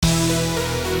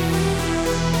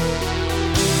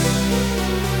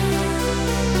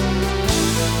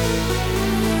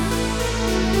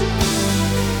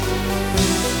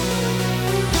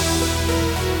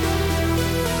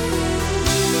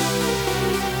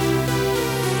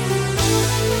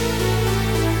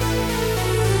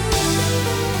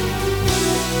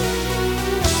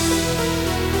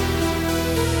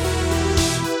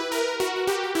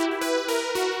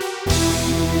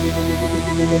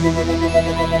Welcome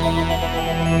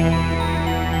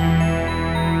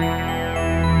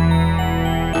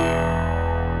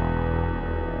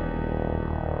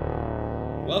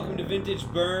to Vintage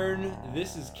Burn.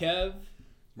 This is Kev,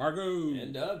 Margot,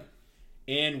 and Doug.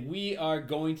 And we are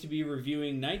going to be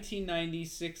reviewing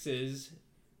 1996's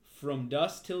From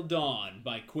Dusk Till Dawn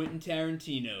by Quentin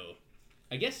Tarantino.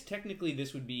 I guess technically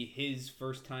this would be his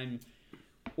first time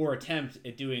or attempt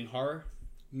at doing horror.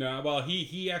 No, well,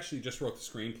 he actually just wrote the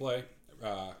screenplay.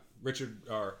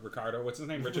 Ricardo, what's his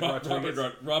name?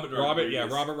 Robert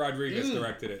Rodriguez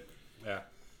directed it. Yeah,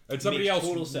 and somebody else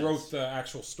wrote the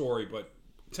actual story, but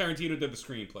Tarantino did the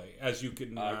screenplay, as you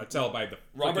can tell by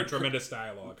the tremendous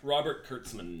dialogue. Robert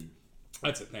Kurtzman.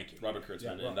 That's it. Thank you, Robert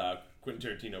Kurtzman and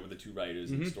Quentin Tarantino were the two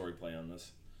writers and the story play on this.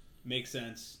 Makes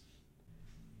sense.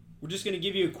 We're just going to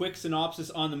give you a quick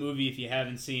synopsis on the movie if you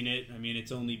haven't seen it. I mean,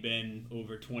 it's only been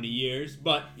over 20 years,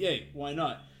 but yay, why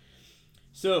not?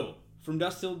 So, From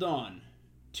Dusk Till Dawn.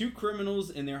 Two criminals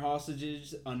and their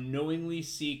hostages unknowingly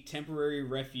seek temporary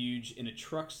refuge in a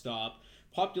truck stop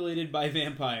populated by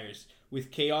vampires,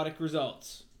 with chaotic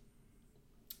results.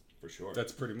 For sure.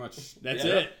 That's pretty much... That's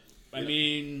it. I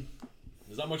mean...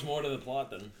 There's not much more to the plot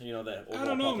than, that overall I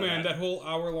don't know, plot man. That whole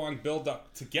hour-long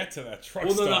build-up to get to that truck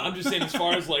Well, no, stop. I'm just saying as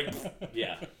far as, what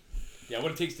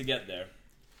it takes to get there.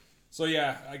 So,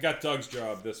 yeah, I got Doug's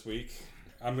job this week.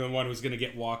 I'm the one who's going to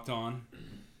get walked on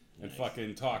and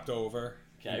fucking talked over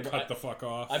and cut the fuck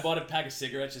off. I bought a pack of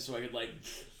cigarettes just so I could,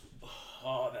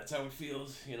 oh, that's how it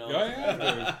feels, Oh,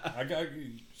 yeah. I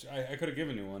could have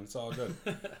given you one. It's all good.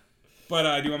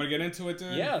 But do you want me to get into it,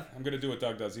 dude? Yeah. I'm going to do what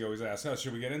Doug does. He always asks,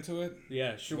 should we get into it?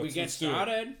 Yeah, we get let's do it.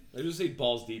 started? I just say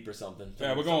balls deep or something.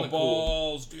 Yeah, we're going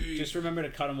balls deep. Just remember to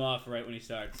cut him off right when he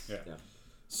starts. Yeah.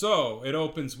 So, it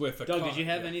opens with a Doug, did you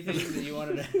have anything that you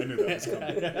wanted to... I knew that was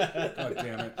coming. God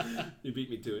damn it. You beat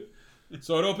me to it.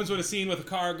 So, it opens with a scene with a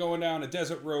car going down a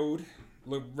desert road,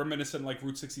 reminiscent like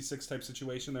Route 66 type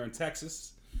situation there in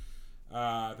Texas.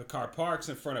 The car parks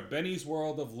in front of Benny's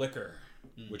World of Liquor,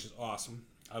 which is awesome.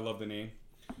 I love the name.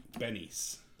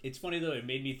 Benny's. It's funny, though. It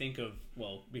made me think of,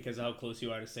 because of how close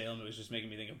you are to Salem, it was just making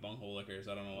me think of Bunghole Liquors.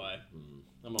 I don't know why.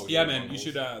 Yeah, man. You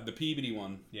should, the Peabody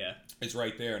one. Yeah. It's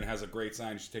right there and it has a great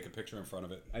sign. You should take a picture in front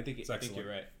of it. I think you're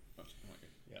right.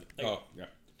 Yeah.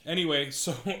 Anyway,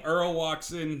 so Earl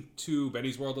walks into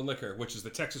Benny's World of Liquor, which is the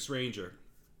Texas Ranger.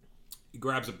 He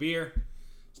grabs a beer,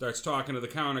 starts talking to the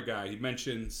counter guy. He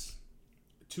mentions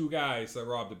two guys that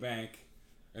robbed a bank,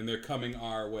 and they're coming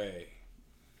our way.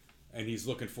 And he's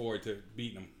looking forward to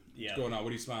beating them. Yeah. What's going on? What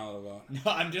are you smiling about? No,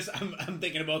 I'm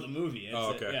thinking about the movie.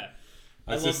 Okay. Yeah.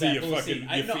 I love that whole fucking, scene.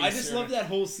 I just love that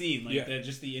whole scene.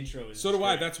 Just the intro is. So do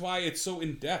I. That's why it's so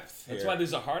in depth. That's why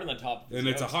there's a heart on the top. And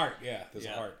it's a heart. Yeah, there's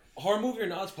a heart. Horror movie or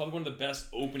not, it's probably one of the best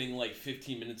opening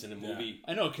 15 minutes in a movie.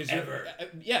 I know, because ever.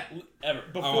 Ever.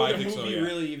 Before the movie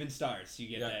really even starts, you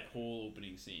get that whole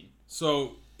opening scene.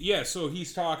 So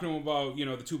he's talking to him about,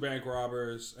 the two bank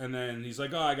robbers, and then he's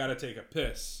like, I gotta take a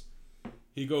piss.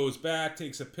 He goes back,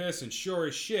 takes a piss, and sure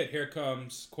as shit, here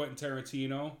comes Quentin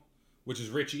Tarantino, which is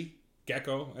Richie,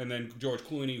 Gecko, and then George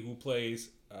Clooney, who plays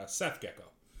Seth Gecko.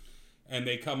 And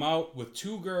they come out with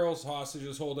two girls,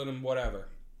 hostages, holding them hostage.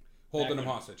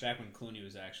 Back when Clooney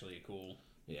was actually cool.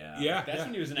 Yeah. That's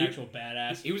when he was an actual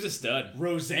badass. He was a stud.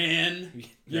 Roseanne,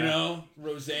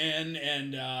 Roseanne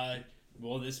and,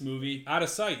 this movie. Out of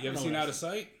Sight. You ever seen Out of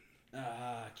Sight?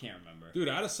 I can't remember. Dude,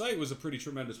 Out of Sight was a pretty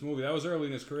tremendous movie. That was early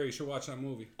in his career. You should watch that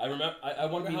movie. I remember. I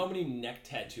wonder how many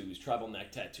tribal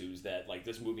neck tattoos that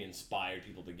this movie inspired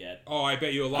people to get. Oh, I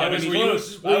bet you a lot. I was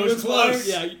close.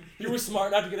 Yeah, you were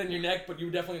smart not to get it on your neck, but you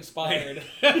were definitely inspired.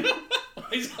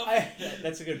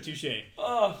 That's a good touche.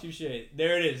 Oh, touche.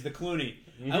 There it is, the Clooney.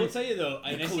 I will tell you though,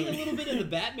 I see a little bit of the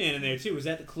Batman in there too. Was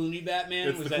that the Clooney Batman?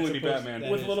 It's the Clooney Batman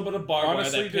with a little bit of barbed wire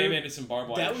that came into some barbed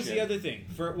wire. That was the other thing.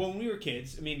 For when we were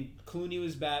kids, I mean, Clooney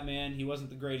was Batman. He wasn't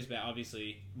the greatest Batman.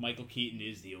 Obviously, Michael Keaton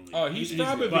is the only. Oh, he's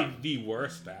probably the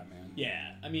worst Batman.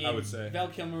 Yeah, I mean, I would say Val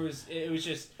Kilmer was. It was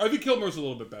just. I think Kilmer's a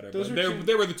little bit better. They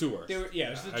were the two worst. It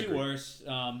was the two worst.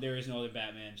 There is no other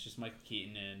Batman. It's just Michael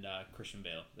Keaton and Christian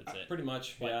Bale. That's it. Pretty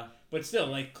much. Yeah. But still,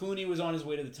 Clooney was on his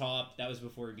way to the top. That was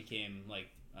before he became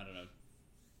I don't know,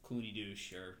 Clooney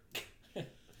douche or.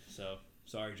 So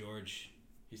sorry, George.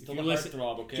 He's still a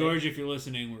heartthrob, okay? George, if you're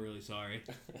listening, we're really sorry.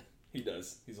 He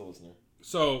does. He's a listener.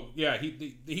 So yeah,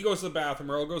 he goes to the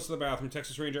bathroom. Earl goes to the bathroom.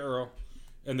 Texas Ranger Earl,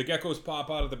 and the geckos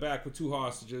pop out of the back with two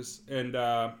hostages and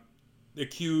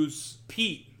accuse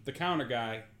Pete, the counter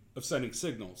guy, of sending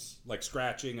signals like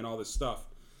scratching and all this stuff.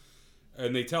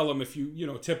 And they tell him if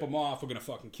you tip him off, we're gonna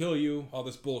fucking kill you. All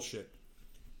this bullshit.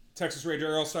 Texas Ranger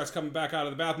Earl starts coming back out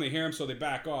of the bathroom. They hear him, so they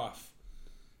back off.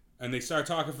 And they start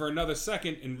talking for another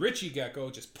second, and Richie Gecko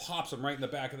just pops him right in the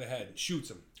back of the head and shoots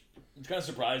him. It's kind of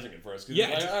surprising at first. Cause Yeah,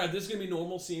 you're like, just- all right, this is going to be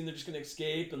normal scene. They're just going to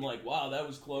escape. And like, wow, that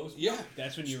was close. Yeah.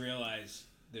 That's when you realize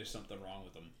there's something wrong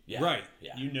with him. Yeah. Right.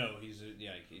 Yeah. You know he's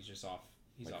just off.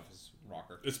 He's off his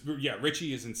rocker.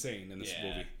 Richie is insane in this Yeah.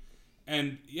 movie.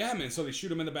 And yeah, man, so they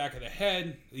shoot him in the back of the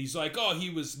head. He's like, oh, he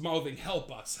was mouthing,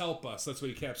 help us, help us. That's what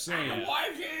he kept saying.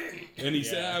 And he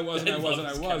said, I wasn't. Yeah, I love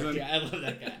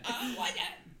that guy.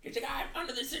 Get your guy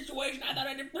under this situation. I thought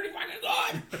I did pretty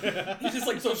fucking good. He's just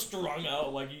like so strung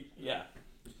out. Like, yeah.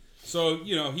 So,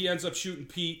 you know, he ends up shooting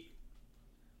Pete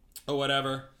or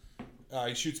whatever.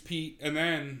 He shoots Pete, and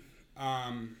then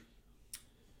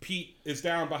Pete is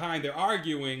down behind. They're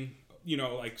arguing. You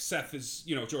know, like Seth is,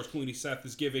 you know, George Clooney, Seth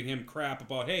is giving him crap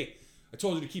about, hey, I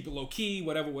told you to keep it low key,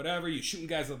 whatever. You're shooting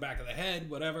guys in the back of the head,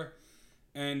 whatever.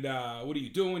 And what are you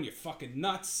doing? You're fucking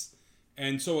nuts.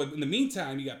 And so in the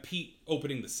meantime, you got Pete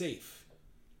opening the safe.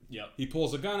 Yep. He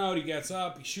pulls a gun out. He gets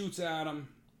up. He shoots at him.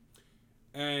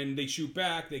 And they shoot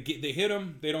back. They hit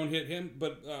him. They don't hit him,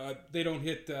 but they don't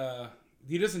hit.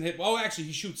 He doesn't hit. Oh, actually,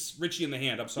 he shoots Richie in the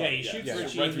hand. I'm sorry. Yeah, he shoots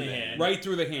Richie right in through the the hand. Right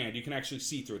through the hand. You can actually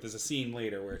see through it. There's a scene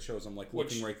later where it shows him like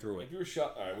looking right through it. If you were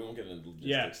shot, all right, we won't get into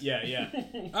Yeah, logistics. yeah.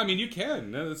 I mean, you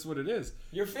can. That's what it is.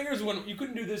 Your fingers, when you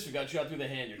couldn't do this, if you got shot through the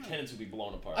hand, your tendons would be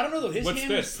blown apart. I don't know though. His What's hand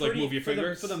this? was Like, pretty. move your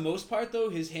fingers? For the most part, though,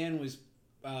 his hand was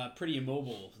pretty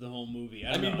immobile for the whole movie.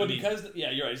 I mean, because yeah,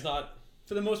 you're right. It's not.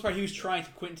 for the most part, he was trying to.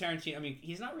 Quentin Tarantino. I mean,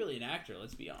 he's not really an actor.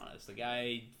 Let's be honest. The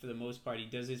guy, for the most part, he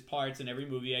does his parts in every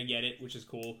movie. I get it, which is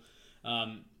cool.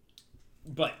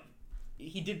 But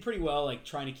he did pretty well, like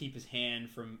trying to keep his hand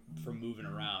from moving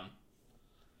around.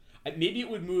 Maybe it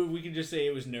would move. We could just say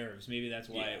it was nerves. Maybe that's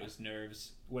why it was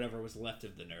nerves. Whatever was left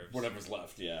of the nerves. Whatever's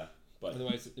left, yeah. But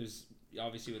Otherwise, it was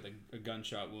obviously with a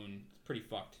gunshot wound. It's pretty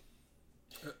fucked.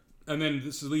 And then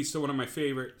this leads to one of my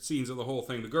favorite scenes of the whole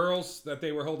thing. The girls that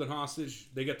they were holding hostage,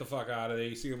 they get the fuck out of there.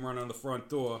 You see them run on the front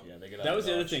door. yeah, they get out That of was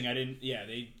the other Dodge. thing. I didn't. Yeah,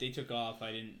 they took off.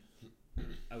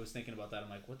 I was thinking about that. I'm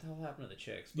like, what the hell happened to the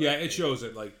chicks? But Yeah, it shows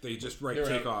it. Like, they just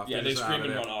take off. Yeah, They're they just out scream of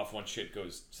and there. run off once shit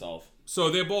goes south.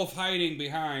 So they're both hiding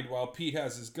behind, while Pete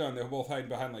has his gun, they're both hiding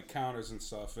behind, like, counters and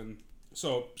stuff. And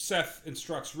so Seth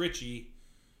instructs Richie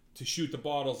to shoot the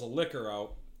bottles of liquor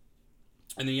out.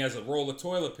 And then he has a roll of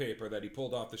toilet paper that he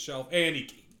pulled off the shelf. And he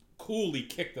coolly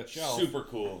kicked the shelf. Super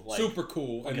cool. Like, Super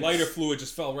cool. And fucking lighter fluid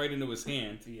just fell right into his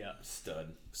hand. yeah.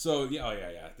 stud. So, yeah.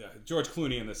 George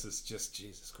Clooney in this is just,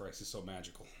 Jesus Christ, he's so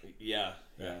magical. Yeah.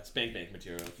 Yeah. Spank bank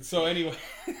material. So, anyway.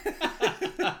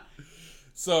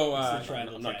 So, It's the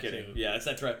tribal I'm not tattoo. kidding. Yeah, it's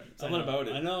that trap. Something I know, about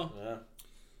it. I know. Yeah.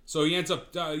 so he ends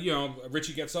up,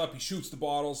 Richie gets up, he shoots the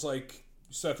bottles like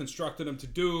Seth instructed him to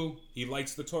do. He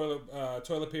lights the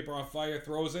toilet paper on fire,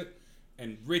 throws it,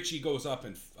 and Richie goes up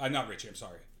and, not Richie, I'm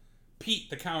sorry. Pete,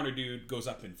 the counter dude, goes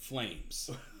up in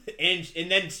flames. And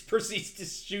then proceeds to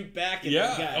shoot back at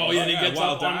Yeah. the guy. Oh, yeah, and he gets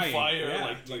while up on dying. fire. Yeah.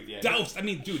 Like, dude, yeah. Doused. I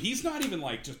mean, dude, he's not even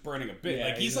like just burning a bit. Yeah,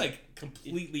 like, he's he's like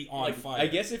completely on Like, fire. I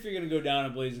guess if you're gonna go down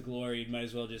a blaze of glory, you might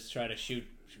as well just try to shoot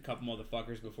a couple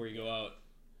motherfuckers before you go out,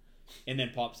 and then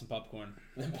pop some popcorn.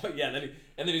 But yeah, and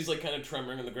then he's like kind of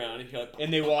tremoring on the ground. He's like,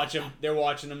 And they watch him. They're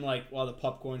watching him like while the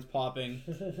popcorn's popping,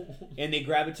 and they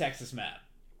grab a Texas map.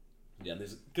 yeah,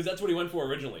 because that's what he went for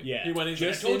originally. Yeah, he went in.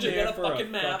 just I told in you, there get a for fucking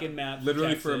map. Fucking map.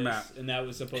 Literally for a Texas, map. and that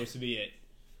was supposed to be it.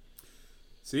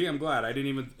 See, I'm glad I didn't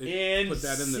even And put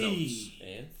that in the notes. see.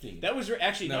 And thing. That was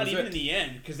actually That not was even it. in the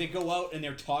end because they go out and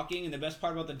they're talking, and the best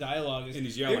part about the dialogue is And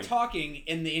he's yelling. they're talking,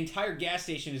 and the entire gas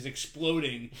station is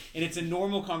exploding, and it's a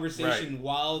normal conversation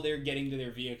while they're getting to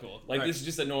their vehicle. Like Right. this is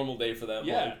just a normal day for them.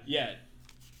 Yeah, Like, yeah.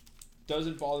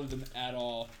 Doesn't bother them at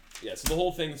all. yeah. So the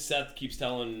whole thing, Seth keeps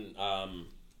telling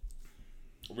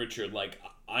Richard, like,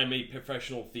 I'm a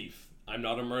professional thief. I'm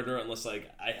not a murderer unless like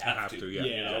I have to. yeah.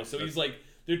 You know? So he's like,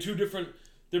 they're two different.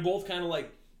 They're both kind of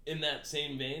like in that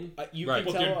same vein. You Right.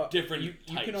 can But tell they're different You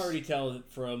can types. already tell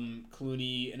from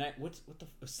Clooney and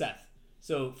Seth.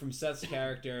 So from Seth's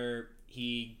character,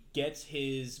 he gets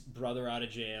his brother out of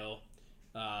jail.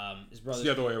 His brother. It's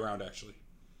the other way around, actually.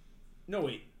 No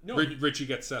wait, no. Richie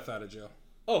gets Seth out of jail.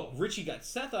 Richie got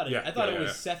Seth out of. Yeah, I thought yeah, it was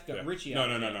yeah. Seth got Yeah. Richie No, out.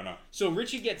 no, of no, jail. no, no. So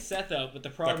Richie gets Seth out, but the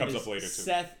problem comes is up later,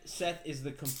 too. Seth is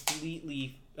the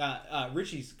completely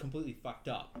Richie's completely fucked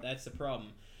up. That's the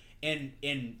problem, and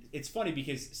it's funny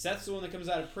because Seth's the one that comes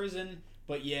out of prison,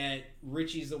 but yet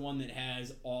Richie's the one that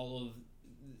has all of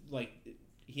like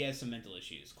he has some mental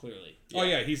issues clearly. Oh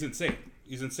yeah, he's insane.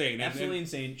 He's insane. And- Absolutely and-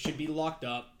 insane. Should be locked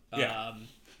up. Yeah.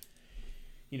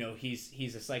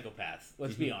 He's a psychopath.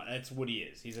 Let's be honest. That's what he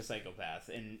is. He's a psychopath.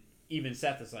 And even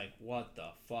Seth is like, what the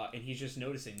fuck? And he's just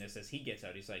noticing this as he gets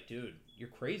out. He's like, dude, you're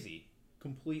crazy.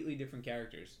 Completely different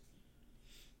characters.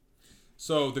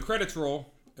 So the credits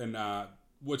roll, and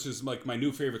which is like my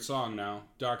new favorite song now,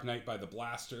 "Dark Knight" by the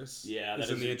Blasters. Yeah, is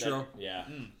in the intro. Yeah.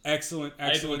 Excellent. I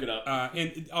had to look it up.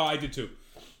 I did too.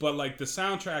 But like the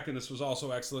soundtrack in this was also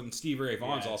excellent. And Stevie Ray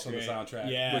Vaughan's Yeah, also in the great. soundtrack,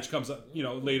 Yeah. which comes up,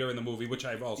 later in the movie, which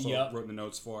I've also Yep. written the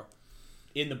notes for.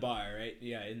 In the bar, right?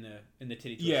 Yeah, in the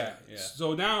titty twister. Yeah.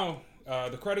 So now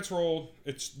the credits roll.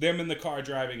 It's them in the car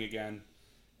driving again,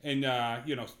 and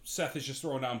Seth is just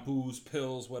throwing down booze,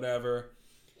 pills, whatever,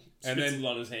 and Spits then it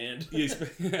on his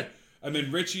hand. and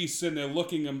then Richie's sitting there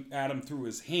looking at him through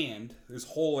his hand, his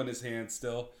hole in his hand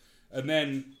still, and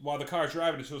then while the car's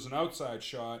driving, it shows an outside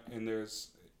shot, and there's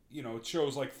it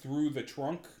shows like through the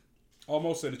trunk,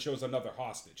 almost, and it shows another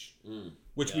hostage,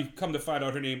 which we come to find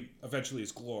out her name eventually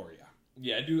is Gloria.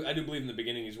 Yeah, I do believe in the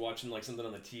beginning he's watching like something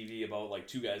on the TV about like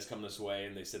two guys come this way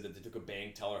and they said that they took a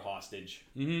bank teller hostage.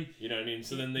 Mm-hmm. You know what I mean?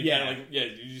 So then they Yeah. kind of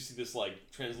you see this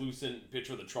like translucent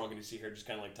picture of the trunk and you see her just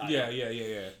kind of like tied Yeah, up.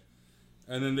 yeah.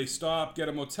 And then they stop, get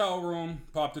a motel room,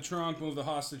 pop the trunk, move the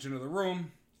hostage into the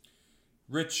room.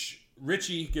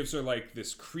 Richie gives her like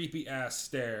this creepy ass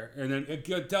stare, and then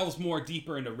it delves more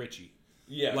deeper into Richie.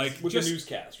 Yeah, Like, with just- the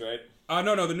newscast, right?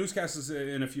 No, the newscast is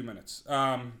in a few minutes.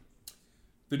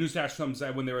 The newscast comes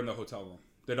out when they're in the hotel room.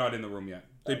 They're not in the room yet.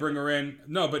 They bring her in.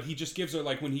 No, but he just gives her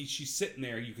like when she's sitting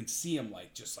there, you can see him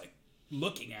like just like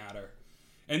looking at her,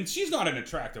 and she's not an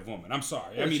attractive woman. I'm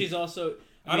sorry. Well, she's also.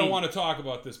 I don't want to talk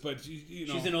about this, but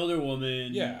She's an older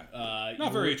woman. Yeah.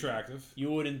 Not very attractive.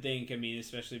 You wouldn't think. I mean,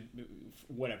 especially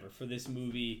whatever for this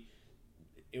movie,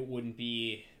 it wouldn't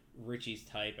be Richie's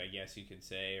type, I guess you could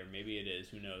say, or maybe it is.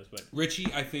 Who knows? But Richie,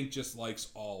 I think, just likes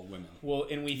all women. well,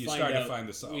 and You start to find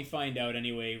this out. We find out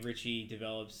anyway. Richie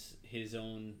develops his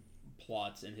own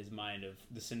plots in his mind of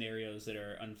the scenarios that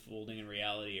are unfolding in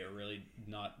reality are really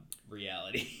not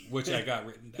reality. Which I got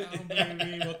written down,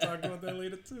 baby. We'll talk about that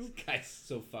later, too. Guy's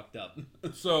so fucked up.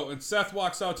 And Seth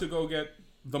walks out to go get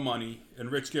the money,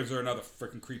 and Rich gives her another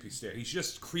freaking creepy stare. He's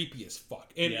just creepy as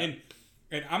fuck.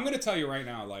 And I'm going to tell you right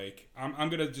now, like, I'm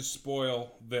going to just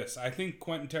spoil this. I think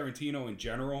Quentin Tarantino in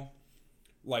general,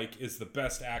 like, is the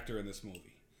best actor in this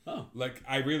movie. Oh. Like,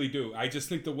 I really do. I just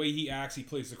think the way he acts, he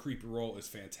plays the creepy role is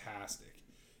fantastic.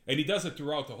 And he does it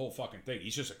throughout the whole fucking thing.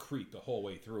 He's just a creep the whole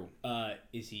way through.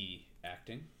 Is he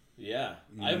acting? Yeah,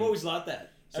 I've always thought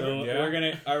that. So Yeah. are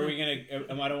we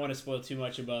gonna? I don't want to spoil too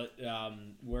much about.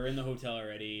 We're in the hotel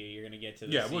already. You're gonna get to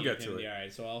the Yeah, scene we'll get with to him. it. All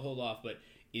right, so I'll hold off. But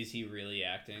is he really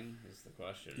acting? Is the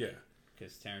question. Yeah.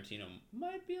 Because Tarantino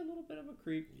might be a little bit of a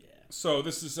creep. Yeah. So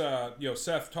this is,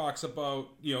 Seth talks about,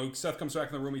 Seth comes back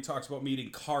in the room. He talks about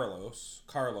meeting Carlos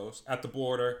at the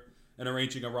border and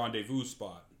arranging a rendezvous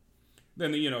spot.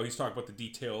 Then, he's talking about the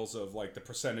details of like the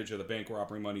percentage of the bank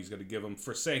robbery money he's going to give him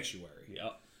for sanctuary.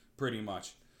 Yep. Pretty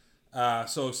much.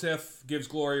 So Seth gives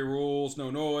Gloria rules: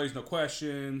 no noise, no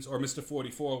questions, or Mr.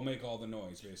 44 will make all the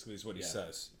noise. Basically, is what he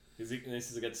says. He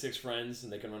says I got 6 friends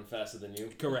and they can run faster than you.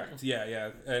 Correct.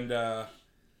 Yeah. And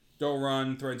don't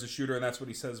run, threatens to shoot her, and that's what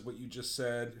he says, what you just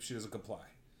said, if she doesn't comply.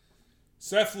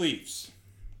 Seth leaves.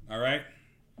 All right?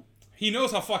 He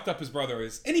knows how fucked up his brother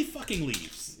is, and he fucking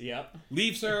leaves. Yep.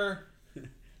 Leaves her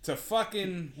to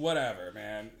fucking whatever,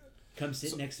 man. Come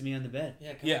sit next to me on the bed.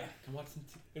 Yeah, come watch some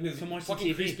TV. And his Come watch some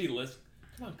fucking TV. crispy list.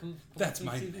 Come on, come That's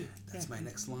watch my some TV. that's my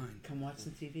next line. Come watch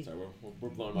some TV. Sorry, we're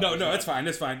blowing up. No, it's fine.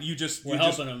 It's fine. You just We're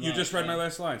helping him you out, just read my yeah.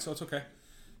 last line, so it's okay.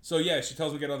 So yeah, she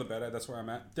tells me to get on the bed. That's where I'm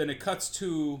at. Then it cuts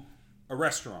to a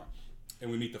restaurant, and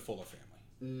we meet the Fuller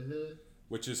family,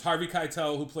 which is Harvey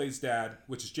Keitel, who plays Dad,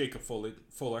 which is Jacob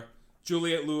Fuller,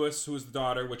 Juliette Lewis, who is the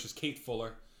daughter, which is Kate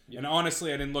Fuller. And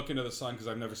honestly, I didn't look into the son because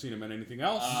I've never seen him in anything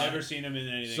else. Never seen him in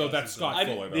anything. So else that's since then. Scott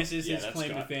Fuller, though. This is Yeah, his that's claim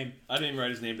to Scott. fame. I didn't even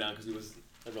write his name down because he was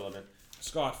irrelevant.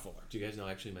 Scott Fuller. Do you guys know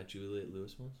I actually met Juliette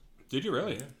Lewis once? Did you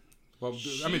really? Well,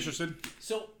 I'm interested.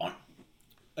 So,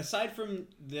 aside from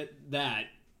that,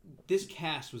 this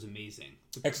cast was amazing.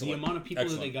 Excellent. The amount of people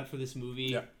that Excellent. they got for this movie,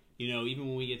 Yeah. even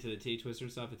when we get to the Tay Twister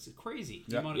and stuff, it's crazy.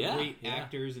 The Yeah. amount of Yeah, great yeah.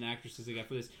 actors and actresses they got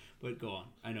for this. But go on.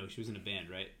 I know, she was in a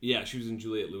band, right? Yeah, she was in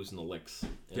Juliette Lewis and the Licks.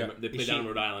 And Yeah. They Is played she- down in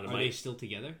Rhode Island. Are they still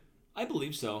together? I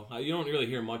believe so. You don't really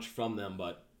hear much from them,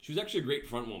 but she was actually a great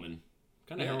front woman.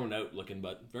 Kind of Yeah. heroin out looking,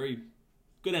 but very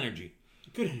good energy.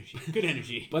 Good energy. Good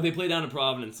energy. But they played down in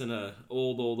Providence, and a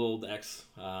old ex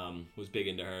was big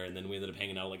into her, and then we ended up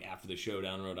hanging out like after the show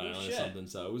down in Rhode Island or shit. something.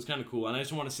 So it was kind of cool, and I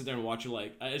just want to sit there and watch her.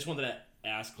 Like, I just wanted to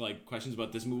ask like questions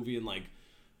about this movie and like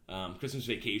Christmas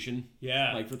Vacation,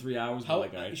 Yeah. like for 3 hours. How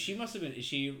but, like, she must have been? Is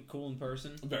she cool in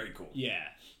person? very cool. Yeah.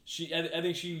 I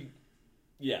think she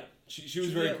Yeah, she was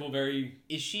She very did- cool. Very.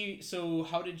 Is she? So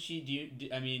how did she?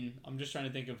 I mean, I'm just trying to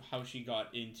think of how she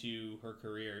got into her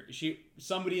career. Is she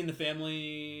somebody in the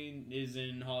family is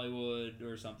in Hollywood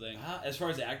or something? As far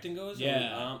as acting goes,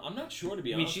 Yeah. I'm not sure to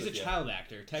be I mean, honest. she's a with you. child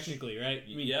actor, technically, right?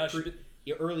 I mean, Yeah, she did-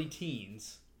 your early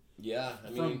teens Yeah, I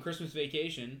mean, from Christmas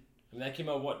Vacation, that came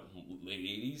out what, late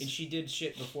and '80s. she did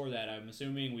shit before that. I'm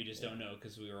assuming we just don't know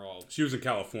because we were all. She was in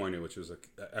California, which was an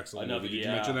excellent Another- movie. Did you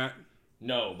yeah. mention that?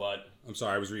 No, but I'm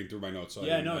sorry, I was reading through my notes. So I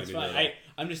Yeah, didn't- no, I it's didn't fine. hear it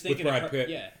I'm just all. thinking With Brad of her. Pitt.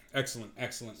 Yeah.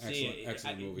 Excellent See,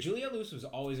 movie. Julia Lewis was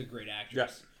always a great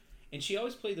actress, and she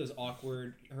always played those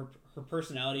awkward. Her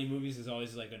personality in movies is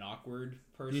always like an awkward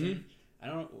person. Mhm. I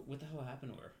don't know what the hell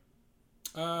happened to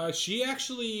her. She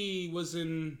actually was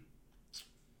in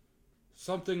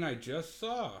something I just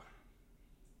saw.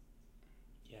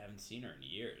 Yeah, I haven't seen her in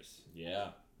years. yeah,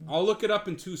 I'll look it up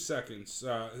in 2 seconds.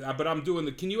 But I'm doing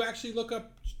the. Can you actually look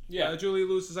up Julia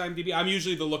Lewis's IMDb? I'm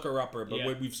usually the looker-upper, but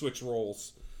Yeah. we've switched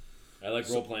roles. I like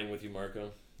role playing with you,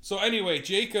 Marco. So anyway,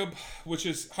 Jacob, which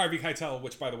is Harvey Keitel,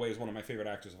 which by the way is one of my favorite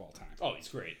actors of all time, Oh, he's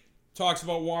great. talks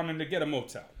about wanting to get a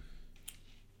motel.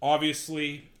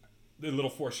 Obviously, the little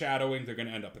foreshadowing, they're going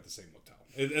to end up at the same motel.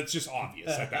 It's just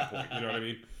obvious at that point. You know what I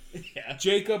mean? Yeah.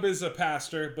 Jacob is a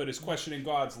pastor, but is questioning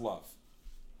God's love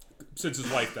since his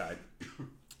wife died.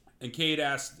 And Kate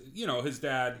asked, his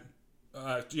dad,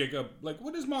 Jacob, like,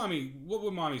 what would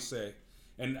mommy say?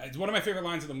 And it's one of my favorite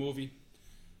lines of the movie.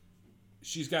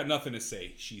 She's got nothing to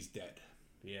say. She's dead.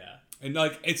 Yeah. And,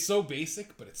 like, it's so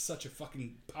basic, but it's such a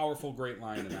fucking powerful, great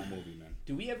line in that movie, man.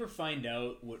 Do we ever find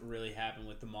out what really happened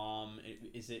with the mom?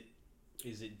 Is it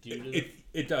due to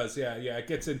It does, yeah. It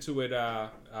gets into it in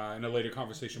a later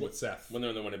conversation with Seth. When they're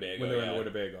in the Winnebago. When they're in yeah. the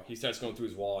Winnebago. He starts going through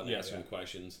his wallet and Yeah, asking yeah.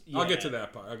 questions. I'll get Yeah. to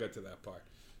that part.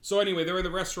 So anyway, they're in the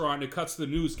restaurant and it cuts to the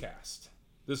newscast.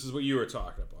 This is what you were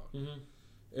talking about. Mm-hmm.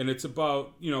 And it's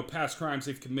about, past crimes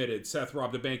they've committed. Seth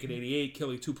robbed a bank in 88,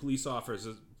 killing 2 police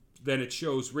officers. Then it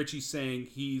shows Richie saying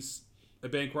he's a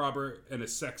bank robber and a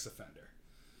sex offender.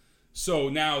 So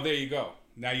now there you go.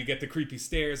 Now you get the creepy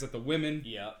stares at the women.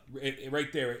 Yeah.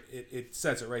 Right there, it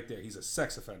says it right there. He's a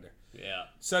sex offender. Yeah.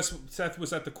 Seth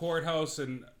was at the courthouse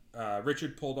and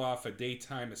Richard pulled off a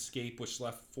daytime escape which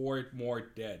left 4 more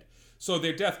dead. So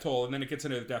their death toll, and then it gets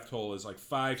into the death toll, is like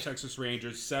 5 Texas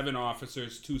Rangers, 7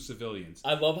 officers, 2 civilians.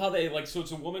 I love how they so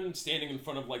it's a woman standing in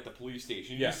front of like the police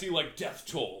station. You Yeah. see like death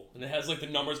toll, and it has like the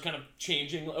numbers kind of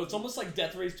changing. It's almost like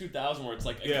Death Race 2000, where it's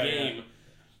like a Yeah, game. yeah.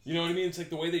 You know what I mean? It's like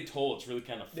the way they toll. It's really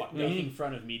kind of fucked up. Making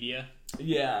fun of media.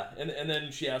 Yeah, and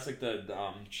then she asked like the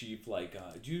chief like,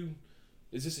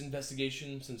 is this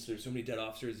investigation, since there's so many dead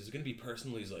officers, is it going to be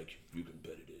personal? He's like, you can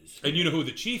bet it is. And you know who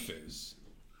the chief is?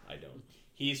 I don't.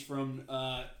 He's from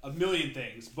a million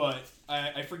things, but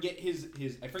I forget his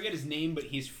name, but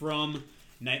he's from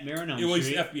Nightmare on Elm It was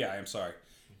Street. FBI, I'm sorry.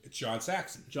 It's John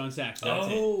Saxon. John Saxon. That's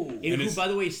Oh. it. And And who, it's- by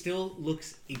the way, still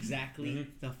looks exactly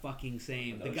the fucking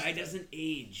same. The guy doesn't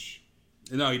age.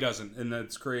 No, he doesn't, and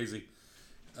that's crazy.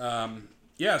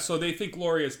 Yeah, so they think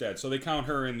Gloria's dead, so they count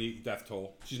her in the death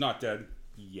toll. She's not dead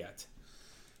yet.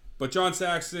 But John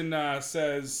Saxon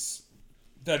says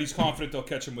that he's confident they'll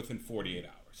catch him within 48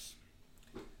 hours.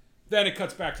 Then it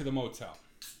cuts back to the motel.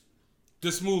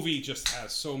 This movie just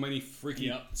has so many freaking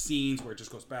Yep. scenes where it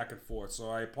just goes back and forth, so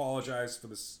I apologize for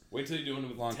this. Wait till you're doing it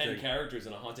with Long 10 thing. characters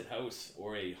in a haunted house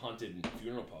or a haunted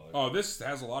funeral parlor. Oh, this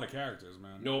has a lot of characters,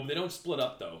 man. No, they don't split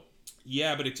up though.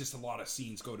 Yeah, but it's just a lot of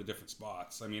scenes go to different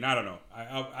spots. I mean, I don't know.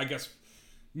 I guess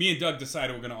me and Doug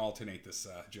decided we're going to alternate this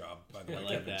job, by the way, I like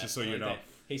Kevin, that. just so I you like know. that.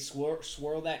 Hey,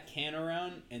 swirl that can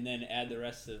around and then add the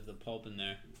rest of the pulp in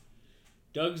there.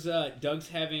 Doug's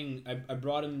having. I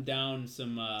brought him down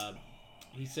some.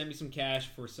 He sent me some cash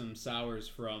for some sours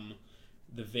from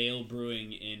the Vale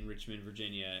Brewing in Richmond,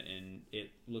 Virginia, and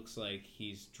it looks like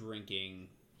he's drinking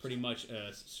pretty much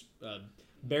a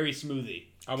berry smoothie.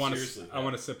 I want Seriously,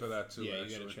 a sip of that too. Yeah, you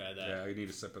actually. gotta try that. Yeah, you need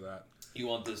a sip of that. You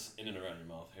want this in and around your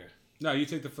mouth here. No, you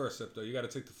take the first sip though. You got to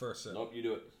take the first sip. Nope, you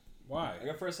do it. Why? I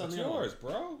got first on It's the other one. yours,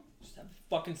 bro. Just have a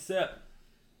fucking sip.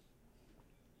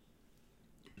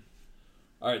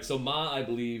 Alright, so Ma, I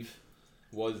believe,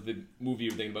 was the movie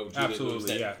you're thinking about with Julia Absolutely,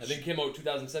 Lewis. yeah. I think it came out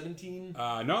 2017?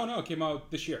 No, it came out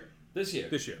this year. This year.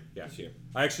 Yeah. This year.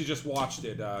 I actually just watched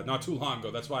it not too long ago.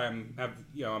 That's why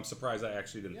I'm surprised I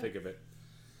actually didn't think of it.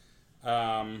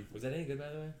 Was that any good, by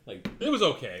the way? Like, It was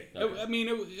okay. Okay. I mean,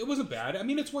 it wasn't bad. I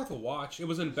mean, it's worth a watch. It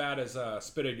wasn't bad as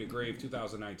Spit in Your Grave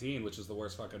 2019, which is the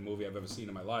worst fucking movie I've ever seen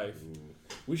in my life.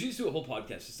 we should just do a whole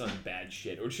podcast just on bad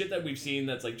shit. Or shit that we've seen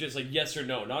that's like, just like yes or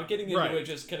no. Not getting into Right. it,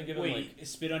 just kind of giving Wait, like...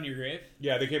 Spit on Your Grave?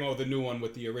 Yeah, they came out with a new one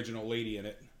with the original lady in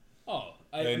it. Oh,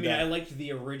 I liked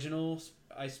the original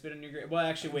I Spit on Your Grave. Well,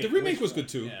 actually, wait. The remake which was one? good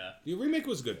too. Yeah. The remake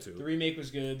was good too. The remake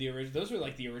was good. The original. Those were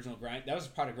like the original grind. That was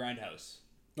part of Grindhouse.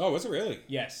 Oh, was it really?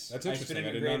 Yes. That's I Spit interesting. on I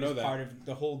Your did not Grave know is that. part of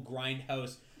the whole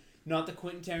Grindhouse. Not the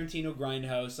Quentin Tarantino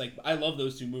Grindhouse. Like, I love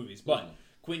those two movies, but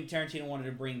Quentin Tarantino wanted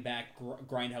to bring back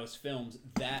Grindhouse films.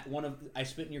 That one of I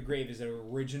Spit in Your Grave is an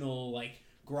original like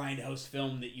Grindhouse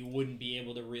film that you wouldn't be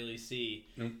able to really see.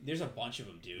 There's a bunch of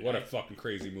them, dude. What a fucking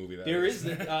crazy movie that There is.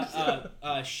 is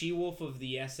the She-Wolf of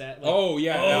the SS. Like, Oh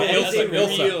yeah, that is a real-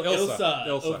 Ilsa.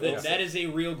 Ilsa. That is a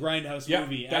real Grindhouse Yeah,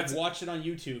 movie. that's- I've watched it on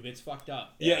YouTube. It's fucked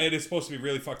up. Yeah, it is supposed to be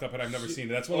really fucked up, but I've never seen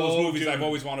it. That's one of those movies dude. I've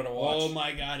always wanted to watch. Oh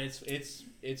my god, it's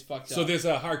fucked up. So there's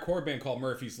a hardcore band called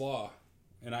Murphy's Law,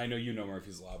 and I know you know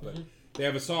Murphy's Law, but they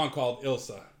have a song called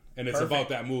Ilsa, and it's Perfect. about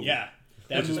that movie. Yeah,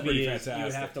 that which is movie pretty is. You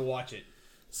fantastic. have to watch it.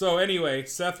 So anyway,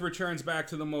 Seth returns back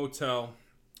to the motel,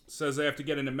 says they have to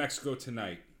get into Mexico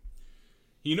tonight.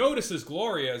 He notices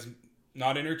Gloria is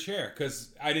not in her chair,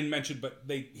 because I didn't mention, but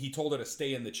he told her to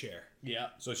stay in the chair.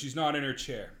 Yeah. So she's not in her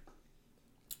chair.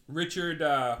 Richard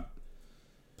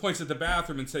points at the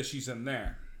bathroom and says she's in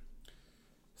there.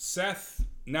 Seth,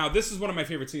 now this is one of my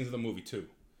favorite scenes of the movie too.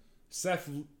 Seth,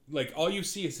 like, all you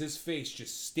see is his face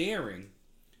just staring,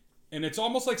 and it's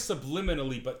almost like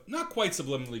subliminally, but not quite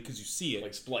subliminally because you see it.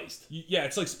 Like spliced. Yeah,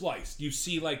 it's like spliced. You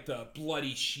see like the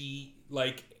bloody sheet,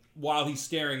 like, while he's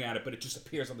staring at it, but it just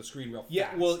appears on the screen real fast. Yeah,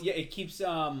 well, yeah, it keeps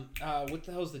what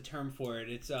the hell's the term for it?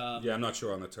 It's Yeah, I'm not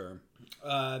sure on the term.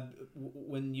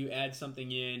 When you add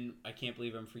something in, I can't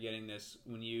believe I'm forgetting this.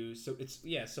 When you it's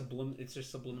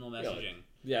just subliminal messaging.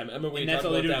 Yeah, I remember we And that's talked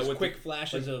all they about do that is with quick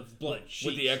flashes of blood.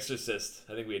 with The Exorcist.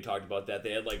 I think we had talked about that.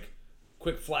 They had like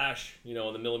quick flash, in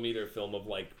the millimeter film of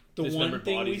like The one dismembered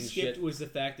thing we bodies and skipped shit. was the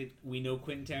fact that we know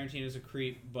Quentin Tarantino's a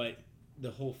creep, but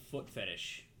the whole foot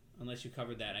fetish. Unless you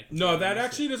covered that, I can No, that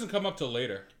actually doesn't come up till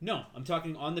later. No, I'm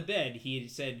talking on the bed. He had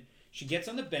said she gets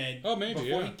on the bed. Oh, maybe,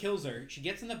 before yeah. he kills her. She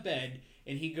gets on the bed,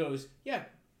 and he goes, "Yeah,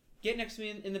 get next to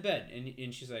me in the bed."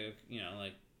 And she's like,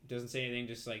 like doesn't say anything.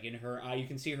 Just like in her eye, you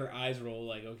can see her eyes roll.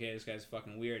 Like, okay, this guy's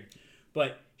fucking weird.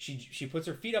 But she puts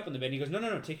her feet up on the bed. and he goes,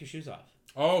 "No, take your shoes off."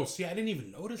 Oh, see, I didn't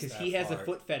even notice that. Because he has a part.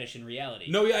 foot fetish in reality.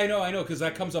 No, yeah, I know, because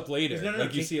that comes up later. He goes,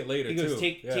 Like, you take- see it later, He goes, too.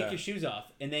 take Yeah. your shoes off,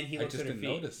 and then he looks just at her didn't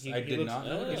feet. notice. He I did looks, not He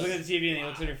notice. looks at the TV and he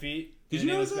looks at her feet. Did and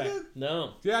you then he notice looks that? back.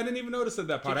 No. Yeah, I didn't even notice it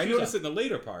that part. Take I your shoes noticed off. it in the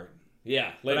later part.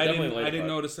 Yeah, But I definitely didn't, later I didn't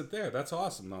part. notice it there. That's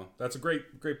awesome, though. That's a great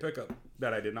pickup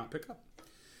that I did not pick up.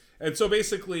 And so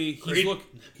basically,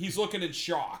 he's looking in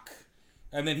shock.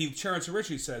 And then he turns to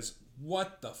Richie and says,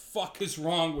 "What the fuck is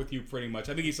wrong with you?" Pretty much.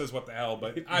 I think he says, "What the hell?"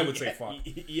 But I would say fuck.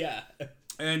 Yeah.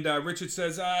 And Richard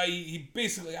says, he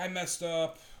basically, I messed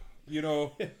up,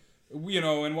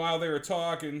 and while they were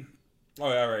talking, oh,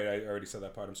 all right, I already said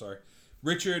that part, I'm sorry.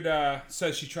 Richard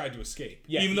says she tried to escape.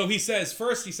 Yeah, Even though he says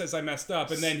I messed up,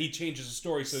 and then he changes the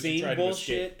story, says she Same tried to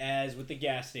escape. bullshit as with the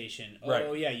gas station. Right.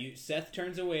 Oh yeah, Seth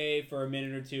turns away for a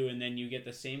minute or two, and then you get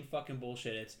the same fucking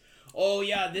bullshit. It's, oh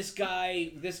yeah, this guy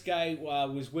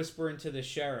was whispering to the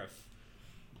sheriff.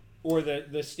 Or the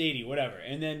statey, whatever.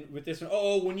 And then with this one,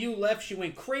 oh, when you left, she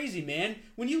went crazy, man.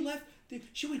 When you left,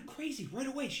 she went crazy right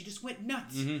away. She just went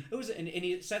nuts. It was,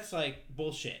 Seth's like,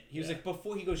 bullshit. He was like,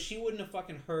 before he goes, she wouldn't have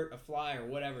fucking hurt a fly or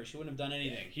whatever. She wouldn't have done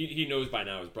anything. He knows by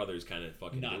now his brother's kind of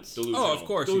fucking Nuts. delusional. Oh, of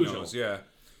course delusional. he knows, yeah.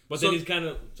 But So- then he's kind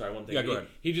of, sorry, one thing. Yeah, go ahead.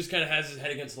 He just kind of has his head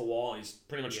against the wall. He's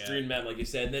pretty much stream mad, like you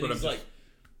said. And then But he's I'm like,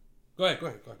 Go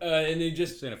ahead. and he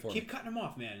just, Saying it for me. Keep cutting him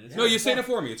off, man. No, you're saying it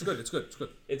for me. It's good.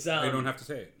 it's, You don't have to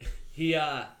say it. he,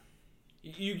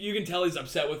 you can tell he's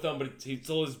upset with him, but he's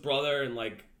still his brother, and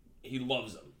like, he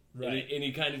loves him. Right. And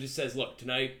he kind of just says, look,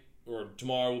 tonight or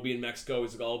tomorrow we'll be in Mexico.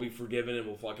 He's like, I'll be forgiven and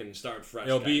we'll fucking start fresh.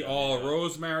 It'll be kinda, all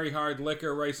rosemary, hard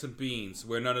liquor, rice, and beans,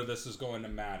 where none of this is going to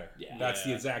matter. Yeah. That's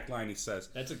the exact line he says.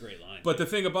 That's a great line. But the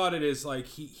thing about it is, like,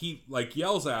 he like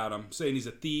yells at him, saying he's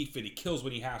a thief and he kills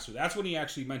when he has to. That's when he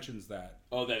actually mentions that.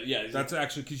 Oh, that, yeah. That's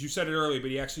actually, because you said it earlier, but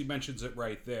he actually mentions it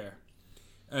right there.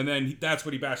 And then that's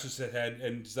what he bashes his head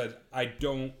and said, "I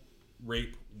don't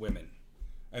rape women."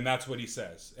 And that's what he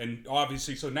says. And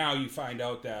obviously, so now you find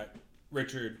out that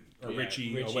Richard or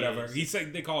Richie or whatever,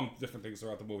 they call him different things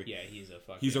throughout the movie. yeah, he's a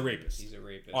fucking... He's a rapist. He's a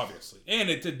rapist. Obviously. And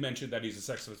it did mention that he's a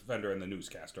sex offender in the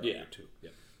newscast earlier, Yeah. too. Yeah.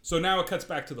 So now it cuts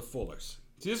back to the Fullers.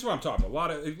 See, this is what I'm talking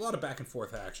about. A lot of back and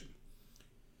forth action.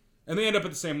 And they end up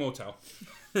at the same motel.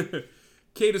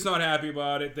 Kate is not happy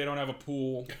about it. They don't have a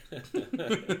pool.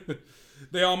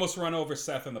 They almost run over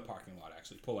Seth in the parking lot,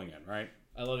 actually, pulling in, right?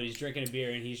 I love it. He's drinking a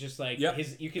beer, and he's just like... Yep.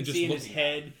 You can Just see in his looking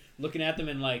head, looking at them,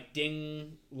 and like,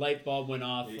 ding, light bulb went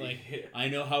off. Like, I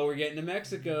know how we're getting to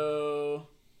Mexico.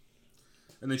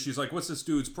 And then she's like, "What's this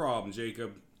dude's problem,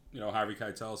 Jacob?" Harvey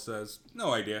Keitel says,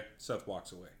 no idea. Seth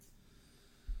walks away.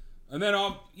 And then,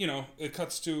 it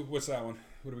cuts to, what's that one?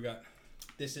 What do we got?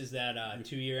 This is that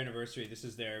 2-year anniversary. This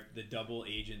is the double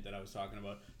agent that I was talking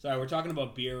about. Sorry, we're talking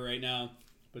about beer right now,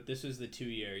 but this is the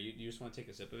 2-year. You just want to take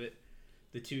a sip of it?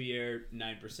 The 2-year,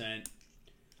 9%.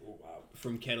 Oh, wow.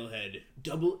 From Kettlehead.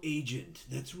 Double agent,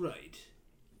 that's right.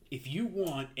 If you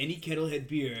want any Kettlehead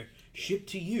beer shipped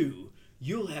to you,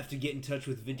 you'll have to get in touch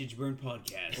with Vintage Burn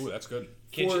Podcast. Oh, that's good.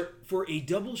 For a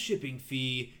double shipping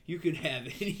fee, you can have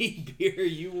any beer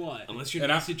you want. Unless you're in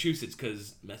Massachusetts,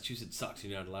 because Massachusetts sucks.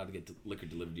 You're not allowed to get liquor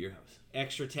delivered to your house.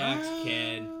 Extra tax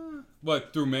can.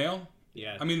 What, through mail?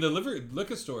 Yeah. I mean, the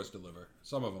liquor stores deliver.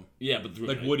 Some of them. Yeah, but through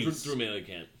Woody's. Through mail you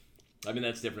can't. I mean,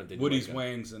 that's different than Woody's,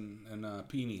 Wangs, and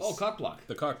Peenies. Oh, Cock Block.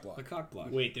 The Cock Block. The Cock Block.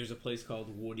 Wait, there's a place called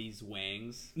Woody's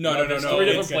Wangs? No. There's 3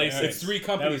 different places. It's 3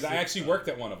 companies. I actually worked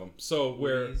at one of them. So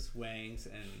we're... Woody's, Wangs,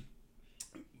 and...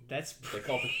 That's They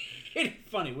call it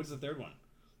funny. What's the third one?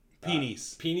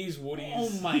 Peenies. Peenies, Woody's. Oh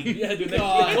my Yeah, dude, they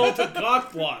God. call it the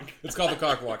Cock Block. It's called the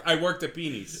Cock Block. I worked at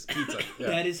Peenies Pizza. Yeah.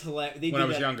 That is hilarious. When I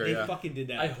was younger, They yeah. fucking did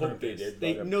that. I on hope purpose.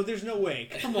 they did. No, there's no way.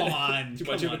 Come on. Too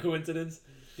much of a coincidence.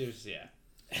 There's, yeah.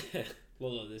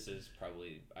 Lolo, this is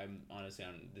probably...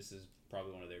 this is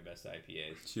probably one of their best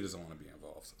IPAs. She doesn't want to be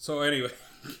involved. So anyway,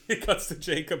 it cuts to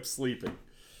Jacob sleeping.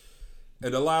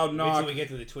 And a loud Wait knock. till we get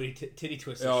to the titty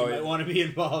twister. Oh, She might want to be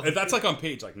involved. That's like on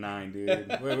page 9,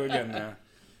 dude. We're getting there.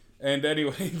 And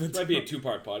anyway, Might be a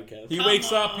 2-part podcast. he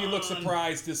wakes up. He looks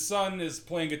surprised. His son is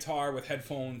playing guitar with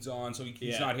headphones on, so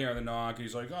he's not hearing the knock.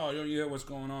 He's like, "Oh, don't you hear what's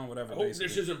going on? Whatever." I hope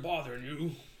this isn't bothering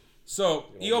you. So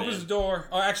he opens man. the door.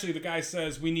 Oh, actually, the guy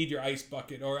says, "We need your ice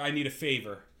bucket," or "I need a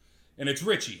favor." And it's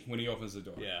Richie when he opens the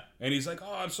door. Yeah. And he's like,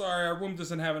 "Oh, I'm sorry, our room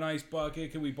doesn't have an ice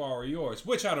bucket. Can we borrow yours?"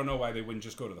 Which I don't know why they wouldn't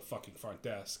just go to the fucking front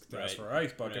desk to ask for an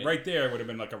ice bucket. Right there would have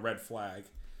been like a red flag.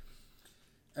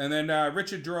 And then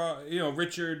Richard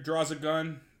draws a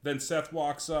gun. Then Seth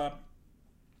walks up.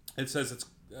 It says it's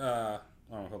hold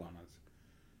on.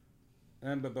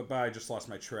 And I just lost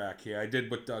my track here. I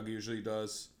did what Doug usually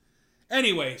does.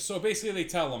 Anyway, so basically they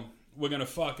tell him, we're gonna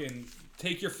fucking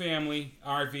take your family,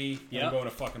 RV, and we're going to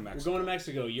fucking Mexico. We're going to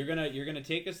Mexico. You're gonna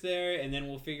take us there, and then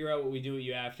we'll figure out what we do with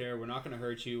you after. We're not gonna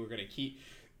hurt you.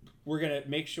 We're gonna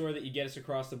make sure that you get us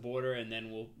across the border, and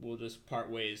then we'll just part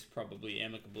ways, probably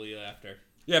amicably after.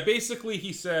 Yeah, basically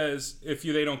he says if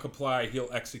they don't comply, he'll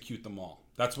execute them all.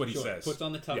 That's what he says. Puts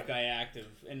on the tough guy active,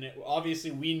 and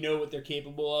obviously we know what they're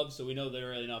capable of, so we know they're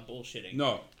really not bullshitting.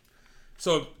 No.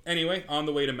 So anyway, on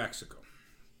the way to Mexico.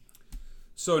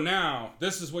 So now,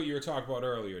 this is what you were talking about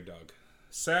earlier, Doug.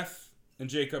 Seth and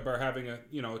Jacob are having a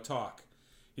talk.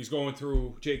 He's going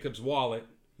through Jacob's wallet.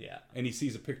 Yeah. And he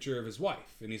sees a picture of his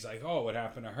wife. And he's like, oh, what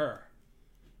happened to her?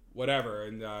 Whatever.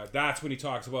 And that's when he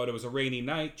talks about it was a rainy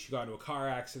night. She got into a car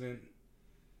accident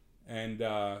and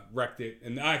wrecked it.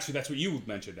 And actually, that's what you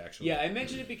mentioned, actually. Yeah, I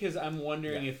mentioned it because I'm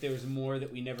wondering if there was more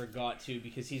that we never got to,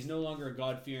 because he's no longer a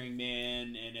God-fearing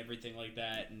man and everything like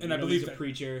that. And I believe he's a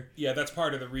preacher. Yeah, that's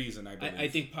part of the reason, I believe. I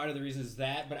think part of the reason is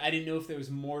that, but I didn't know if there was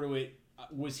more to it.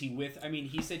 Was he with... I mean,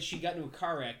 he said she got into a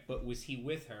car wreck, but was he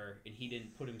with her? And he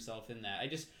didn't put himself in that.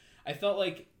 I felt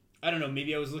like... I don't know,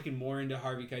 maybe I was looking more into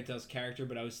Harvey Keitel's character,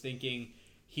 but I was thinking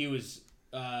he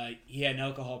had an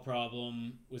alcohol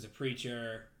problem, was a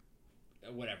preacher,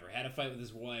 whatever, had a fight with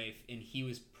his wife, and he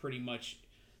was pretty much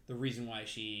the reason why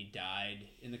she died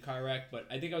in the car wreck. But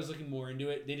I think I was looking more into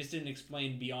it. They just didn't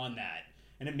explain beyond that.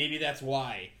 And maybe that's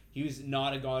why he was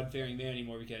not a God-fearing man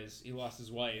anymore, because he lost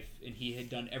his wife, and he had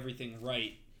done everything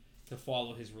right to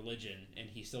follow his religion, and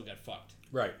he still got fucked.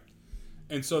 Right.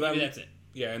 And so maybe that's it.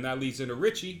 Yeah, and that leads into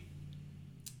Richie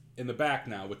in the back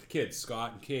now with the kids,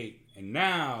 Scott and Kate. And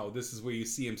now this is where you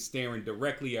see him staring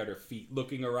directly at her feet,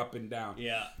 looking her up and down.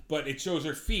 Yeah. But it shows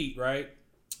her feet, right?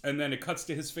 And then it cuts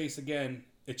to his face again.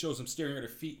 It shows him staring at her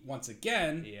feet once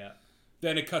again. Yeah.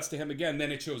 Then it cuts to him again.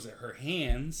 Then it shows her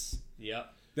hands.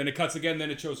 Yep. Then it cuts again.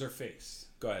 Then it shows her face.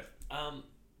 Go ahead.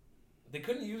 They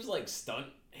couldn't use like stunt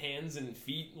hands and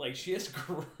feet. Like she has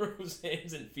gross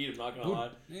hands and feet. I'm not gonna lie.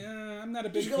 Yeah, I'm not a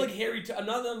big. She's got like hairy. I'm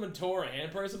not that I'm a toe or a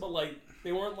hand person, but like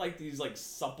they weren't like these like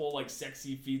supple, like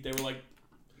sexy feet. They were like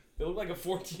they looked like a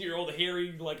 14-year-old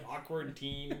hairy, like awkward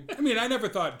teen. I mean, I never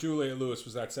thought Juliette Lewis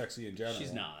was that sexy in general.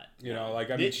 She's not. You know,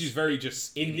 like I mean, she's very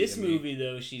just in this movie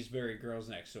though. She's very Girls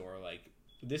Next Door. Like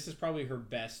this is probably her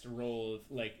best role.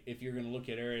 Like if you're gonna look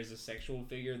at her as a sexual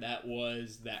figure, that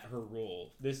was her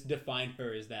role. This defined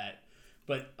her as that.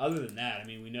 But other than that, I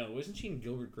mean, we know. Wasn't she in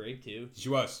Gilbert Grape, too? She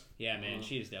was. Yeah, man,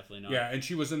 she is definitely not. Yeah, and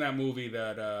she was in that movie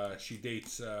that she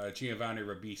dates Giovanni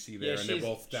Ribisi there, and they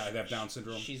both have Down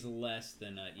syndrome. She's less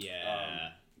than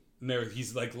And there,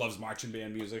 he's like loves marching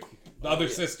band music. The other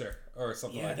sister or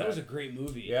something Yeah, like that was a great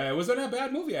movie. Yeah, it wasn't a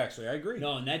bad movie actually. I agree.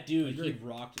 No, and that dude, he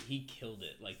rocked. He killed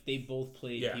it. Like they both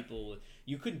played Yeah. people with.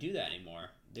 You couldn't do that anymore.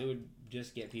 They would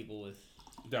just get people with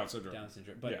Down syndrome.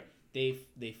 But Yeah.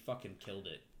 they fucking killed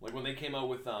it. Like when they came out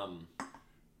with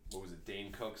what was it,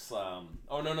 Dane Cook's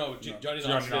Johnny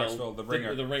Knoxville, Knoxville, The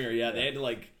Ringer. The Ringer, yeah. They had to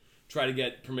like try to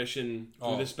get permission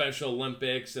through the Special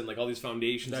Olympics and like all these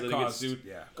foundations That so they caused, get sued.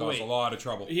 caused a lot of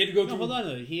trouble. He had to go No, through. hold on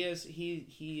though. He has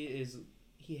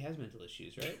mental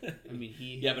issues, right? I mean,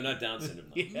 Yeah, but not Down syndrome.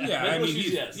 Though. Yeah, Mental I mean, issues,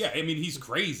 he's, yes. yeah, I mean, he's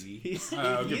crazy. he's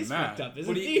I'll give him that. fucked up,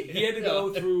 isn't But he had to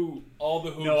go through all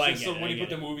the hoops No, I just get so it, when I he put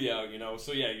get the movie out, you know.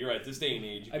 So yeah, you're right. This day and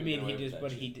age, you I couldn't mean, get he away with just, that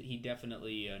but shit. he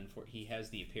definitely, he has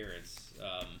the appearance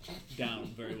down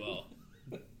very well.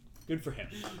 Good for him.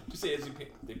 You say as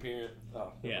the parent.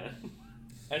 Oh, Yeah.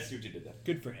 I see what you did there.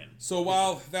 Good for him. So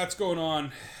while that's going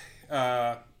on,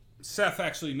 Seth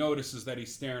actually notices that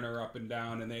he's staring her up and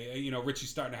down, and Richie's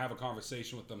starting to have a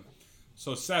conversation with them.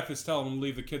 So Seth is telling him to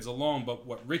leave the kids alone, but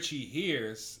what Richie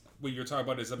hears, what you're talking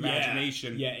about, is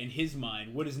imagination. Yeah, in his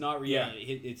mind, what is not reality?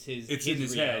 It's his. It's his in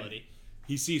his reality. head.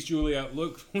 He sees Juliette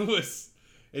Lewis,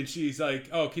 and she's like,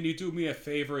 "Oh, can you do me a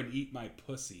favor and eat my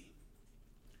pussy?"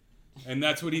 And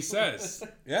that's what he says.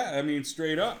 Yeah, I mean,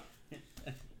 straight up.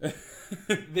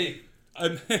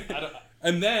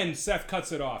 And then Seth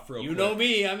cuts it off real quick. You know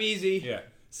me, I'm easy. Yeah.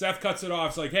 Seth cuts it off.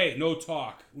 It's like, hey, no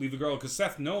talk. Leave the girl. Because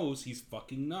Seth knows he's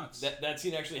fucking nuts. That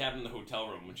scene actually happened in the hotel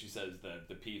room when she says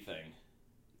the pee thing.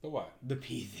 The what? The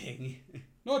pee thing.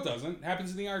 No, it doesn't. It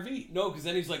happens in the RV. No, because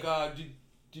then he's like,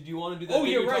 did you want to do that Oh,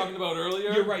 thing you're you were right. talking about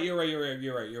earlier?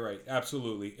 You're right.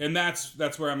 Absolutely. And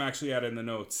that's where I'm actually at in the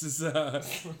notes. Is,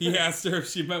 he asked her if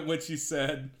she meant what she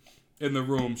said in the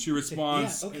room. She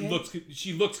responds. Yeah, okay. And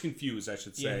she looks confused, I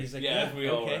should say. Yeah, he's like, Yeah, as we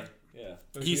all okay. were. Yeah.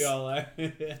 We all are.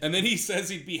 And then he says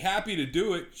he'd be happy to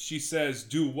do it. She says,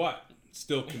 "Do what?"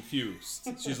 Still confused.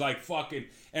 She's like, "Fucking,"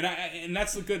 and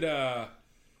that's a good.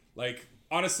 Like,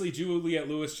 honestly, Juliette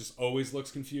Lewis just always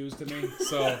looks confused to me.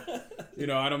 So,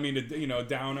 I don't mean to,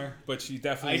 down her, but she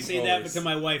definitely. I say that to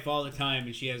my wife all the time,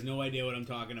 and she has no idea what I'm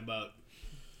talking about.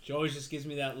 She always just gives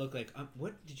me that look, like,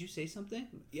 "What? Did you say something?"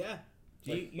 Yeah.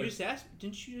 You just asked?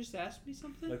 Didn't you just ask me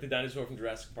something? Like the dinosaur from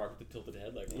Jurassic Park with the tilted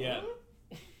head. Like, Yeah.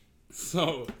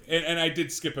 So, and I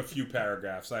did skip a few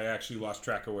paragraphs. I actually lost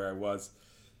track of where I was.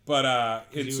 But,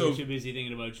 You were too busy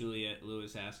thinking about Juliette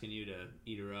Lewis asking you to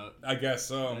eat her out. I guess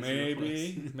so. That's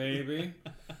Maybe.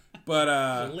 But,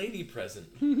 a lady present.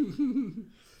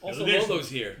 Also, there's- Lolo's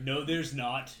here. No, there's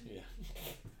not. Yeah.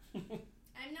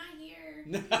 I'm not here.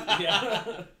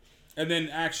 Yeah. and then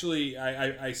actually,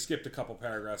 I skipped a couple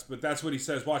paragraphs, but that's what he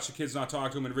says. Watch the kids not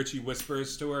talk to him, and Richie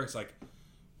whispers to her. It's like,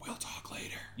 we'll talk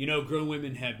later. Grown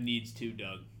women have needs too,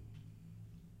 Doug.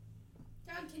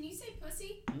 Doug, can you say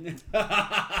pussy?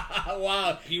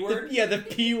 Wow. P word? The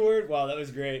P word. Wow, that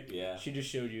was great. Yeah. She just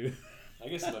showed you. I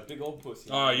guess I'm a big old pussy.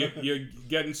 Oh, you're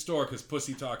getting store because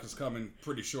Pussy Talk is coming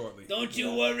pretty shortly. Don't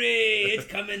you worry. It's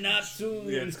coming up soon.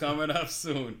 Yeah, it's coming up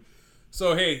soon.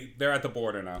 So, hey, they're at the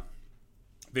border now.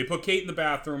 They put Kate in the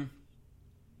bathroom.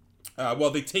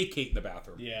 They take Kate in the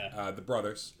bathroom. Yeah. The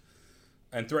brothers.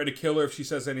 And threaten to kill her if she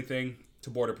says anything to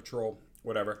Border Patrol.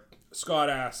 Whatever. Scott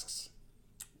asks,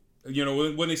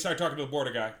 when they start talking to the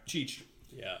border guy, Cheech.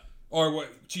 Yeah. Or what?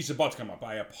 Cheech's about to come up.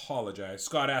 I apologize.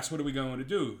 Scott asks, what are we going to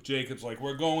do? Jacob's like,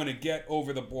 we're going to get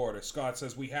over the border. Scott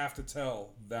says, we have to tell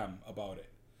them about it.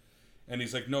 And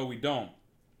he's like, no, we don't.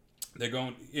 They're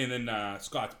going, and then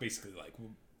Scott's basically like,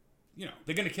 well,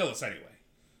 they're going to kill us anyway.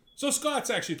 So Scott's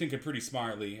actually thinking pretty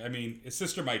smartly. I mean, his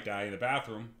sister might die in the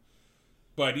bathroom,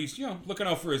 but he's, looking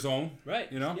out for his own. Right.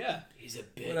 Yeah. He's a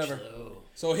bitch, Whatever. though.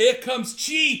 So here comes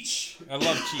Cheech. I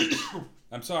love Cheech.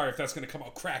 I'm sorry if that's going to come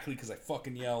out crackly because I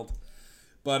fucking yelled.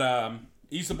 But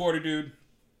he's the border dude.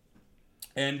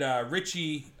 And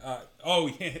Richie,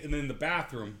 and in the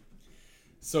bathroom.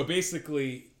 So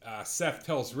basically, Seth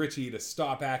tells Richie to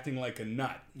stop acting like a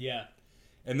nut. Yeah.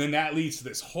 And then that leads to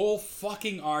this whole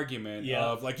fucking argument Yeah.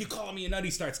 of, like, you call me a nut,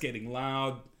 he starts getting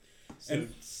loud. So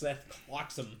And- Seth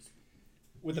clocks him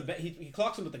with he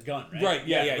clocks him with the gun, right? Right,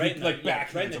 yeah. Right He, in the- like,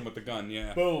 backhands right in him with the gun,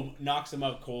 yeah. Boom, knocks him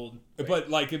out cold.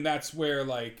 But, like, and that's where,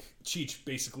 like, Cheech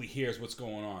basically hears what's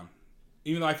going on.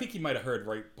 Even though I think he might have heard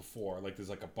right before, like, there's,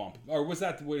 like, a bump. Or was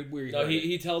that where he No, heard it?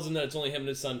 he tells him that it's only him and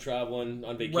his son traveling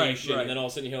on vacation, right. and then all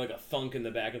of a sudden you hear like a thunk in the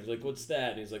back, and he's like, "What's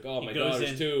that?" And he's like, "Oh, He my goes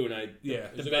daughter's in. too." And Yeah.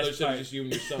 he's The like, "Oh, best they said part- it's just you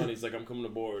and your son." He's like, "I'm coming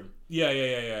aboard."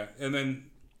 Yeah. And then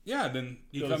he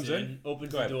Goes comes in.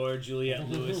 opens Go the ahead. door. Juliette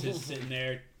Lewis is sitting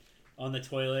there on the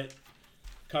toilet,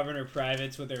 covering her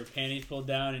privates with her panties pulled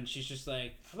down, and she's just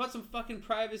like, "How about some fucking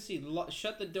privacy?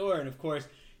 Shut the door." And of course,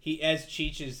 as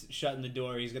Cheech is shutting the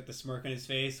door, he's got the smirk on his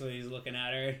face when he's looking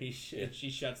at her. She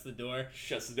shuts the door.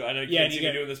 Shuts the door. I know you Yeah, can't and see you me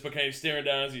got- doing this, but kind of staring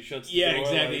down as he shuts the Yeah, door.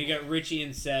 exactly. like- You got Richie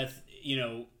and Seth,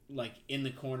 like in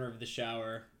the corner of the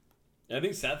shower. I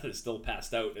think Seth is still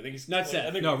passed out. I think he's Not Seth.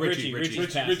 I think No, Richie.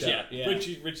 Richie's passed out. Yeah.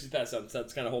 Richie's passed out. And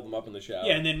Seth's kind of holding him up in the shower.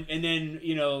 Yeah, and then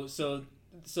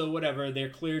so whatever, they're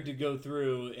cleared to go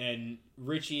through, and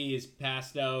Richie is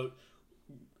passed out,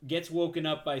 gets woken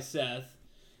up by Seth,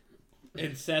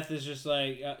 and Seth is just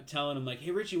like telling him like,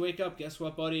 "Hey Richie, wake up! Guess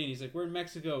what, buddy?" And he's like, "We're in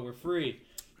Mexico. We're free."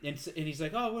 And he's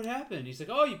like, "Oh, what happened?" He's like,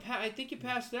 "Oh, I think you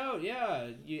passed out. Yeah,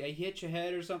 I hit your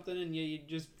head or something, and you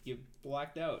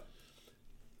blacked out."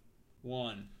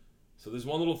 So there's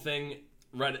one little thing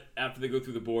right after they go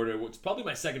through the border. What's probably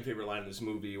my second favorite line in this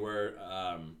movie, where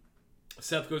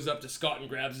Seth goes up to Scott and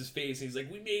grabs his face, and he's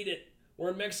like, "We made it.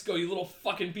 We're in Mexico, you little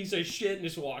fucking piece of shit," and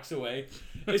just walks away.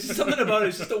 It's just something about it.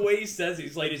 It's just the way he says it.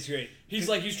 He's like, It's great. He's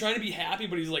like, he's trying to be happy,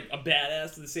 but he's like a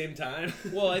badass at the same time.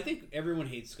 Well, I think everyone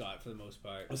hates Scott for the most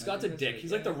part. Well, Scott's a dick.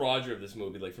 He's like the Roger of this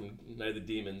movie, like from Night of the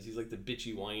Demons. He's like the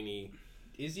bitchy, whiny.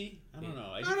 Is he? I don't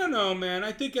know. I don't know, man.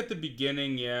 I think at the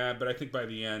beginning, yeah, but I think by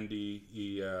the end,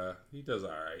 he does all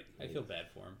right. I feel bad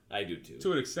for him. I do too.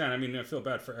 To an extent. I mean, I feel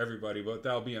bad for everybody, but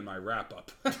that'll be in my wrap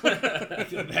up. I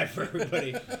feel bad for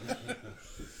everybody.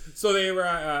 So they were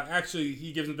actually,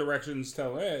 he gives them directions,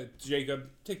 tell Jacob,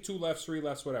 take 2 lefts, 3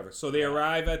 lefts, whatever. So they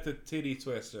arrive at the Titty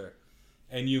Twister,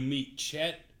 and you meet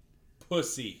Chet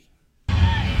Pussy.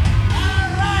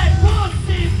 Alright,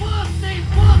 pussy, pussy,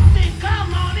 pussy,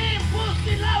 come on in,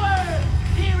 pussy lovers!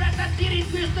 Here at the Titty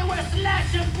Twister, we're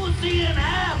slashing pussy in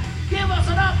half. Give us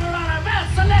an offer on our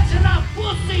best selection of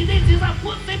pussy. This is a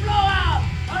pussy blowout.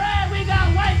 Alright, we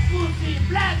got white pussy,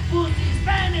 black pussy,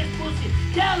 Spanish pussy,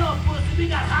 yellow pussy, we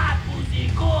got hot pussy,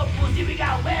 cold pussy, we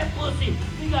got wet pussy,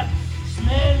 we got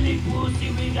smelly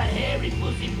pussy, we got hairy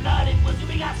pussy, bloody pussy,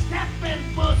 we got snapping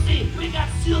pussy, we got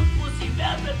silk pussy,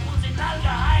 velvet pussy,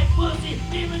 nalga high pussy,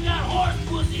 even got horse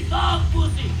pussy, dog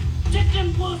pussy,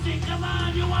 chicken pussy. Come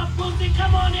on, you want pussy?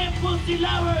 Come on in, pussy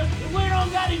lovers. If we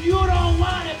don't got it, you don't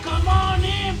want it. Come on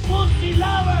in, pussy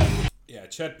lovers. Yeah,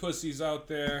 Chet Pussy's out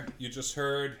there. You just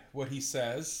heard what he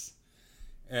says.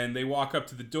 And they walk up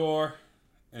to the door,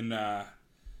 and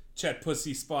Chet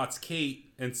Pussy spots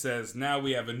Kate and says, "Now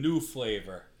we have a new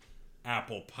flavor.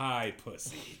 Apple pie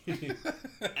pussy."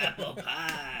 Apple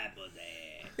pie,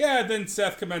 pussy. Yeah, then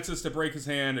Seth commences to break his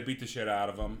hand and beat the shit out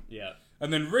of him. Yeah.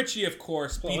 And then Richie, of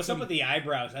course, Well, beats what's him. up with the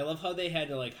eyebrows? I love how they had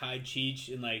to like hide Cheech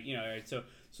and like all right. So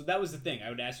that was the thing. I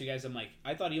would ask you guys. I'm like,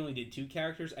 I thought he only did 2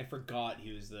 characters. I forgot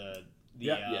he was the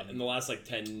Yeah, in the last like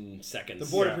 10 seconds. the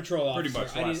border Yeah, patrol pretty officer.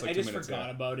 much the I last, just, like, I 2 just minutes, forgot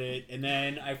yeah. about it, and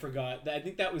then I forgot. I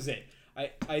think that was it.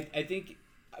 I think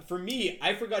for me,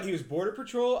 I forgot he was border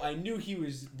patrol. I knew he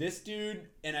was this dude,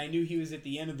 and I knew he was at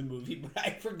the end of the movie, but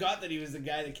I forgot that he was the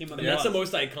guy that came on the That's the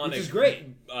bus. most iconic Which is great.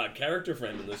 Character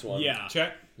friend in this one. Yeah.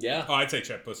 Chet? Yeah. Oh, I'd say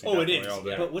Chet Pussy. Oh, it definitely is. all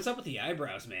day. But what's up with the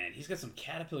eyebrows, man? He's got some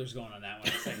caterpillars going on that one.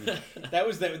 It's like, that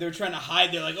was they were trying to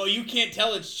hide. They're like, "Oh, you can't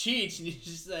tell it's Cheech," and he's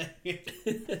just like,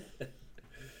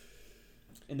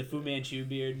 and the Fu Manchu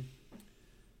beard.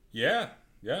 Yeah,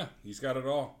 he's got it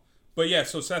all. But yeah,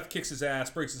 so Seth kicks his ass,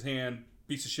 breaks his hand,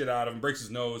 beats the shit out of him, breaks his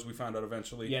nose. We found out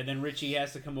eventually. Yeah. Then Richie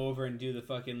has to come over and do the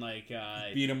fucking like.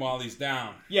 Beat him while he's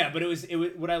down. Yeah, but it was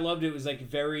what I loved. It was like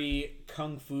very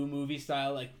kung fu movie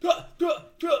style. Like,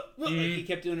 like he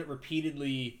kept doing it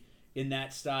repeatedly in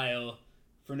that style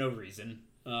for no reason.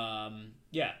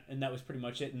 Yeah, and that was pretty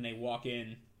much it. And they walk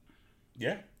in.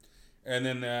 Yeah. And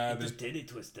then The there's, titty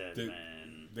twisters,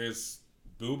 man. there's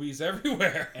boobies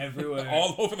everywhere. Everywhere.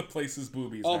 All over the place is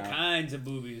boobies All now. kinds of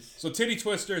boobies. So Titty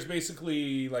Twister is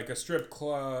basically like a strip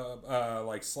club,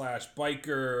 like slash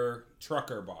biker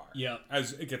trucker bar. Yep.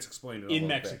 As it gets explained in, a In little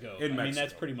Mexico. bit. In I Mexico. mean,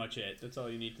 that's pretty much it. That's all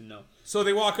you need to know. So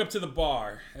they walk up to the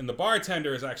bar, and the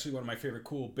bartender is actually one of my favorite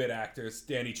cool bit actors,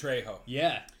 Danny Trejo.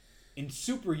 Yeah. And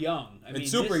super young. I mean, And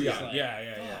super this is young, like-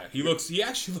 yeah. He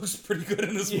actually looks pretty good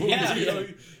in this movie. Yeah. You know,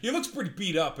 he looks pretty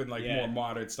beat up in like Yeah. more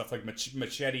modern stuff like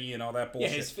Machete and all that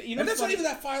bullshit. his fa- you know and that's what's not even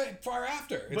that far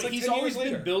after. It's But like he's 10 always years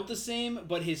later. been built the same,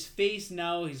 but his face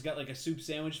now, he's got like a soup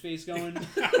sandwich face going.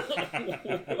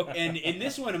 And in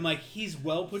this one, I'm like, he's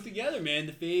well put together, man.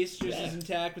 The face just is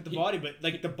intact with the body, but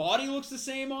like the body looks the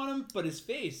same on him, but his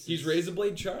face. He's is- Razor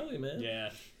Blade Charlie, man. Yeah.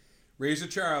 Razor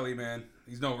Charlie, man.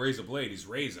 He's no Razor Blade. He's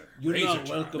Razor. You're Razor not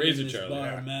Charlie. welcome Razor in this Charlie, bar,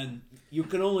 yeah. man. You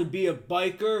can only be a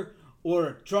biker or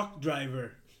a truck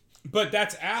driver. But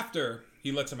that's after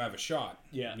he lets him have a shot.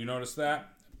 Yeah. You notice that?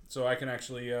 So I can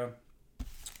actually.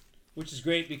 Which is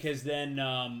great because then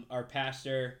our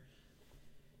pastor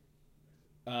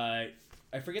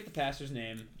I forget the pastor's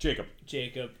name. Jacob.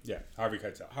 Jacob. Yeah, Harvey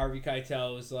Keitel. Harvey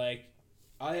Keitel was like,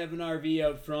 I have an RV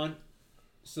out front,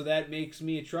 so that makes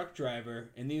me a truck driver,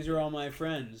 and these are all my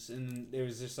friends. And there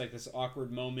was just like this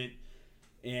awkward moment,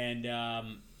 and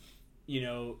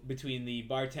between the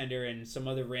bartender and some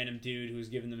other random dude who was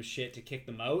giving them shit to kick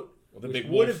them out. Well, the which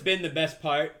big would wolf. have been the best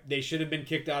part. They should have been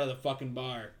kicked out of the fucking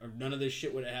bar, or none of this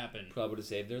shit would have happened. Probably would have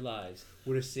saved their lives.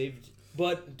 Would have saved.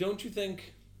 But don't you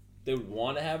think they would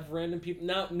want to have random people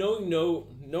now? Knowing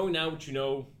now what you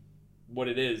know, what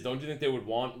it is. Don't you think they would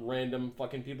want random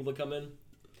fucking people to come in?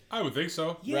 I would think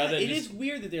so. Yeah, Rather it than is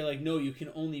weird that they're like, no, you can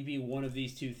only be one of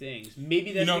these two things.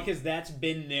 Maybe that's because that's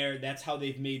been there. That's how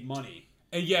they've made money.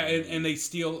 And yeah, and they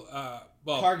steal.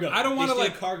 Cargo. I don't want to They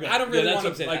steal like. cargo. I don't really Yeah, that's want what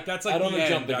I'm to saying. like. That's like I don't the wanna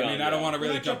end. jump the I gun, mean, I don't yeah. want to We're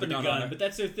really not jump the jumping gun on it. but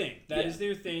that's their thing. That is Yeah.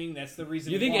 their thing. That's the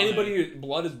reason. You think why. anybody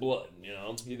blood is blood? You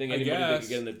know. You think I anybody that guess. could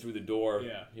get in there through the door?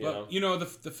 Yeah. You know. But you know, the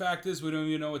fact is, we don't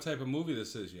even know what type of movie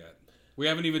this is yet. We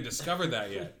haven't even discovered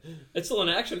that yet. It's still an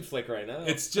action flick right now.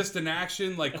 It's just an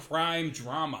action like crime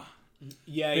drama.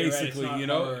 Yeah, you're right. It's Basically, not you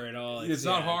know, horror at all. it's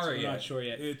not horror we're yet. not sure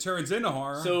yet. It turns into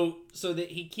horror. So that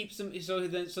he keeps them. So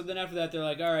then after that, they're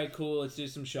like, all right, cool, let's do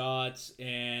some shots.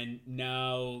 And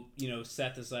now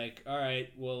Seth is like, all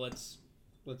right, well let's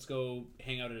go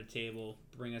hang out at a table,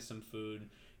 bring us some food.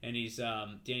 And he's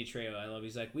Danny Trejo, I love.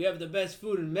 He's like, we have the best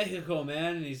food in Mexico,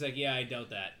 man. And he's like, yeah, I doubt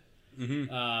that.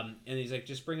 Mm-hmm. And he's like,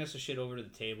 just bring us the shit over to the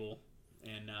table,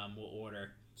 and we'll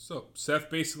order. So Seth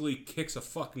basically kicks a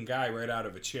fucking guy right out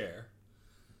of a chair,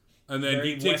 and then Very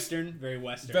he takes Western, very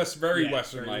Western. That's very Yeah,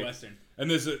 Western, very like. Western. And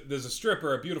there's a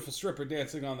stripper, a beautiful stripper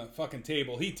dancing on the fucking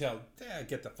table. He tells,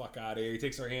 get the fuck out of here. He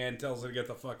takes her hand, tells her to get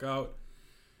the fuck out.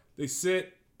 They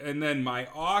sit, and then my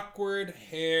awkward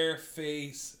hair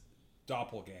face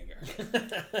doppelganger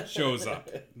shows up.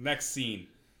 Next scene,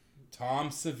 Tom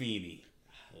Savini,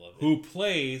 Love it. who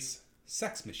plays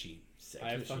Sex Machine.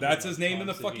 I fucking That's love his name Tom in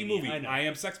the fucking Savini. movie. I know. I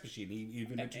am Sex Machine. He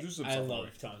even introduced himself. I that love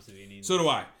way. Tom Savini. So do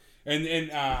I. And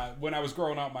when I was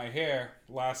growing out my hair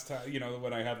last time,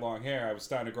 when I had long hair, I was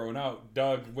starting to grow it out.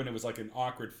 Doug, when it was like an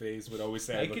awkward phase, would always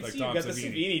say I I looked can like see Tom you got the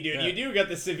Savini. Savini, dude. Yeah. You do got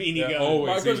the Savini Yeah, going. always.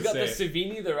 Marco's he'd got the say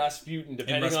Savini, the Rasputin,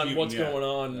 depending on Rasputin, what's yeah. going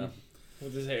on Yeah.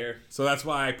 with his hair. So that's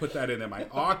why I put that in there. My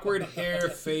awkward hair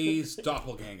phase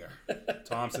doppelganger,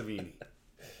 Tom Savini.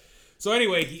 So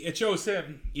anyway, it shows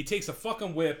him. He takes a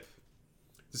fucking whip.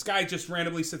 This guy just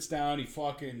randomly sits down. He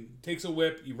fucking takes a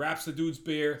whip. He wraps the dude's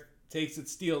beer, takes it,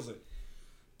 steals it.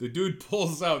 The dude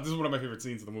pulls out. This is one of my favorite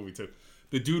scenes in the movie too.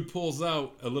 The dude pulls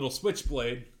out a little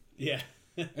switchblade, Yeah.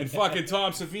 and fucking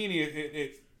Tom Savini,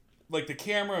 it like the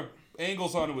camera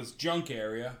angles onto his junk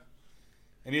area,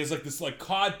 and he has like this like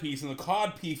cod piece, and the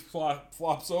cod piece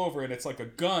flops over, and it's like a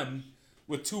gun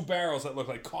with two barrels that look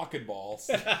like cock and balls,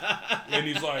 and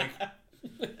he's like,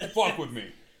 "Fuck with me."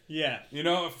 Yeah.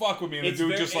 Fuck with me. And the It's dude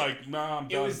very- just like, nah, I'm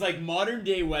It done. was like modern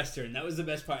day Western. That was the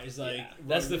best part. It's like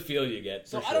That's the feel you get.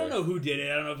 So for I don't sure. know who did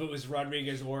it. I don't know if it was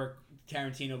Rodriguez or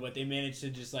Tarantino, but they managed to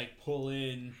just like pull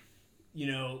in,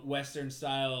 Western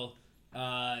style,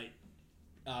 a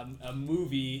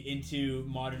movie into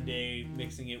modern day,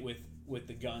 mixing it with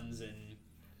the guns and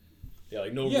Yeah,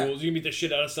 like no Yeah. rules. You can beat the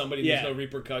shit out of somebody. Yeah. There's no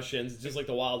repercussions. It's just like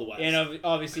the Wild West.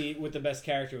 obviously with the best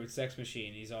character with Sex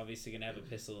Machine, he's obviously gonna have a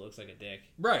pistol that looks like a dick.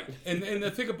 Right. And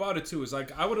the thing about it too is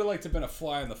like I would have liked to have been a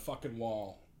fly on the fucking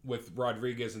wall with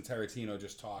Rodriguez and Tarantino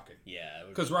just talking. Yeah.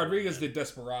 Because Rodriguez did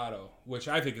Desperado, which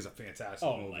I think is a fantastic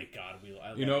Oh movie. my god, I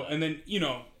love that. And then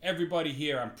everybody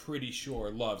here I'm pretty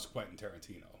sure loves Quentin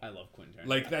Tarantino. I love Quentin Tarantino.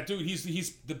 Like that dude, he's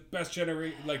the best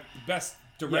best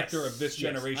director of this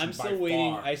generation I'm still by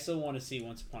waiting. far. I still want to see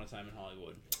Once Upon a Time in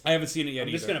Hollywood. I haven't seen it yet I'm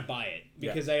either. just gonna buy it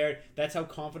because that's how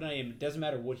confident I am. It doesn't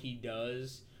matter what he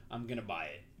does. I'm gonna buy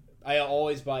it. I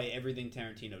always buy everything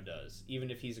Tarantino does, even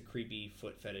if he's a creepy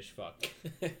foot fetish fuck.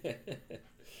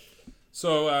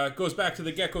 So it goes back to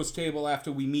the Gecko's table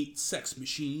after we meet Sex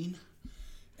Machine.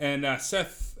 And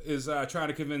Seth is trying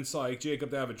to convince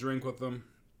Jacob to have a drink with him.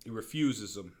 He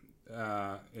refuses him.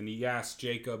 And he asks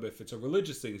Jacob if it's a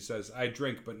religious thing. He says, I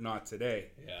drink, but not today.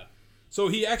 Yeah. So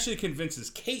he actually convinces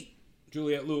Kate,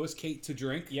 Juliette Lewis, Kate to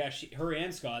drink. Yeah, her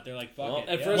and Scott, they're like, fuck Well, it.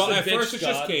 at yeah. first- Well, the at bitch first it's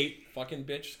just Scott. Kate. Fucking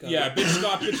bitch, Scott. Yeah, bitch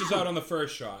Scott bitches out on the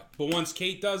first shot. But once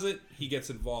Kate does it, he gets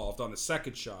involved on the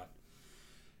second shot.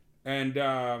 And,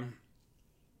 and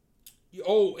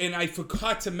I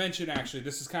forgot to mention, actually,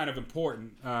 this is kind of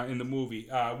important in the movie.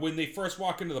 When they first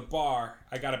walk into the bar,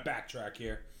 I got to backtrack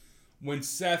here. When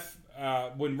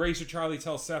when Razor Charlie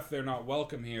tells Seth they're not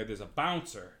welcome here, there's a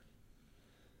bouncer.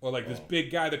 Or like this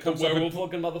big guy that The comes up and werewolf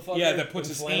looking motherfucker. yeah, that puts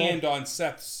in his flannel. hand on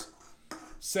Seth's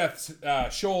Seth's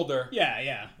shoulder.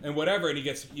 Yeah. And whatever, and he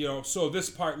gets, so this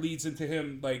part leads into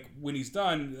him, like, when he's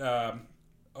done,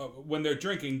 when they're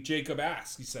drinking, Jacob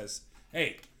asks, he says,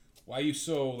 hey, why are you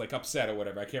so, like, upset or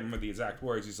whatever? I can't remember the exact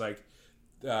words. He's like,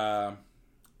 God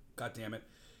damn it.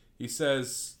 He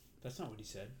says... That's not what he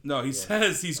said. No, he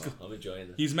says I'm enjoying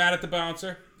this. he's mad at the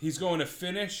bouncer. He's going to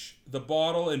finish the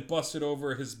bottle and bust it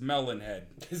over his melon head.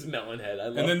 His melon head. I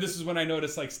love And then this is when I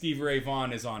noticed, like, Stevie Ray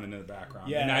Vaughan is on in the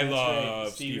background. Yeah, and I that's love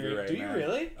right. Stevie Ray. Do you man.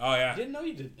 really? Oh, yeah. I didn't know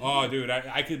you did. Oh, dude,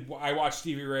 I watch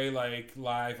Stevie Ray, like,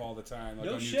 live all the time, like,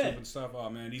 No on shit. YouTube and stuff.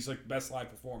 Oh, man, he's, like, the best live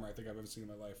performer I think I've ever seen in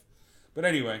my life. But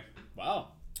anyway, Wow.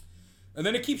 and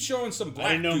then it keeps showing some black I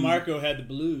didn't know dude. Marco had the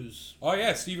blues. Oh,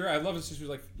 yeah, Stevie Ray. I love it since she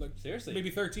was, like Seriously. maybe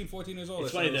 13, 14 years old.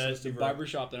 It's I funny, started listening the to Stevie Ray.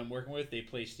 barbershop that I'm working with, they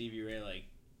play Stevie Ray, like,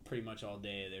 pretty much all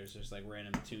day. There's just, like,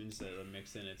 random tunes that are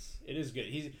mixed in. It is good.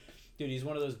 He's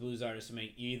one of those blues artists who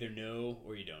make you either know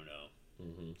or you don't know.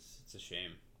 Mm-hmm. It's a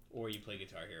shame. Or you play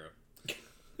Guitar Hero.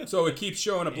 So it keeps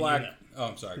showing a black... you know. Oh,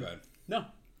 I'm sorry, go ahead. No.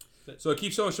 So it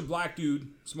keeps showing some black dude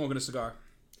smoking a cigar.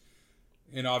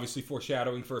 And obviously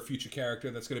foreshadowing for a future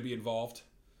character that's going to be involved.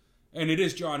 And it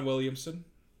is John Williamson.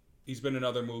 He's been in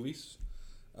other movies.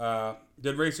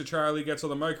 Then Racer Charlie gets on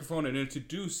the microphone and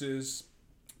introduces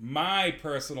my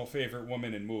personal favorite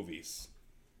woman in movies,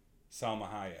 Salma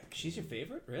Hayek. She's your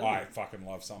favorite? Really? Oh, I fucking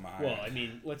love Salma Hayek. Well, I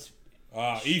mean, let's...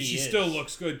 She is. still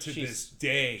looks good to She's- this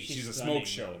day. She's a stunning, smoke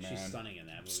show, though. man. She's stunning in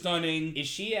that movie. Stunning. Is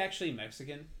she actually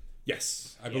Mexican?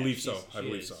 Yes, I Yeah, believe so. she's- I she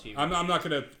believe is. so. She I'm really not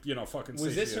gonna, fucking say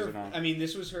Was this she is her? or not. I mean,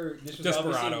 this was Desperado,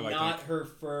 obviously I not think. her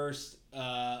first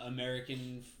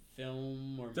American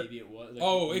film, or maybe it was. Like,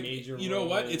 Oh, major you know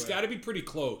what? role It's where- got to be pretty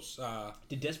close.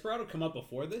 Did Desperado come up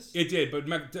before this? It did,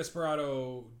 but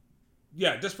Desperado...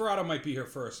 Yeah, Desperado might be her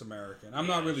first American. I'm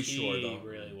not really sure, though. She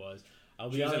really was. I'll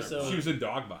She be was in honest. her So She was in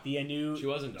Dogma. the new. She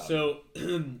was in Dogma. So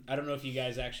I don't know if you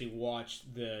guys actually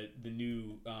watched the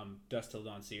new Dusk Till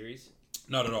Dawn series.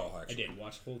 Not at all, I actually. did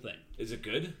watch the whole thing. Is it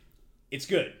good? It's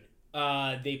good.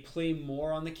 They play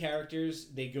more on the characters.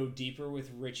 They go deeper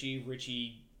with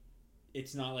Richie.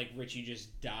 It's not like Richie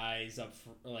just dies up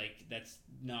for, like, that's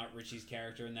not Richie's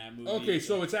character in that movie. Okay,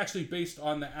 so it's actually based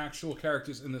on the actual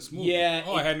characters in this movie. Yeah.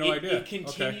 Oh, I had no idea. It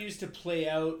continues to play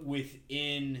out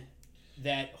within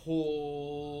that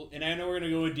whole, and I know we're going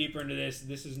to go deeper into this.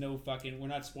 This is no fucking, we're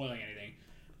not spoiling anything.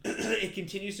 It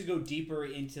continues to go deeper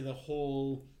into the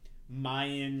whole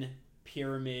Mayan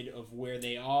pyramid of where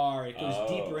they are. It goes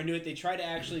deeper into it. They try to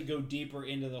actually go deeper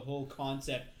into the whole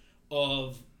concept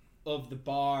of the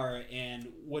bar and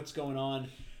what's going on.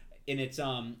 And it's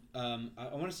I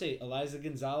want to say Eliza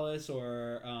Gonzalez,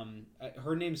 or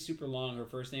her name's super long, her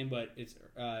first name, but it's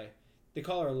they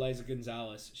call her Eliza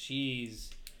Gonzalez. She's,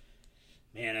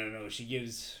 man, I don't know. She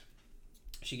gives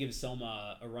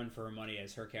Selma a run for her money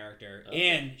as her character,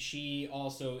 and she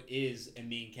also is a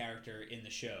main character in the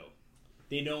show.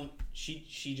 They don't. She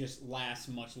just lasts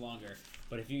much longer.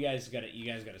 But if you guys got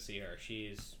to see her.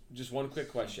 She's Just one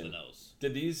quick question. something else.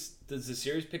 Does the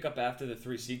series pick up after the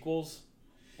 3 sequels?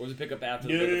 Or does it pick up after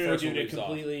No, the no, first dude. one It leaves off?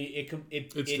 completely.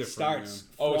 It's It different, starts.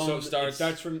 yeah. Oh, so it It starts-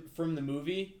 starts from the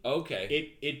movie.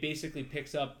 Okay. It basically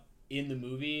picks up in the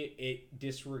movie. It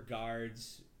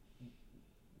disregards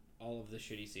all of the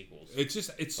shitty sequels.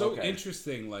 It's so Okay.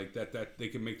 interesting, like that they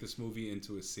can make this movie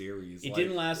into a series. It like,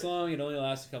 didn't last long. It only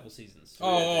lasted a couple seasons.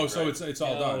 Oh, so Right. it's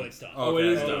all Oh, done. it's done. Oh, it Okay,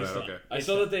 is okay, done. It's done. Okay. I It's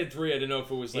saw done. that they had 3. I didn't know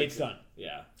if it was like... It's done.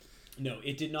 Yeah. No,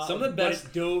 it did not. Some of the but best-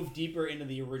 it dove deeper into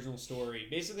the original story.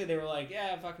 Basically, they were like,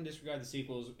 "Yeah, fucking disregard the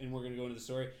sequels, and we're gonna go into the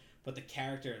story." But the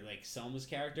character, like Selma's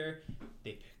character,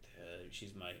 they picked.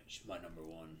 She's my number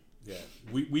one. Yeah,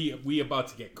 we about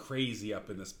to get crazy up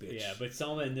in this bitch. Yeah, but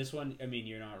Selma in this one, I mean,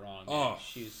 you're not wrong. Oh,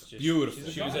 she's just beautiful. She's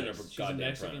a She was in goddess. her She's a goddamn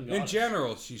Mexican prime. in goddess.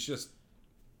 general, she's just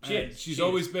she's She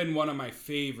always is. been one of my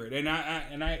favorite, and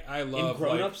I love In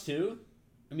Grown Ups too.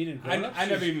 I mean, in Grown Ups, I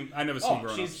never seen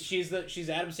Grown Ups. she's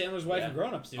Adam Sandler's wife Yeah. in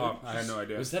Grown Ups, dude. Oh, I had no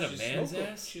idea. Was that a She's man's smoke-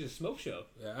 ass? She's a smoke show.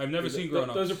 Yeah, I've never seen Grown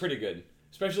Ups. Those are pretty good.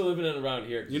 Especially living in around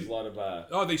here, because You- there's a lot of...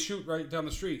 Oh, they shoot right down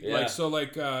the street. Yeah.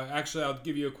 Actually, I'll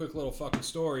give you a quick little fucking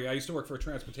story. I used to work for a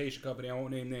transportation company. I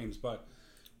won't name names, but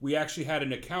we actually had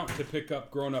an account to pick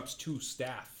up Grown Ups 2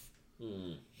 staff.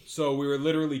 So we were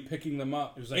literally picking them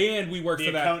up. It was like- And we worked The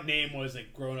for that. account name was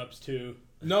like Grown Ups 2.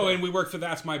 No, and we worked for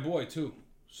That's My Boy, too.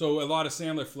 So a lot of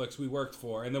Sandler flicks we worked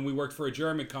for. And then we worked for a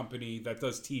German company that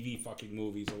does TV fucking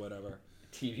movies or whatever.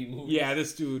 TV movies. Yeah,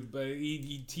 this dude, but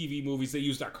he TV movies, they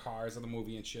used our cars in the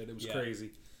movie and shit. It was Yeah.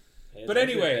 crazy. Hey, But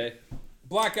that's anyway, okay.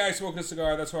 black guy smoking a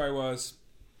cigar, that's where I was.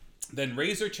 Then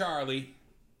Razor Charlie,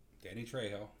 Danny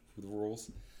Trejo, for the rules,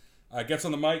 gets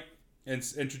on the mic and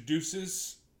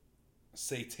introduces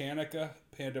Satanica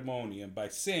pandemonium by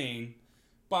saying,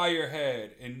 "Bow your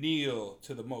head and kneel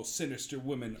to the most sinister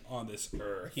woman on this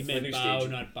earth." He my meant new bow,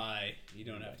 stage. not buy. You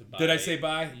don't have to buy. Did I say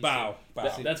bye? You Bow.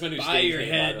 Bow. That's my new By stage your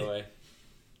name, head. by the way.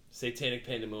 Satanic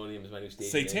Pandemonium is my new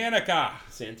stage name. Satanica.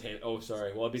 Oh,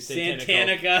 sorry. Well, I'd be Satanico.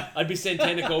 Santanica. I'd be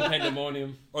Santanico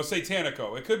Pandemonium. Or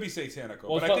Satanico. It could be Satanico.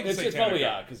 Well, but I think it's probably,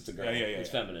 because it's a girl. Yeah, It's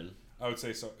feminine. I would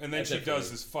say so. And then That's she it for does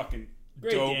me. this fucking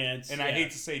Great dope. dance, And I yeah.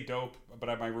 hate to say dope,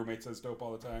 but my roommate says dope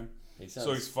all the time. He So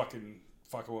sounds he's fucking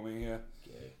with me, yeah.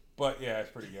 gay. But yeah,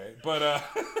 it's pretty gay. But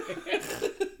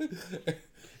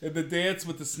and the dance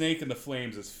with the snake and the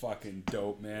flames is fucking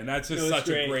dope, man. That's just It was such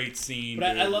a great. great scene.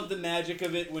 But I dude. love the magic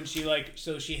of it when she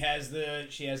she has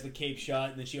the cape shot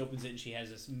and then she opens it and she has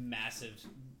this massive,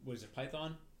 what is it,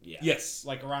 python? Yeah. Yes.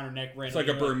 Like around her neck. It's like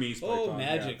a Burmese Oh, python,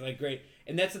 magic. yeah. Like, great.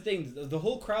 And that's the thing. The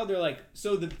whole crowd, they're like,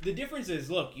 so the difference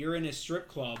is, look, you're in a strip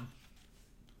club.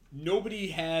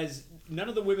 None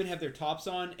of the women have their tops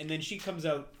on. And then she comes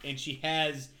out and she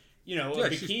has, a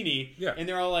bikini. yeah. And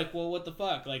they're all like, well, what the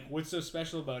fuck? Like, what's so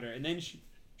special about her? And then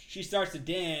she starts to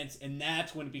dance and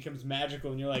that's when it becomes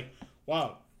magical. And you're like,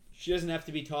 wow, she doesn't have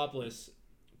to be topless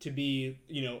to be,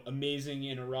 amazing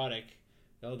and erotic.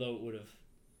 Although it would have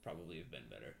probably have been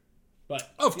better. But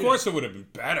Of course it would have been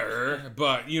better,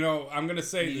 but I'm gonna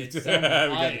say It's we, Selma got,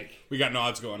 Hayek. we got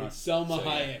nods going on. It's Selma So, yeah.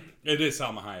 Hayek. It is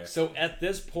Salma Hayek. So at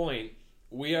this point,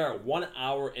 we are 1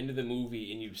 hour into the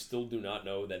movie, and you still do not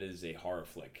know that it is a horror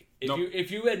flick. Nope.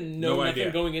 If you had No nothing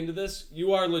idea. going into this,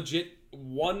 you are legit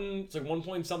 1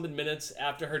 point something minutes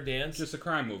after her dance. Just a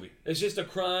crime movie. It's just a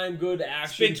crime, good It's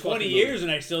action. been 20 fucking years movie.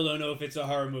 and I still don't know if it's a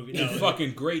horror movie. No,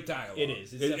 Fucking great dialogue. it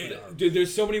is. It's definitely a horror. Dude,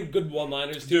 there's so many good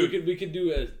one-liners too. Dude. We could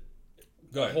do a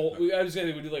Go ahead. whole. I was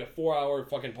gonna do like a 4-hour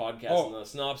fucking podcast on the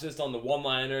synopsis, on the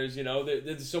one-liners.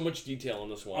 There's so much detail on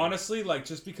this one. Honestly,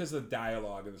 just because of the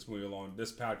dialogue in this movie alone,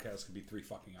 this podcast could be 3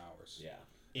 fucking hours. Yeah.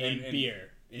 In and- beer.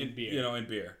 In beer. In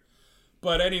beer.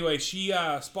 But anyway, she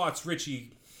spots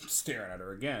Richie staring at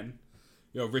her again.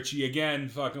 Richie again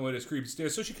fucking with his creepy stare.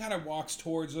 So she kind of walks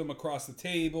towards him across the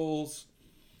tables,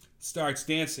 starts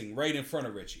dancing right in front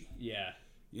of Richie. Yeah.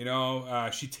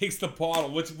 She takes the bottle,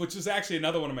 which is actually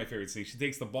another one of my favorite things. She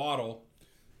takes the bottle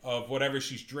of whatever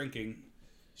she's drinking.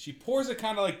 She pours it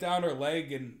kind of like down her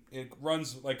leg, and it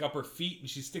runs like up her feet, and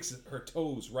she sticks her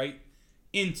toes right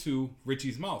into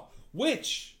Richie's mouth,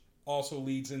 which also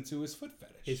leads into his foot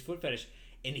fetish. His foot fetish.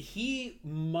 And he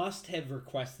must have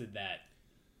requested that.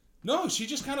 No, she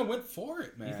just kind of went for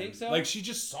it, man. You think so? Like, she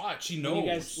just saw it. She knows. When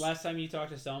you guys, last time you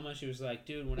talked to Selma, she was like,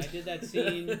 dude, when I did that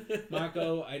scene,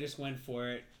 Marco, I just went for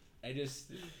it.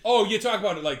 Oh, you talk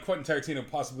about it like Quentin Tarantino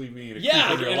possibly being a Yeah,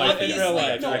 creep in real in life. real Yeah,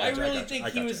 life. No, I gotcha, really gotcha, think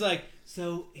he gotcha. was like,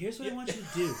 so here's what I want you to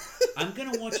do. I'm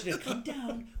going to want you to come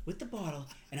down with the bottle,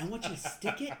 and I want you to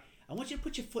stick it. I want you to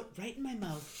put your foot right in my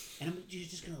mouth, and you're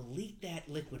just going to leak that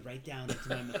liquid right down into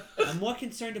my mouth. I'm more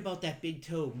concerned about that big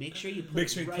toe. Make sure you put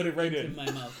it right into my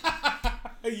mouth.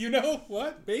 You know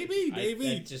what, baby?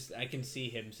 I can see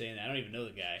him saying that. I don't even know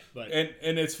the guy, but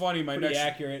And it's funny. pretty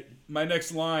accurate. My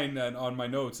next line on my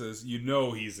notes is,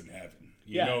 he's in heaven.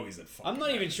 You know he's in fucking I'm not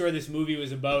even heaven. sure this movie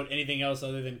was about anything else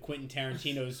other than Quentin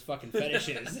Tarantino's fucking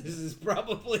fetishes. This is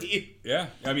probably. Yeah,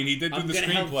 I mean, he did do I'm the gonna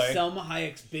have screenplay. Selma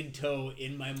Hayek's big toe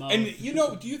in my mouth. And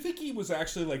do you think he was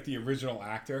actually like the original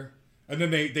actor? And then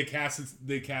they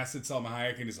casted Selma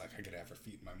Hayek, and he's like, I could have her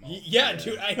feet in my mouth. Yeah,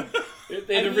 dude.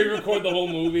 They had to re-record the whole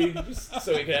movie just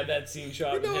so he could have that scene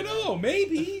shot. No,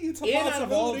 maybe it's a And out possibility.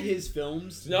 of all of his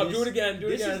films, No, do it again.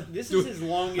 This is his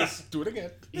longest, Do it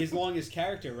again. his longest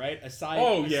character, right?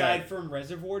 Aside from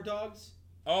Reservoir Dogs.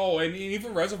 Oh, and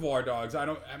even Reservoir Dogs.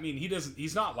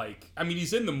 He's not like. I mean,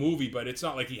 he's in the movie, but it's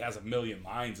not like he has a million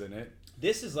lines in it.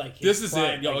 This is like his This is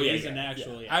prime, it. Oh like, yeah, he's yeah, an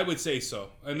actual. yeah. I would say so.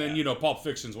 And then Pulp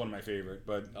Fiction's one of my favorite,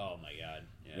 but Oh my god.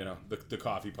 Yeah. the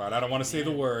coffee pot. I don't want to say the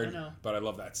Yeah, word, I know. but I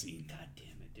love that scene. God damn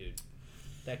it, dude.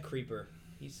 That creeper.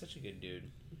 He's such a good dude.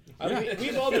 Yeah.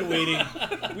 We've all been waiting.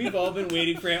 We've all been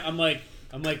waiting for him. I'm like,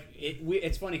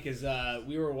 it's funny because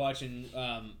we were watching.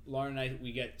 Lauren and I,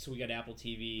 we got Apple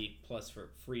TV Plus for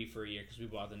free for a year because we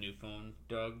bought the new phone,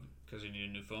 Doug, because we need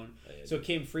a new phone. So it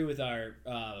came free with our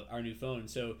new phone.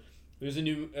 So there's a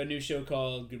new show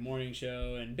called Good Morning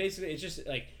Show, and basically it's just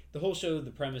like the whole show.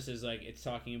 The premise is like it's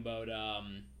talking about.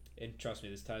 And trust me,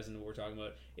 this ties into what we're talking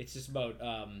about. It's just about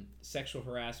sexual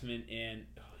harassment, and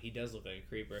he does look like a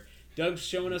creeper. Doug's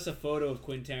showing us a photo of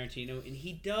Quentin Tarantino, and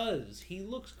he does. He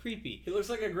looks creepy. He looks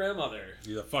like a grandmother.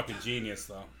 He's a fucking genius,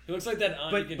 though. He looks like that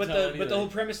aunt. But the whole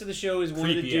premise of the show is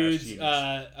one of the Creepy-ass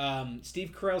dudes.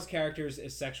 Steve Carell's character is a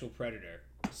sexual predator,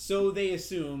 so they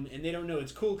assume, and they don't know.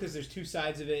 It's cool because there's two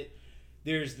sides of it.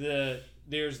 There's the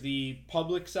there's the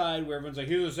public side where everyone's like,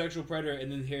 here's a sexual predator,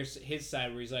 and then here's his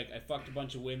side where he's like, I fucked a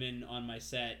bunch of women on my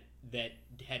set that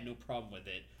had no problem with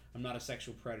it. I'm not a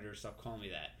sexual predator, stop calling me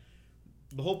that.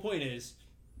 The whole point is,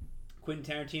 Quentin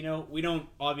Tarantino, we don't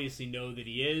obviously know that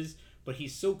he is, but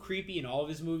he's so creepy in all of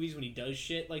his movies when he does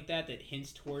shit like that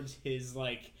hints towards his,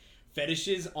 like,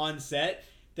 fetishes on set,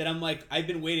 that I'm like, I've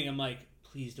been waiting, I'm like,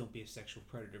 please don't be a sexual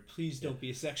predator. Please don't be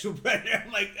a sexual predator.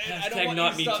 I'm like, I don't want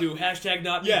not you me to stop. too. Hashtag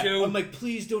not me Yeah, too. I'm like,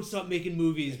 please don't stop making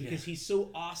movies because he's so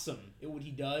awesome at what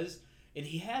he does, and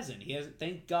he hasn't.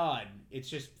 Thank God. It's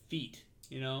just feet,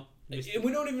 you know? And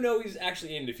we don't even know he's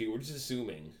actually in Defeat. We're just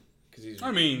assuming. Cause he's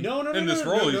I mean, No, in this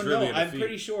role, he's really in I'm defeat.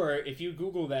 pretty sure if you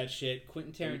Google that shit,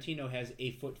 Quentin Tarantino has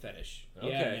a foot fetish. Okay,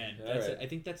 Yeah, man. That's alright. I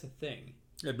think that's a thing.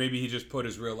 And maybe he just put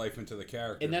his real life into the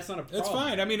character. And that's not a problem. It's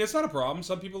fine. I mean, it's not a problem.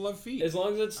 Some people love feet. as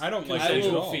long as it's I don't like I things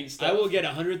at will- all. feet stuff. I will get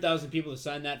 100,000 people to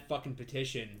sign that fucking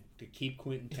petition to keep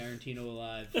Quentin Tarantino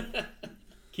alive.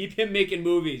 Keep him making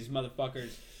movies,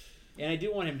 motherfuckers. And I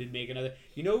do want him to make another.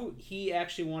 You know, he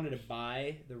actually wanted to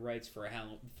buy the rights for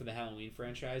the Halloween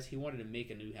franchise. He wanted to make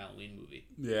a new Halloween movie.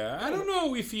 Yeah, I don't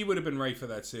know if he would have been right for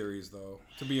that series, though,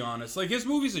 to be honest. Like, his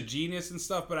movie's a genius and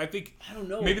stuff, but I think I don't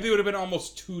know. maybe they would have been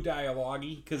almost too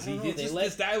dialogue-y, because I he don't know, did they just let-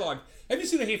 this dialogue. Have you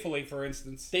seen The Hateful Eight, for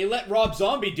instance? They let Rob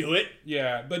Zombie do it,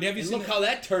 Yeah, but have you and seen look how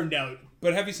that turned out.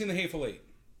 But have you seen The Hateful Eight?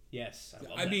 Yes, I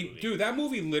love I that mean, movie. dude, that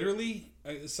movie literally,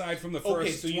 aside from the Okay,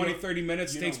 first so you 20, don't- 30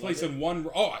 minutes, you takes don't place love in one...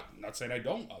 Oh, I'm not saying I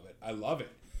don't love it. I love it.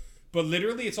 But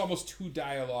literally, it's almost too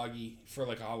dialogue-y for,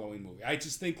 like, a Halloween movie. I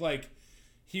just think, like,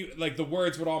 the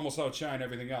words would almost outshine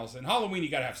everything else. In Halloween, you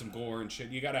gotta have some gore and shit.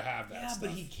 You gotta have that Yeah, stuff. but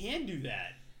he can do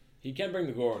that. He can bring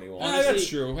the gore when he wants. Honestly, that's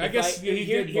true. I if guess I- he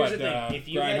here- did here's what, the thing. If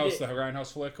you had Grindhouse, to- the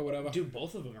Grindhouse flick or whatever. Dude,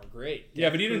 both of them are great. Yeah,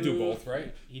 but he didn't do Proof- both,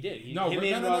 right? He did. Him No, and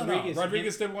no. Rodriguez.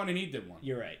 Rodriguez did one and he did one.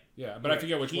 You're right. Yeah, but I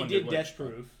forget which he one did which. Death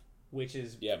Proof, which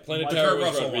is Yeah, The Planet much- Terror Kurt was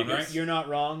Russell one, Rodriguez. right? You're not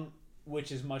wrong,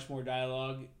 which is much more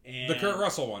dialogue. And The Kurt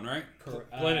Russell one, right?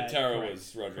 Planet Terror correct,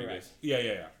 was Rodriguez. correct.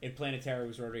 Yeah. And Planet Terror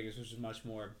was Rodriguez, which is much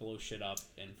more blow shit up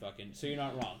and fucking. So you're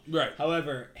not wrong. Right.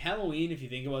 However, Halloween, if you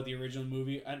think about the original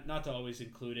movie, not to always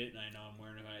include it, and I know I'm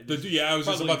wearing a. I was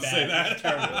just probably about to say bad. that. This is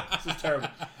terrible. This is terrible.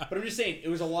 But I'm just saying, it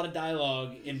was a lot of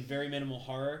dialogue and very minimal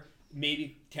horror.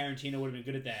 Maybe Tarantino would have been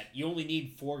good at that. You only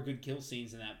need 4 good kill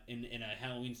scenes in a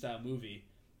Halloween style movie.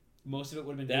 Most of it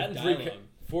would have been That good and dialogue.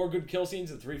 4 good kill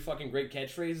scenes and 3 fucking great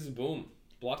catchphrases. Boom,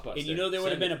 blockbuster. And you know there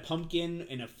would have Send been a pumpkin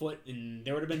and a foot, and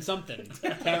there would have been something.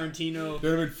 Tarantino.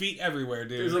 There have been feet everywhere,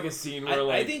 dude. There's like a scene where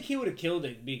I think he would have killed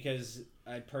it because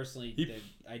I personally,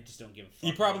 I just don't give a fuck.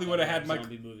 He probably about would have Rob had Michael.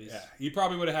 Zombie movies. Yeah, he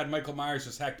probably would have had Michael Myers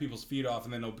just hack people's feet off,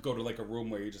 and then they'll go to like a room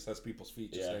where he just has people's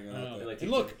feet just Yeah. hanging I out know. there. Like,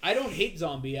 And look, I don't hate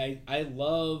Zombie. I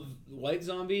love White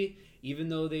Zombie, even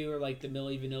though they were like the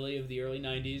Milli Vanilli of the early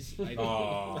 '90s.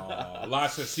 Oh,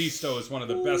 Las Asisto is one of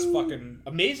the best fucking,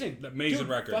 Amazing Amazing Dude,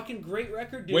 record. Fucking great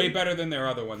record, dude. way better than their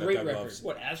other one that Great Doug record. loves.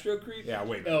 What, Astro Creep? Yeah,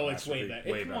 way better. Oh, it's way Master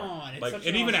better. Way Come better. on, it's Like such it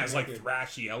an even awesome has like record.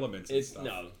 thrashy elements. And It's stuff.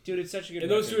 no. Dude, it's such a good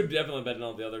And those record. two are definitely better than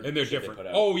all the other. And they're shit they different. put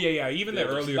out. Oh yeah. Even the Yeah,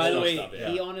 earlier By the stuff. way, stuff, yeah.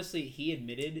 he honestly he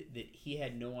admitted that he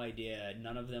had no idea.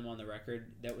 None of them on the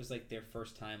record. That was like their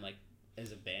first time like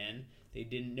as a band. They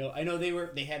didn't know. I know they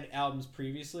had albums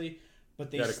previously,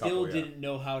 but they They had a still couple, yeah. didn't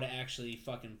know how to actually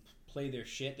fucking play their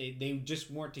shit. They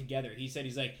just weren't together. He's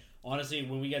like honestly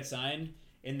when we got signed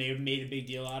and they made a big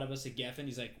deal out of us at Geffen.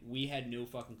 He's like we had no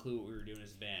fucking clue what we were doing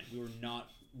as a band. We were not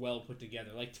well put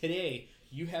together. Like today,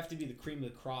 you have to be the cream of the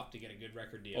crop to get a good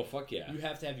record deal. Oh fuck yeah. You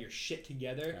have to have your shit Yeah,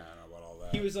 together. I don't know about all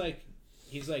that.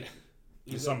 He's like,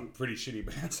 There's some pretty shitty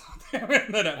bands out there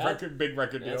that have record, big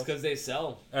record That's deals. because they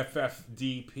sell.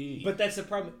 FFDP. but that's the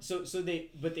problem. So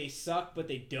they suck, but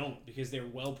they don't because they're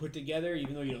well put together.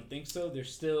 Even though you don't think so, they're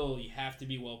still you have to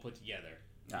be well put together.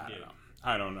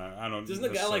 I don't know. I don't. Doesn't the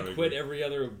guy necessarily like quit agree. every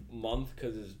other month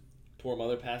because his poor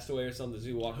mother passed away or something? Does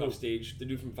he walk off stage? The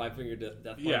dude from Five Finger Death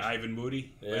Punch. Yeah, Ivan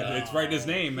Moody. Yeah. It's right in his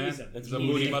name, man. He's a He's a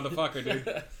moody beast. motherfucker,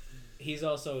 dude. He's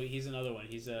another one.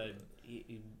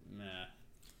 Nah.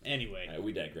 Anyway, Alright,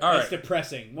 we digress. All that's right.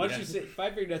 depressing. Once Yeah. you say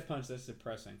Five Finger Death Punch, that's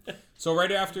depressing. So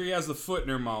right after he has the foot in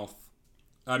her mouth,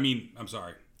 I'm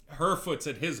sorry, her foot's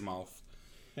at his mouth.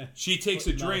 She takes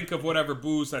a Foot drink of whatever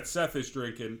booze that Seth is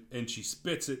drinking, and she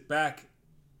spits it back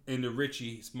into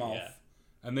Richie's mouth, Yeah.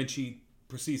 and then she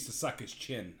proceeds to suck his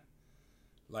chin.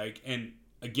 Like, and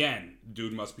again,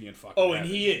 dude must be in fucking. Oh, and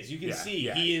heaven. he is. You can see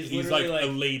he is. He's literally like like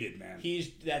elated, man.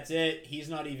 that's it. He's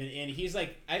not even in. He's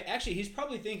like, he's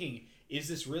probably thinking, is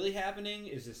this really happening?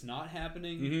 Is this not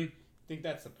happening? Mhm. I think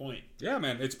that's the point. Yeah,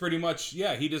 man. It's pretty much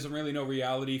he doesn't really know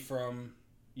reality from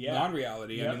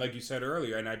non-reality. I Yeah. mean, like you said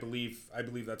earlier, and I believe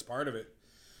that's part of it.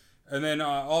 And then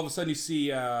all of a sudden you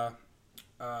see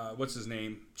what's his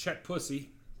name? Chet Pussy.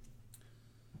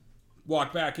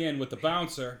 Walk back in with the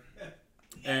bouncer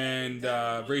and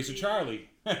Razor Charlie.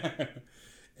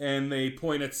 And they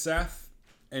point at Seth,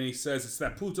 and he says, it's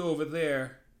that puto over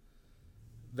there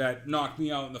that knocked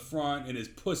me out in the front, and his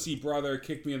pussy brother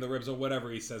kicked me in the ribs, or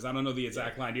whatever he says. I don't know the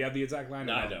exact line. Do you have the exact line?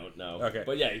 No, I don't know. Okay.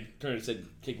 But yeah, he turned and said,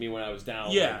 kick me when I was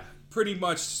down. Yeah, Like, pretty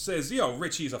much says, yo,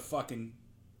 Richie's a fucking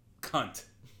cunt.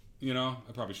 You know?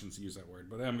 I probably shouldn't use that word,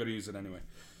 but I'm going to use it anyway.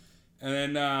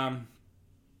 And then,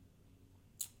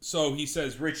 so he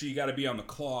says, Richie, you got to be on the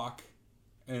clock.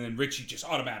 And then Richie just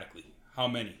automatically, how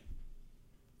many?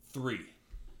 3.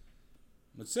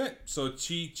 That's it. So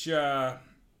Cheech,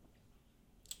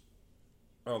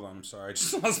 hold on, I'm sorry. I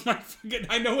just lost my fucking...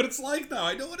 I know what it's like now.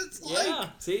 I know what it's like. yeah,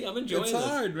 see, I'm enjoying It's this.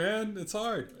 hard, man. It's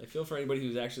hard. I feel for anybody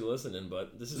who's actually listening,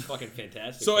 but this is fucking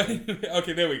fantastic. So, anyway,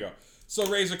 okay, there we go. So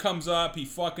Razor comes up. He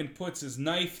fucking puts his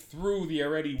knife through the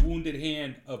already wounded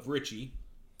hand of Richie.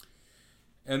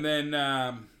 And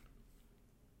then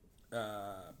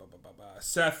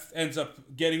Seth ends up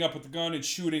getting up with the gun and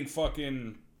shooting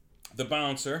fucking the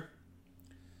bouncer.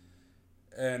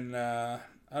 And I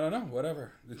don't know,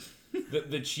 whatever.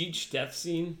 the Cheech death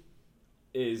scene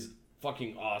is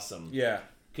fucking awesome. Yeah.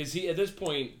 Because he, at this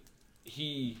point,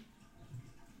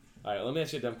 all right, let me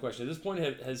ask you a dumb question. At this point,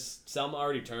 has Selma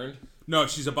already turned? No,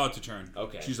 she's about to turn.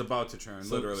 Okay. She's about to turn,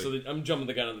 literally. So I'm jumping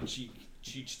the gun on the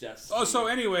Cheech death scene. Oh, so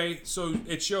anyway, so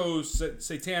it shows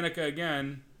Satanica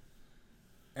again.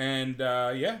 And,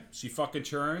 yeah, she fucking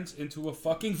turns into a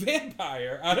fucking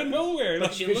vampire out of nowhere.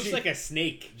 But she looks like a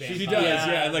snake vampire. She does,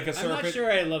 yeah, like a I'm serpent. not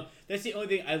sure I love... That's the only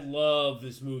thing I love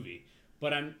this movie.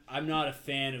 But I'm not a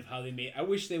fan of how they made... I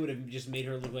wish they would have just made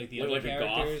her look like the other like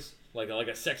characters. A goth? Like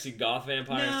a sexy goth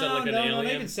vampire instead of like an no, alien?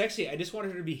 not even sexy. I just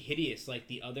wanted her to be hideous like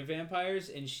the other vampires.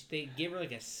 And they gave her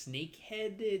like a snake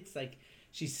head. It's like...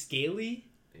 She's scaly.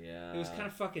 Yeah. It was kind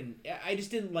of fucking... I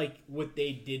just didn't like what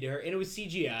they did to her. And it was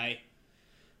CGI.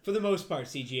 For the most part,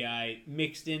 CGI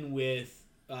mixed in with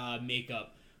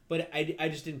makeup, but I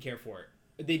just didn't care for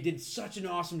it. They did such an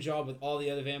awesome job with all the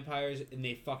other vampires, and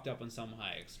they fucked up on Selma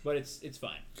Hayek's, but it's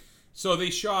fine. So they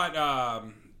shot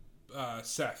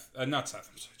Seth, not Seth.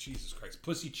 I'm sorry, Jesus Christ,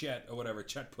 Pussy Chet or whatever,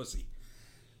 Chet Pussy.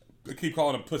 I keep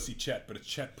calling him Pussy Chet, but it's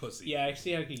Chet Pussy. Yeah, I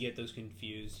see how I could get those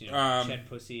confused. You know, Chet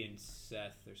Pussy and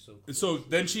Seth are so close. So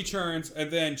then she turns, and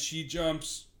then she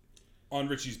jumps on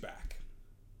Richie's back.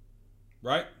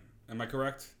 Right? Am I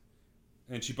correct?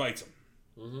 And she bites him.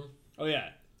 Mm-hmm. Oh yeah.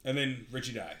 And then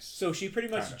Richie dies. So she pretty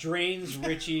much Kinda. drains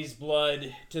Richie's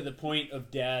blood to the point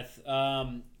of death.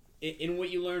 And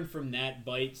what you learn from that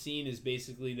bite scene is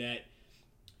basically that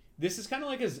this is kind of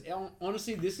like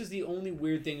honestly, this is the only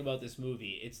weird thing about this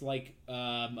movie. It's like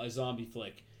a zombie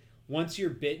flick. Once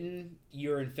you're bitten,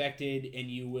 you're infected, and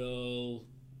you will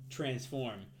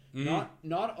transform.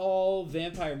 Not all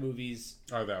vampire movies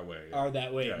Are that way.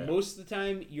 Yeah, yeah. Most of the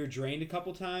time, you're drained a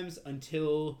couple times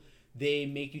until they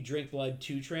make you drink blood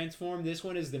to transform. This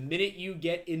one is the minute you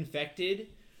get infected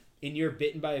and you're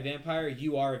bitten by a vampire,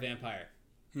 you are a vampire.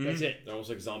 That's it. They're almost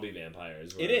like zombie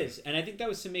vampires. It is, and I think that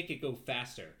was to make it go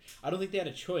faster. I don't think they had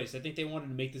a choice. I think they wanted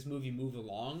to make this movie move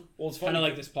along. Well, it's kind funny of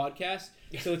like this podcast.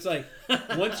 So it's like,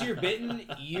 once you're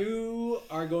bitten, you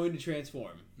are going to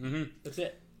transform. Mm-hmm. That's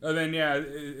it. And then, yeah,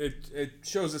 it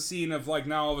shows a scene of, like,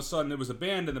 now all of a sudden there was a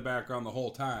band in the background the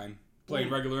whole time playing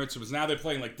regular instruments. Now they're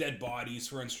playing, like, dead bodies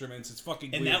for instruments. It's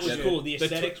fucking And weird that was shit. cool. The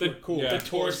aesthetics were cool. yeah. The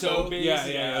torso base.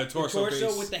 Yeah, the torso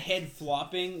base. with the head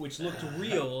flopping, which looked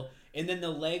real, and then the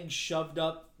leg shoved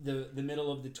up the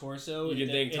middle of the torso. You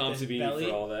can thank Tom Savini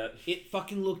for all that. It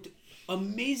fucking looked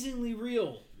amazingly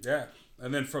real. Yeah.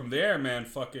 And then from there, man,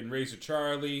 fucking Razor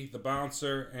Charlie, the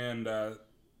bouncer, and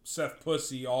Seth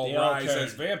Pussy all rise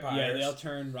as vampires. Yeah, they all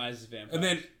turn, rise as vampires. And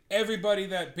then everybody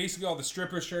that, basically all the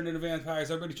strippers turn into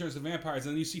vampires, everybody turns to vampires,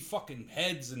 and you see fucking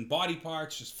heads and body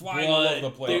parts just flying all over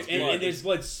the place. And there's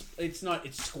blood.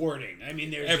 It's squirting. I mean,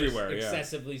 there's everywhere, just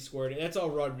excessively squirting. That's all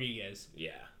Rodriguez.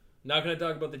 Yeah. Now can I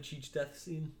talk about the Cheech death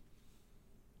scene?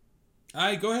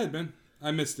 Go ahead, man. I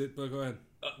missed it, but go ahead.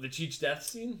 The Cheech death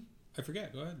scene? I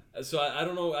forget. Go ahead. So I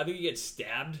don't know. I think he gets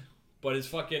stabbed, but his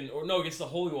fucking... Or no, gets the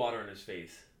holy water in his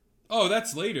face. Oh,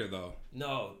 that's later, though.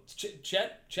 No.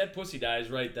 Chet Pussy dies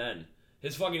right then.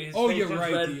 His face you're turns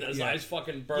right. red and his eyes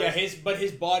fucking burn. Yeah, his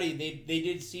body, they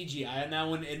did CGI on that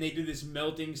one, and they do this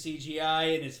melting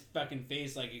CGI, and his fucking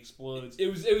face like explodes. It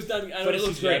was done. I don't But know it if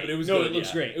looks it's great. But it was No, good. it looks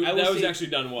yeah. great. That was actually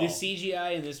done well. The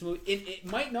CGI in this movie, it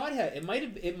might not have. It might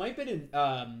have been.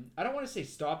 I don't want to say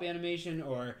stop animation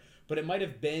but it might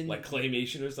have been Like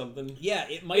claymation or something. Yeah,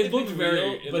 it might It have looked been very-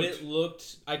 real, it but looked- it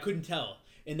looked. I couldn't tell.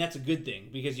 and that's a good thing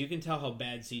because you can tell how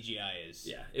bad CGI is.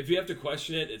 Yeah, if you have to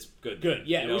question it, it's good. Good.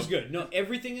 Yeah, You it know? was good. No,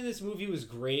 everything in this movie was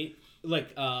great.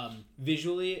 Like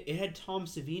visually, it had Tom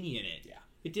Savini in it. Yeah.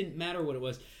 It didn't matter what it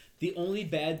was. The only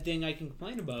bad thing I can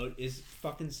complain about is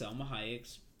fucking Selma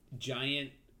Hayek's giant,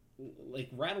 like,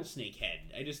 rattlesnake head.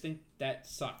 I just think that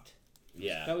sucked.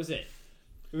 Yeah. That was it.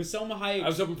 It was Selma Hayek. I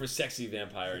was hoping for sexy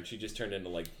vampire, and she just turned into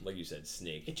like you said,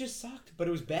 snake. It just sucked, but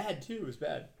it was bad too. It was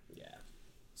bad. Yeah.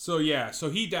 So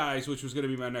he dies, which was going to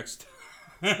be my next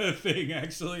thing,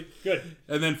 actually. Good.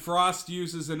 And then Frost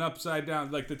uses an upside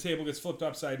down, like the table gets flipped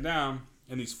upside down,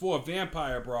 and these 4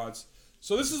 vampire broads.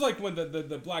 So this is like when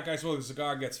the black guy smoking a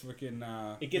cigar gets freaking.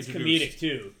 It gets introduced. comedic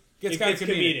too. Gets It kinda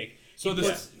gets comedic. So He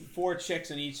this puts 4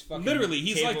 chicks on each fucking. literally,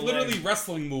 he's like table literally leg.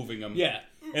 wrestling moving them. Yeah.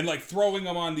 And like throwing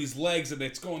them on these legs, and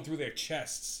it's going through their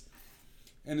chests,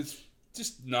 and it's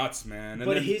just nuts, man. And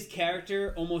But then, his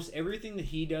character, almost everything that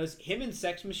he does, him and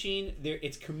Sex Machine,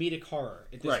 it's comedic horror.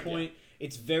 At this Right, point,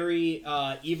 it's very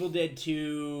Evil Dead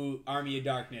 2, Army of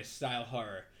Darkness style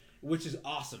horror, which is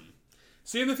awesome.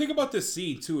 see, and the thing about this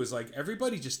scene too is like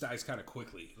everybody just dies kind of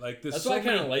quickly. Like this, That's why I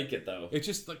kind of like it though. It's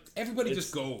just like everybody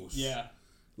just goes.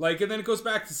 Like, and then it goes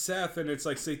back to Seth, and it's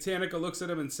like Satanica looks at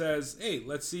him and says, "Hey,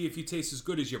 let's see if you taste as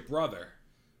good as your brother."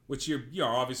 Which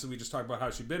obviously we just talked about how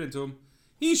she bit into him.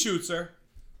 He shoots her.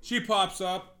 She pops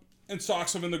up and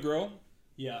socks him in the grill.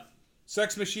 Yeah.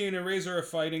 Sex Machine and Razor are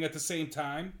fighting at the same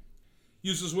time.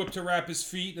 Uses whip to wrap his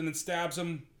feet and then stabs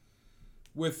him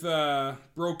with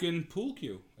broken pool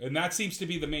cue. And that seems to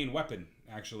be the main weapon,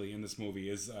 actually, in this movie,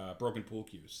 is broken pool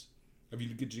cues.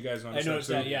 Did you guys notice I noticed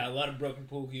too? that, yeah. A lot of broken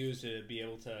pool cues to be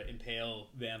able to impale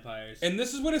vampires. And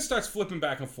this is when it starts flipping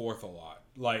back and forth a lot.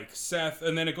 Like Seth,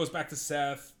 and then it goes back to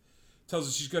Seth. Tells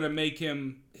her she's going to make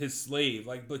him his slave.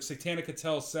 Like Satanica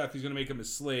tells Seth he's going to make him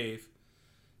his slave.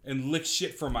 And lick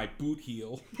shit for my boot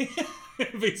heel.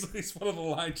 Basically, it's one of the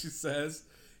lines she says.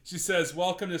 She says,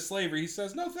 "Welcome to slavery." He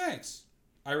says, "No thanks.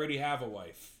 I already have a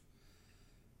wife."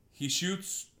 He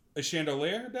shoots a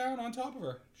chandelier down on top of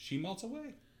her. She melts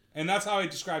away. And that's how I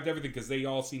described everything, because they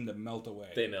all seem to melt away.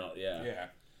 They melt, yeah. Yeah.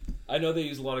 I know they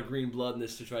use a lot of green blood in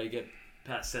this to try to get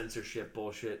past censorship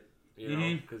bullshit, you know,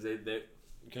 Mhm. because they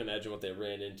you can imagine what they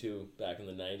ran into back in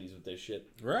the 90s with this shit.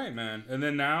 Right, man. And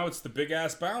then now it's the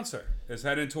big-ass bouncer is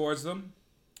heading towards them.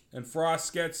 And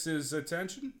Frost gets his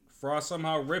attention. Frost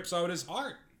somehow rips out his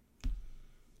heart.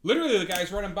 Literally, the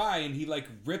guy's running by, and he, like,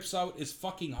 rips out his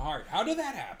fucking heart. How did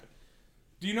that happen?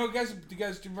 Do you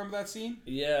remember that scene?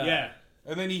 Yeah. Yeah.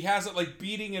 And then he has it, like,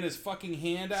 beating in his fucking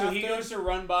hand So after. he goes to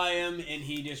run by him, and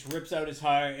he just rips out his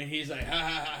heart, and he's like, ha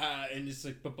ha ha ha, and just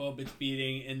like, boop, it's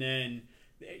beating, and then,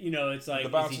 it's like, The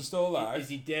bouncer's still alive. Is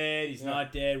he dead? He's Yeah.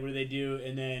 not dead. What do they do?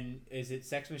 And then, is it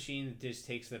Sex Machine that just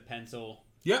takes the pencil,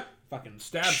 Yep. fucking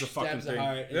Stabs the fucking stabs thing. the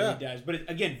heart, and Yeah. he dies. But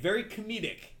again, very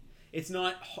comedic. It's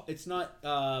not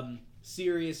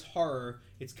serious horror.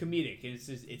 It's comedic, and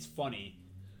it's funny.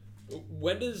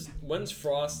 When's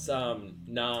Frost's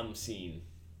Nam scene?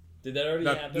 Did that already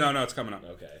happen? No, it's coming up.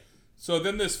 Okay. So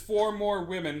then there's 4 more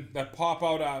women that pop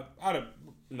out of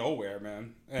nowhere,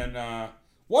 man. And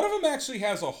one of them actually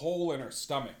has a hole in her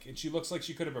stomach, and she looks like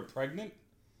she could have been pregnant.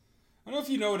 I don't know if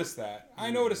you noticed that. I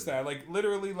noticed that. Like,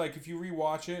 literally, like, if you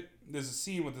rewatch it, there's a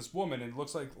scene with this woman, and it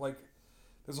looks like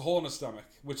there's a hole in her stomach,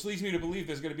 which leads me to believe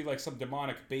there's going to be, like, some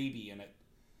demonic baby in it.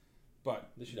 But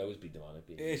There should always be demonic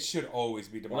babies. it should always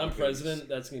be demonic When I'm babies. president,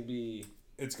 that's going to be...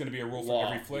 It's going to be a rule Law,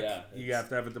 for every flick. yeah, You it's- have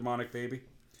to have a demonic baby.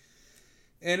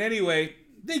 And anyway,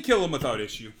 they kill him without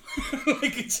issue.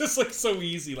 Like, it's just, like, so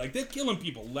easy. Like, they're killing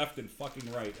people left and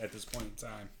fucking right at this point in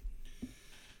time.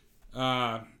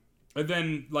 And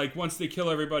then, like, once they kill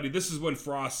everybody, this is when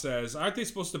Frost says, aren't they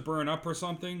supposed to burn up or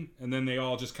something? And then they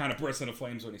all just kind of burst into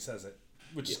flames when he says it,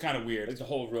 which is kind of weird. Like the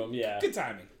whole room, yeah. Good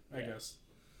timing, I guess.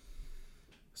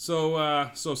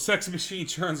 So Sex Machine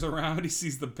turns around, he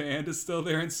sees the band is still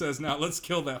there and says, now let's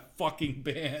kill that fucking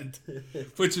band.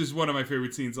 Which is one of my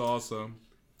favorite scenes also.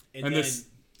 And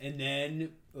then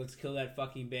let's kill that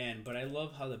fucking band. But I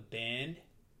love how the band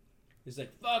is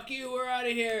like, fuck you, we're out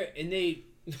of here. And they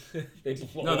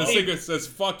blow No, the up. singer says,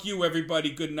 fuck you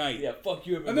everybody, good night. Yeah, fuck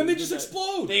you. And then they just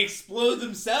explode. they explode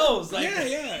themselves. Like,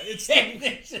 Yeah. It's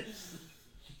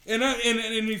and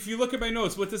if you look at my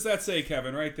notes, what does that say,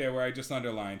 Kevin? Right there where I just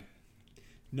underlined.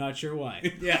 Not sure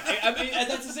why. Yeah, I mean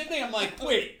that's the same thing. I'm like,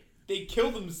 wait, they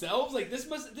kill themselves? Like this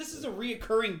is a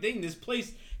reoccurring thing. This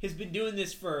place has been doing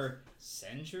this for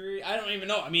centuries. I don't even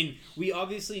know. I mean, we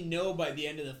obviously know by the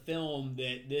end of the film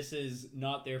that this is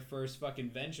not their first fucking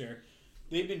venture.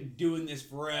 They've been doing this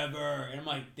forever, and I'm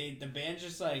like, the band's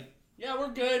just like, yeah,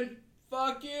 we're good.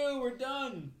 Fuck you, we're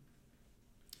done.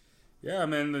 Yeah,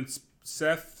 man. Then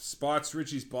Seth spots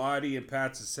Richie's body and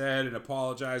pats his head and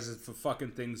apologizes for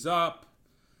fucking things up.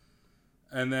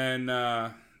 And then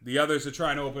the others are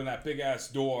trying to open that big ass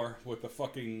door with the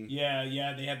fucking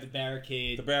Yeah, they have the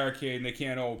barricade. and they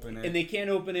can't open it. And they can't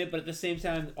open it, but at the same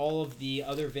time, all of the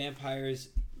other vampires.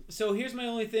 So here's my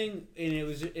only thing,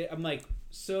 and I'm like,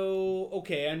 so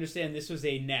okay, I understand this was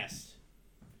a nest.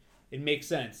 It makes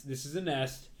sense. This is a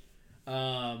nest.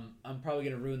 I'm probably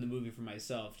gonna ruin the movie for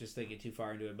myself just thinking too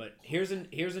far into it. But here's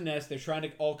a nest. They're trying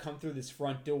to all come through this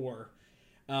front door.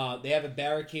 They have a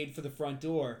barricade for the front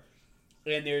door,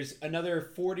 and there's another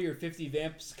 40 or 50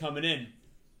 vamps coming in.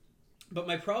 But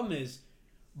my problem is,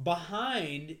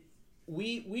 behind,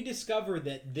 we discover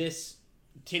that this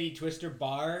Titty Twister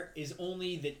bar is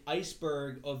only the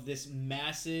iceberg of this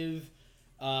massive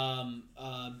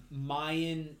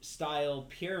Mayan style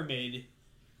pyramid.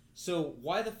 So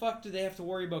why the fuck do they have to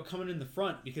worry about coming in the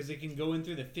front? Because they can go in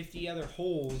through the 50 other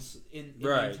holes in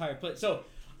Right. the entire place. So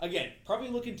again, probably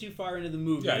looking too far into the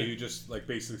movie. Yeah, you just like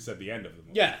basically said the end of the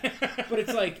movie. Yeah, but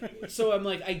it's like, so I'm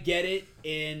like, I get it,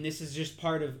 and this is just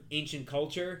part of ancient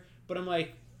culture. But I'm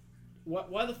like,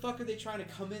 why the fuck are they trying to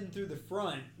come in through the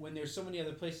front when there's so many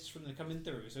other places for them to come in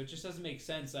through? So it just doesn't make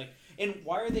sense. Like, and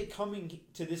why are they coming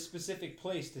to this specific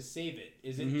place to save it?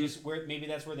 Is it just where maybe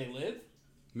that's where they live?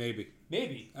 Maybe.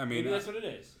 Maybe. I mean, maybe that's what it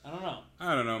is. I don't know.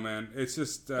 I don't know, man. It's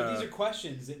just. But these are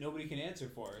questions that nobody can answer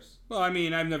for us. Well, I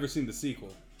mean, I've never seen the sequel.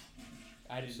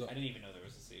 I didn't even know there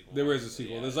was a sequel. There is a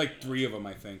sequel. Yeah, There's like 3 of them,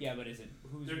 I think. Yeah, but is it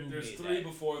who There's made 3 that?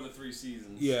 before the 3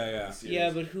 seasons. Yeah, of yeah. the series. Yeah,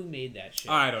 but who made that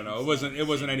shit? I don't know. It wasn't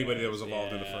Same anybody that was guys,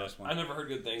 involved in the yeah. first one. I never heard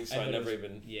good things, so I thought it never was-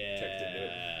 even yeah. checked into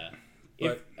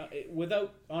it. If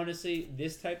without honestly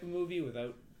this type of movie,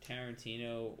 without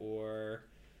Tarantino or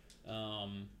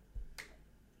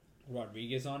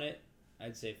Rodriguez on it,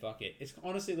 I'd say fuck it. It's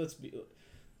honestly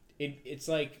it's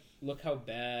like look how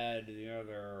bad the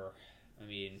other. I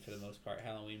mean, for the most part,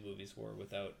 Halloween movies were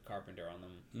without Carpenter on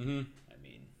them. Mm-hmm. I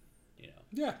mean, you know.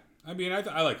 Yeah. I mean,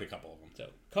 I liked a couple of them. So,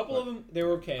 a couple of them, they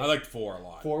were okay. I liked 4 a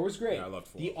lot. 4 was great. Yeah, I loved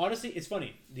 4. Honestly, it's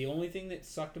funny. The only thing that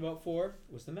sucked about 4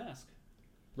 was the mask.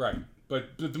 Right.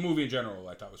 But the movie in general,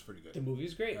 I thought was pretty good. The movie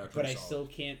was great, Yeah, but pretty I solid. still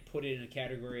can't put it in a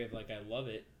category of like I love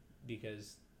it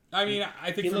because I mean,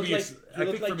 I think he for looked me, like- it's, he I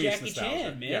looked think like for me, it's Jackie nostalgia.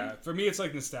 Chan, man. Yeah, for me, it's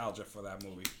like nostalgia for that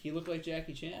movie. he looked like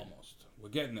Jackie Chan. Almost. We're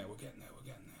getting there. We're getting there. We're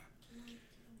getting there.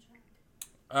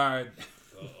 All right.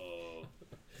 Uh-oh.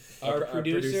 Our Our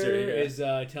producer producer,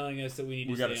 yeah. is telling us that we need to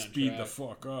We stay got to on speed track. the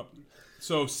fuck up.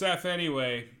 So Seth,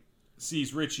 anyway,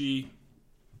 sees Richie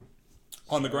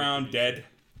on the ground, dead.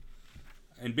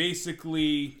 And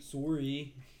basically,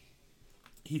 Sorry.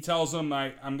 he tells him,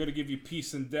 I'm going to give you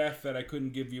peace and death that I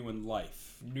couldn't give you in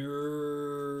life.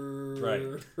 Nerd.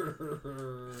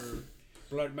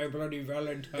 Right. My bloody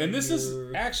Valentine. And this is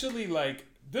nerd. actually like,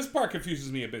 this part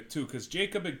confuses me a bit too, because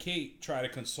Jacob and Kate try to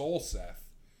console Seth.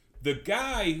 The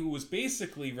guy who was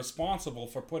basically responsible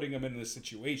for putting him in this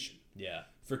situation, Yeah.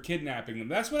 for kidnapping them.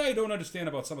 That's what I don't understand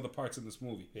about some of the parts in this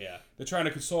movie. Yeah. They're trying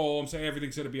to console him, say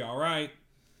everything's going to be all right.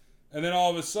 And then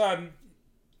all of a sudden,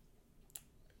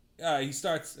 he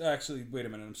starts... Actually, wait a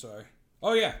minute, I'm sorry.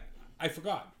 Oh, yeah, I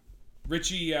forgot.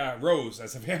 Richie rose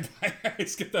as a vampire. I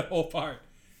skipped that whole part.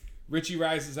 Richie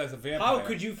rises as a vampire. How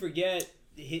could you forget?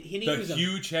 He The was a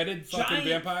huge-headed fucking giant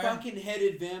vampire? fucking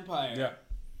headed vampire. Yeah.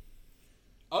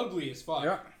 Ugly as fuck.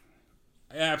 Yeah.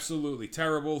 Absolutely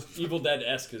terrible. Evil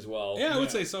Dead-esque as well. Yeah, I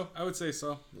would say so. I would say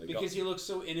so. Like, Because he looks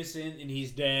so innocent and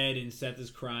he's dead and Seth is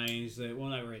crying. He's like, well,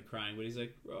 not really crying, but he's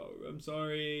like, oh, I'm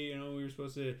sorry. You know, we were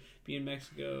supposed to be in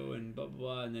Mexico and blah, blah,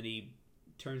 blah. And then he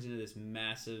turns into this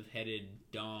massive headed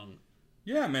dong.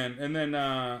 Yeah, man. And then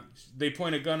they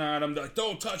point a gun at him. They're like,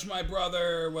 don't touch my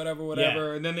brother, whatever.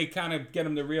 Yeah. And then they kind of get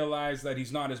him to realize that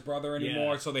he's not his brother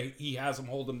anymore. Yeah. So he has him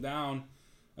hold him down.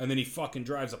 And then he fucking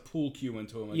drives a pool cue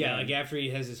into him again. Yeah, like after he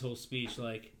has his whole speech,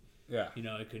 like, Yeah. you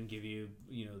know, I couldn't give you,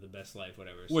 you know, the best life,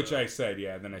 whatever. Which so I said,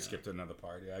 yeah. Then I skipped another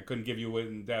part. Yeah, I couldn't give you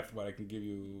in death, but I can give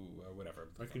you whatever.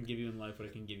 I couldn't give you in life what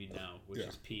I can give you now, which Yeah.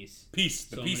 is peace. Peace.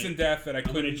 The So I'm peace gonna- and death that I I'm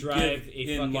gonna couldn't drive give a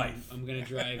in fucking. life. I'm gonna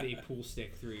drive a pool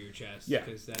stick through your chest. Yeah.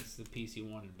 because that's the piece you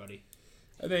wanted, buddy.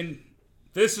 And then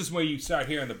this is where you start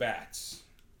hearing the bats.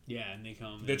 Yeah, and they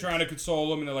come. They're trying to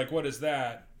console him, and they're like, what is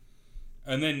that?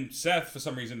 And then Seth, for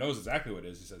some reason, knows exactly what it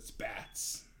is. He says,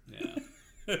 bats. Yeah.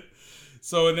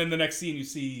 So, and then the next scene, you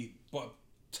see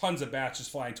tons of bats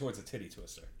just flying towards a titty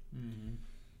twister. Mm-hmm.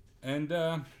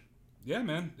 And, yeah,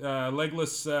 man.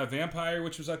 Legless vampire,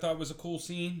 which I thought was a cool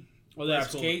scene. Well, that's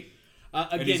Grabs cool. Kate,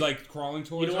 Again, and he's, like, crawling you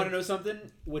towards don't her. want to know something?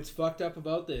 What's fucked up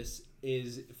about this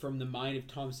is from the mind of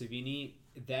Tom Savini.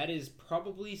 That is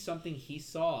probably something he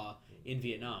saw in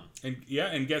Vietnam. And, yeah,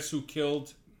 and guess who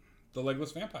killed the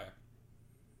Legless Vampire.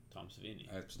 Tom Savini.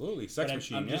 Absolutely. Sex But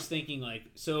Machine, I'm yeah. just thinking, like,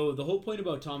 so the whole point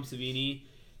about Tom Savini,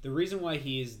 the reason why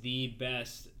he is the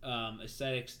best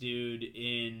aesthetics dude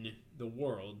in the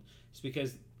world is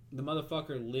because the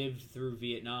motherfucker lived through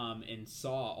Vietnam and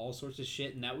saw all sorts of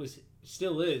shit, and that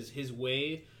still is his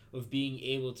way of being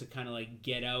able to kind of like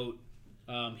get out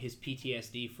his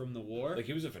PTSD from the war. Like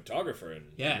he was a photographer in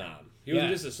Yeah. Vietnam. He wasn't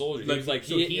Yeah. just a soldier. He Like- was like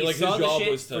So he like his saw the job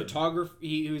shit, was to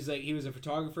he was a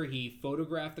photographer. He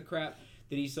photographed the crap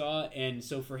that he saw, and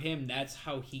so for him, that's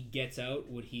how he gets out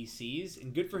what he sees,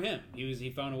 and good for him. He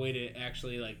found a way to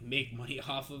actually like make money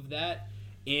off of that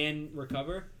and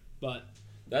recover. But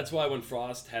That's why when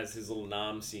Frost has his little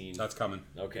Nam scene. That's coming.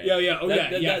 Okay.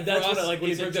 That's what I like when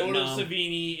he it's a brings up total Nam.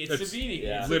 Savini. It's It's Savini.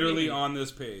 Yeah. It's Literally Savini. on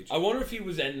this page. I wonder if he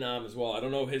was in Nam as well. I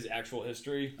don't know his actual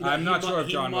history. I'm not He sure mu- of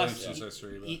he John must- Williamson's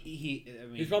history. But... I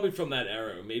mean, He's probably from that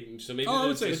era. Maybe maybe. Oh, I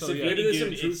would there's- say it's- so, yeah. Maybe there's some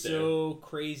Dude, truth it's there. so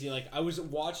crazy. Like I was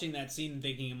watching that scene and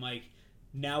thinking, I'm like,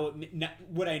 now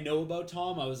what I know about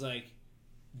Tom, I was like,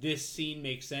 this scene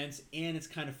makes sense, and it's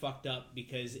kind of fucked up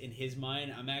because in his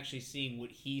mind, I'm actually seeing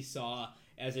what he saw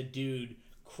as a dude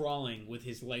crawling with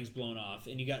his legs blown off,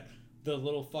 and you got the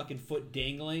little fucking foot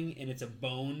dangling, and it's a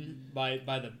bone by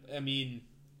the. I mean,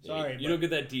 sorry, You but- don't get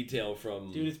that detail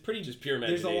from. dude, it's pretty. just pure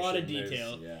There's imagination. a lot of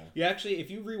detail. Yeah. You actually, if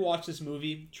you rewatch this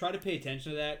movie, try to pay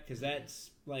attention to that because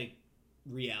that's like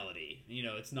reality. You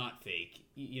know, it's not fake.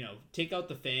 You know, take out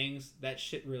the fangs. That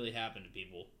shit really happened to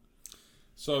people.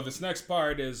 So this next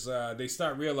part is they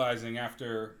start realizing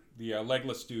after the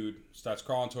legless dude starts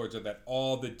crawling towards her that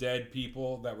all the dead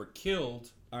people that were killed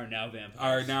Are now vampires.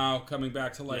 are now coming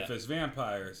back to life Yeah. as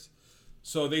vampires.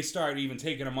 So they start even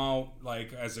taking them out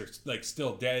like as they're like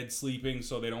still dead, sleeping,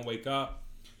 so they don't wake up.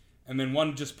 And then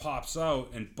one just pops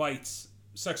out and bites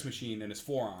Sex Machine in his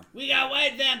forearm. We got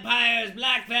white vampires,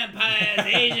 black vampires,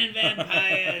 Asian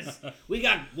vampires. We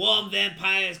got warm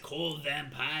vampires, cold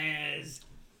vampires.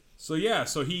 So yeah,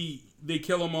 they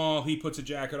kill them all. He puts a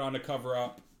jacket on to cover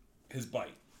up his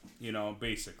bite, you know,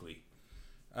 basically.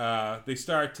 They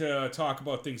start to talk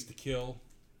about things to kill.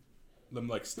 Them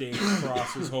like stained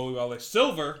crosses, holy well, like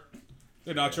silver.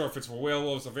 They're not sure if it's for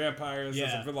werewolves or vampires.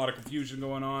 Yeah. There's a lot of confusion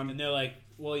going on. And they're like,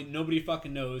 well, nobody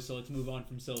fucking knows, so let's move on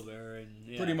from silver. And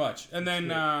yeah. Pretty much. And then,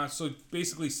 so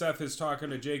basically Seth is talking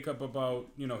to Jacob about,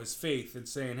 you know, his faith and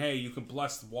saying, hey, you can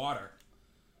bless the water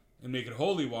and make it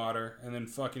holy water. And then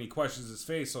fucking he questions his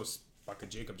faith, so fucking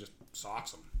Jacob just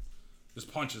socks him.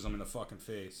 Just punches him in the fucking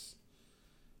face.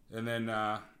 And then,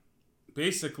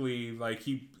 basically, like,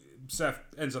 Seth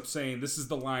ends up saying, this is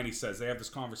the line he says. They have this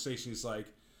conversation. He's like,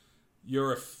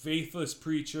 you're a faithless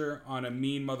preacher on a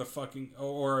mean motherfucking,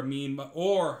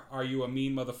 or are you a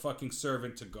mean motherfucking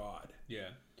servant to God? Yeah.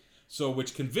 So,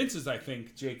 which convinces, I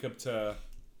think, Jacob to,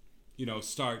 you know,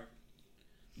 start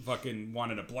fucking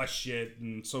wanting to bless shit,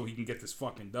 and so he can get this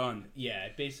fucking done. Yeah,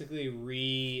 it basically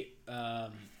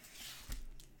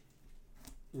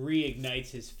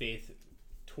reignites his faith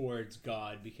towards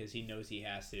God because he knows he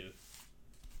has to.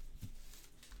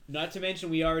 Not to mention,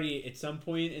 we already, at some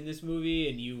point in this movie,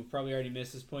 and you probably already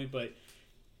missed this point, but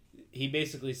he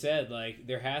basically said, like,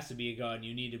 there has to be a God and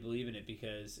you need to believe in it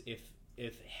because if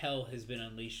hell has been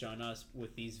unleashed on us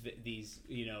with these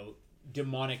you know,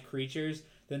 demonic creatures,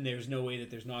 then there's no way that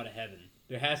there's not a heaven.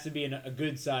 There has to be a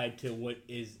good side to what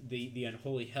is the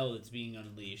unholy hell that's being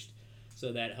unleashed.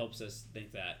 So that helps us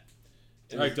think that.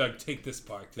 All right, Doug, take this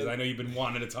part, because I know you've been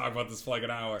wanting to talk about this for like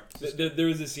an hour. There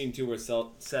is a scene too where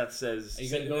Seth says, Are you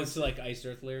going to go into like Iced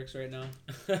Earth lyrics right now?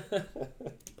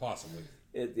 Possibly.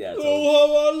 Yeah, Oh,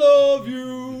 how I love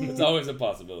you! it's always a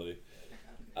possibility.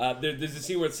 There's a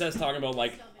scene where Seth's talking about,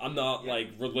 like, I'm not,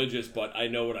 like, religious, but I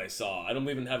know what I saw. I don't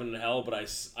believe in heaven and hell, but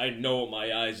I know what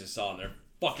my eyes just saw, and they're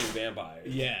fucking vampires.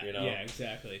 Yeah, you know? yeah,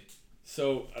 exactly.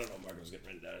 So, I don't know, Marco's getting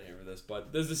written down here for this,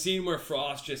 but there's a scene where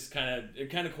Frost just kind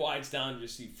of quiets down. You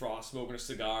just see Frost smoking a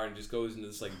cigar and just goes into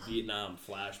this, like, Vietnam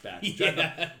flashback,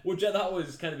 which I thought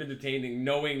was kind of entertaining,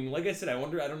 knowing, like I said, I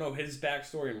don't know his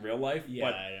backstory in real life,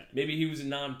 Yeah, but maybe he was in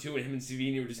Nam too, and him and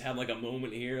Savini would just have, like, a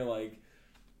moment here, like,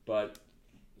 but...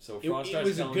 So Frost It starts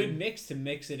was a telling good him- mix to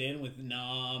mix it in with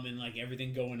Nam and like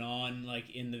everything going on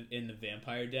like in the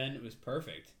vampire den. It was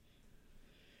perfect.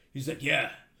 He's like,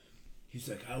 yeah. He's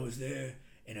like, I was there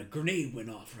and a grenade went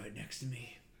off right next to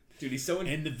me. Dude, he's so...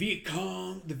 And the Viet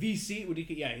Cong, the VC, what do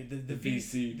you? Yeah, the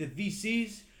VC. the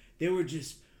VCs, they were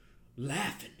just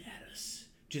laughing at us,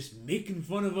 just making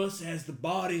fun of us as the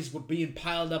bodies were being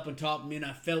piled up on top of me, and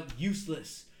I felt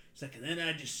useless. It's like, and then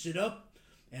I just sit up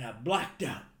and I blacked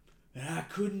out. And I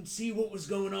couldn't see what was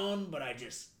going on, but I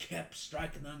just kept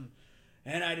striking them.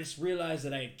 And I just realized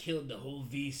that I had killed the whole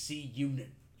VC unit.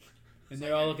 And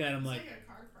they're all looking at him It's like, like a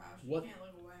car crash. what You can't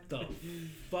look away. the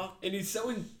fuck? And he's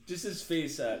so just his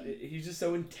face. He's just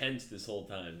so intense this whole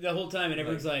time. The whole time, and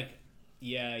everyone's like,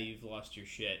 yeah, you've lost your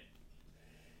shit.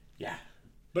 Yeah,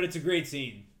 But it's a great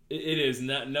scene. it is.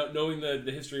 Not knowing the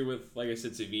history with, like I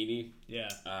said, Savini. Yeah.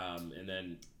 And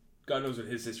then God knows what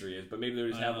his history is, but maybe they're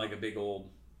just I having know. like a big old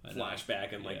I know.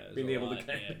 flashback and like Yeah, there's being a able lot, to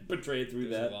kind man. of portray it through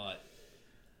There's that.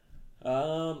 a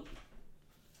lot.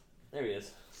 There he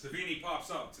is. Savini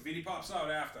pops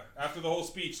out after the whole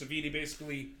speech. Savini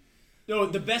basically. No,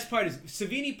 the best part is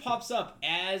Savini pops up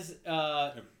as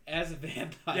a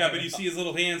vampire. Yeah, but you see his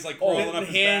little hands like Oh, crawling the up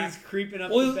his hands back. creeping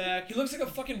up Well, his back. he looks like a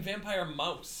fucking vampire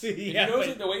mouse. Yeah, You notice but-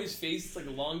 like the way his face is like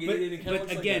elongated. and kind of But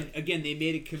looks again, like again, they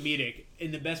made it comedic.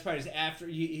 And the best part is after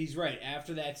he's right.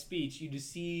 After that speech, you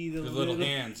just see the little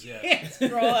hands, yeah. hands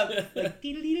crawl up, like,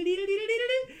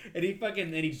 and he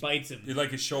bites him. He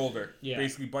like his shoulder. Yeah.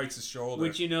 Basically bites his shoulder.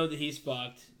 Which you know that he's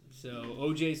fucked. So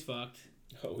OJ's fucked.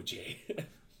 OJ.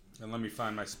 And let me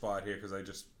find my spot here because I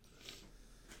just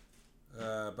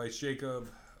bites Jacob.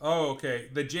 Oh, okay.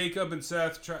 The Jacob and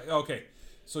Seth try. Okay,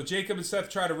 so Jacob and Seth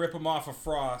try to rip him off of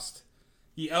Frost.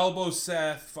 He elbows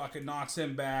Seth, fucking knocks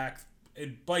him back.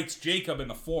 It bites Jacob in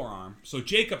the forearm. So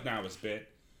Jacob now is bit.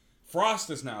 Frost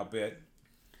is now bit.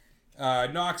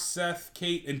 Knocks Seth,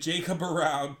 Kate, and Jacob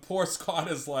around. Poor Scott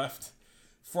is left.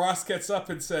 Frost gets up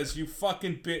and says, "You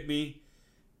fucking bit me."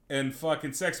 And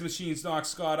fucking Sex Machines knocks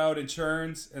Scott out and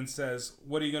turns and says,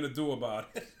 "What are you gonna do about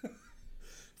it?"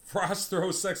 Frost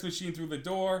throws Sex Machine through the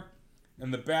door,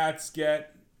 and the bats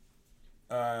get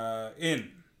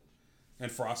in.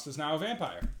 And Frost is now a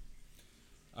vampire.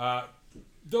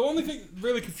 The only thing that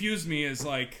really confused me is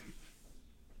like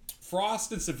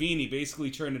Frost and Savini basically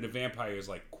turn into vampires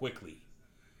like quickly,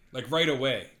 like right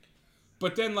away.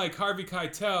 But then like Harvey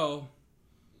Keitel,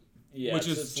 Yeah, which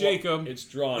it's is Jacob, It's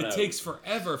drawn it out. takes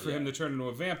forever for him to turn into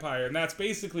a vampire, and that's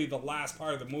basically the last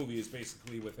part of the movie is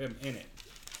basically with him in it.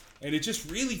 And it just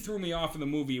really threw me off in the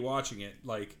movie watching it,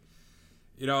 like,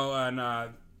 you know,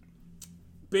 and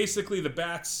basically the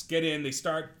bats get in, they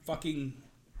start fucking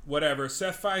whatever.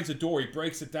 Seth finds a door, he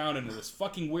breaks it down into this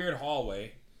fucking weird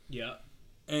hallway, Yeah.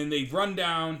 and they run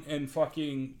down and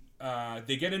fucking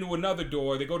they get into another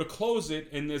door, they go to close it,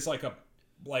 and there's like a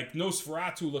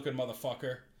Nosferatu looking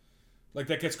motherfucker. Like,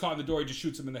 that gets caught in the door, he just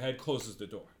shoots him in the head, closes the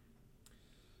door.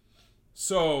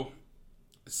 So,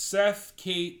 Seth,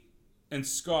 Kate, and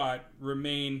Scott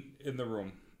remain in the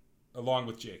room, along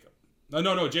with Jacob.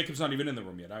 No, Jacob's not even in the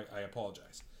room yet. I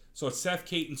apologize. So, it's Seth,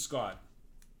 Kate, and Scott.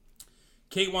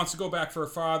 Kate wants to go back for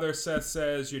her father. Seth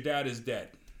says, "Your dad is dead."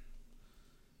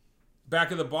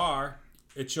 Back at the bar,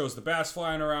 it shows the bats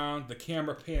flying around, the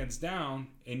camera pans down,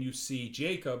 and you see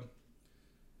Jacob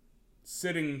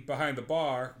sitting behind the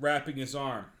bar, wrapping his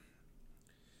arm.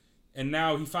 And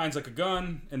now he finds like a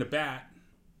gun and a bat,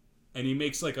 and he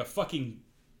makes like a fucking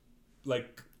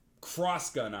like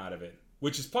cross gun out of it,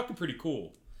 which is fucking pretty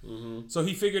cool. Mm-hmm. So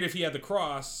he figured if he had the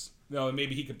cross, you know,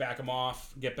 maybe he could back him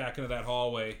off, get back into that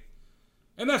hallway.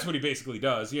 And that's what he basically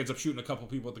does. He ends up shooting a couple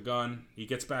people with the gun. He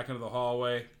gets back into the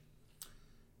hallway,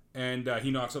 and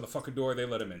he knocks on the fucking door. They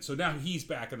let him in. So now he's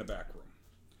back in the back room.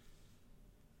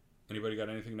 Anybody got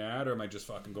anything to add, or am I just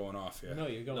fucking going off here? No,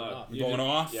 you're going off. You're going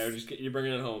off? Yeah, you're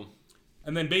bringing it home.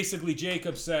 And then basically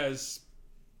Jacob says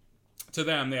to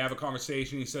them, they have a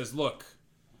conversation. He says, "Look,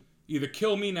 either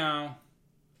kill me now,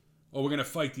 or we're going to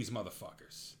fight these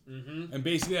motherfuckers." Mm-hmm. And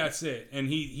basically that's it. And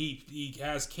he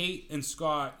has Kate and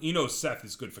Scott. He knows Seth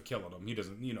is good for killing them. He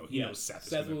doesn't, you know, he knows Seth is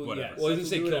good, whatever. Well, he doesn't Seth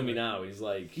say will do kill me whatever. now. He's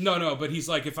like, No, but he's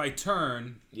like, if I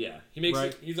turn, yeah. He makes Right.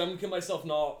 it. He's I'm gonna kill myself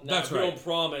now. That's if you right. don't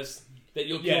promise that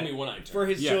you'll Yeah. kill me when I turn. For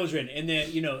his Yeah. children. And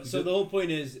then, you know, so the whole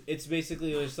point is, it's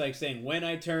basically just like saying, when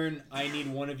I turn, I need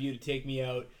one of you to take me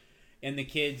out. And the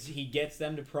kids, he gets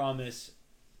them to promise,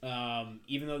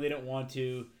 even though they don't want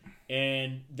to.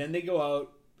 And then they go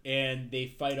out and they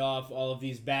fight off all of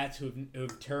these bats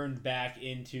who've turned back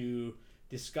into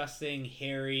disgusting,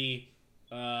 hairy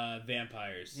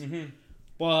vampires. Mm-hmm.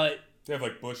 But they have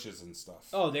like bushes and stuff.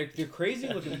 oh, they're crazy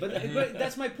looking. But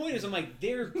that's my point. Is I'm like,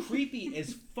 they're creepy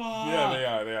as fuck.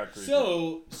 Yeah, they are creepy.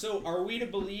 So are we to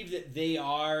believe that they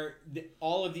are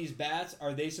all of these bats?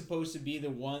 Are they supposed to be the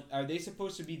one? Are they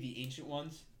supposed to be the ancient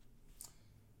ones?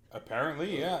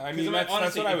 Apparently, yeah. I 'Cause mean, I'm that's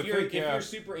honestly, what I if would you're, think. if Yeah. you're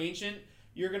super ancient,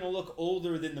 you're gonna look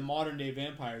older than the modern day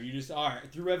vampire. You just are.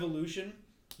 Through evolution,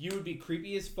 you would be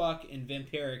creepy as fuck and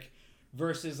vampiric,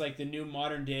 versus like the new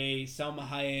modern day Salma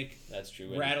Hayek That's true.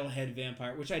 rattlehead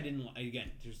vampire, which I didn't.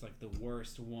 Again, there's like the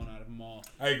worst one out of them all.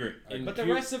 I agree. But the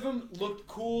rest of them looked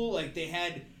cool. Like they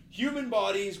had human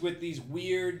bodies with these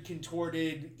weird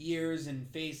contorted ears and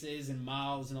faces and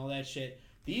mouths and all that shit.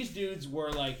 These dudes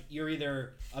were like, you're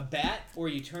either a bat or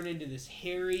you turn into this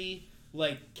hairy,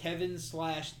 like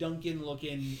Kevin/Duncan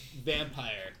looking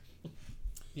vampire.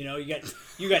 You know,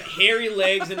 you got hairy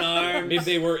legs and arms. Maybe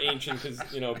they were ancient because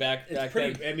back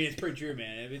then. I mean, it's pretty true,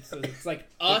 man. It's like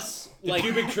us, The like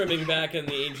pubic trimming back in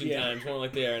the ancient Yeah. times weren't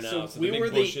like they are now. So, we the were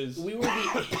big bushes.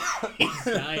 the he's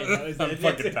dying. I'm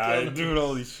fucking tired, dude.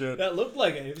 Holy shit. That looked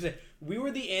like it. We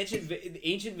were the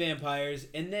ancient vampires,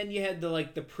 and then you had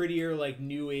the prettier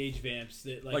new age vamps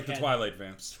that Like the had- Twilight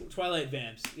vamps. Twilight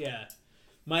vamps, yeah,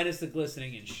 minus the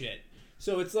glistening and shit.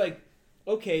 So it's like,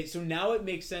 okay, so now it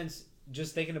makes sense.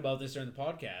 Just thinking about this during the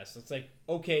podcast, it's like,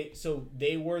 okay, so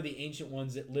they were the ancient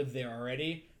ones that lived there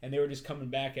already, and they were just coming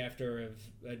back after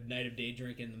a night of day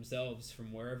drinking themselves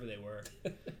from wherever they were,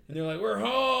 and they're like, "We're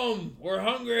home, we're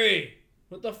hungry.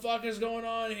 What the fuck is going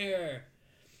on here?"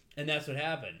 And that's what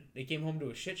happened. They came home to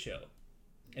a shit show,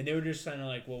 and they were just kind of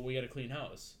like, "Well, we got to clean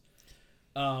house."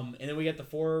 And then we got the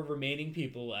 4 remaining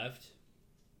people left.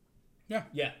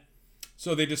 Yeah.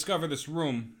 So they discover this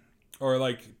room, or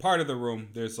like part of the room,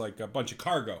 there's like a bunch of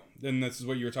cargo. And this is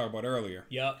what you were talking about earlier.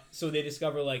 Yep. So they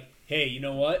discover hey, you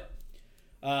know what?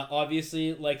 Obviously,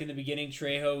 in the beginning,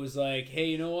 Trejo was like, hey,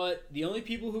 you know what? The only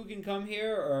people who can come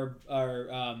here are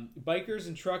bikers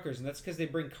and truckers, and that's because they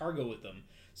bring cargo with them.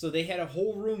 So they had a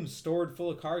whole room stored full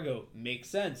of cargo. Makes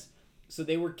sense. So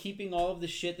they were keeping all of the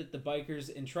shit that the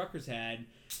bikers and truckers had,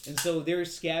 and so they're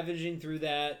scavenging through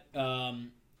that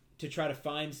to try to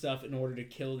find stuff in order to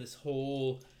kill this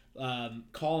whole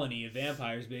colony of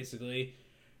vampires, basically.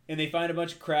 And they find a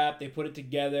bunch of crap. They put it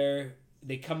together.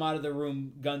 They come out of the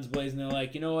room, guns blazing. They're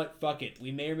like, you know what? Fuck it.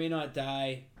 We may or may not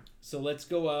die. So let's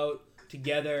go out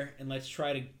together and let's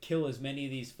try to kill as many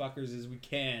of these fuckers as we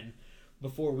can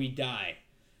before we die.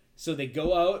 So they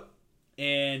go out,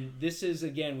 and this is,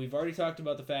 again, we've already talked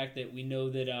about the fact that we know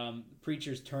that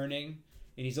Preacher's turning,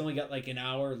 and he's only got an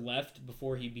hour left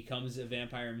before he becomes a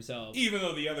vampire himself. Even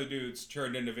though the other dudes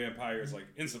turned into vampires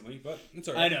instantly, but it's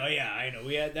alright. I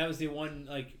know. That was the one,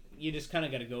 you just kind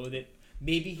of got to go with it.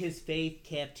 Maybe his faith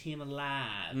kept him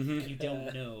alive. Mhm. You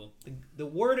don't know. The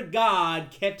word of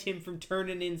God kept him from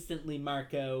turning instantly,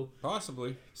 Marco.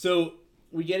 Possibly. So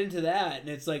we get into that, and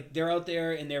it's like they're out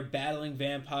there and they're battling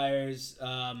vampires.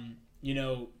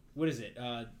 What is it?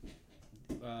 I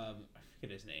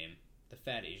forget his name. The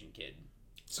fat Asian kid.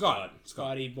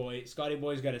 Scotty Boy. Scotty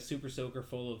Boy's got a super soaker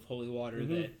full of holy water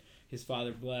that his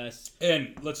father blessed.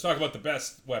 And let's talk about the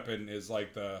best weapon is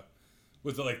the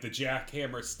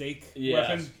jackhammer stake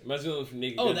weapon. Reminds me of from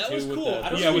Naked Oh, Gun that 2 was with cool. the- I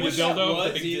don't Yeah, know with what the that dildo.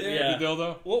 was The big either. yeah. The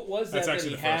dildo. What was That's that actually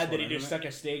he the had first that he one, just isn't stuck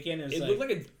a stake in? It looked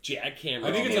like a jackhammer.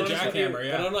 I think it's a jackhammer, But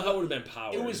yeah. I don't know how it would have been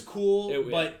powered. It was cool, Yeah.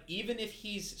 but even if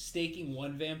he's staking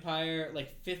one vampire,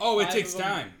 Oh, it five takes of them-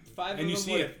 time. 5 And of you them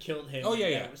see would it. have killed him. Oh,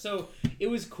 yeah. So it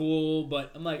was cool,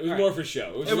 but I'm like, It was all more right, for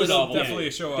show. It was novel. definitely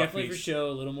a show off definitely piece. for show,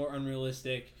 a little more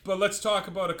unrealistic. But let's talk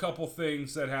about a couple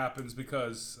things that happens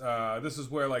because this is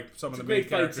where some It's of a the main great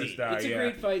fight characters scene. die. It's a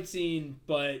great fight scene,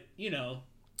 but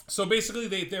So basically,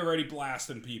 they're already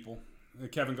blasting people.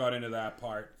 Kevin got into that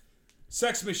part.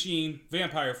 Sex Machine,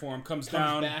 vampire form, comes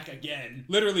down back again.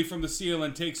 literally from the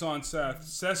ceiling, takes on Seth.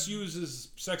 Seth uses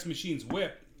Sex Machine's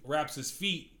whip, wraps his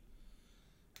feet,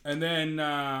 and then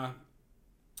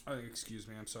excuse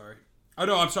me, I'm sorry. Oh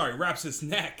no, I'm sorry. Wraps his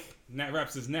neck.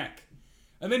 Wraps his neck,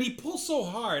 and then he pulls so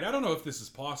hard. I don't know if this is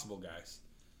possible, guys,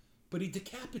 but he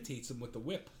decapitates him with the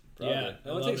whip. Probably. Yeah, It I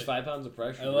only love takes it. 5 pounds of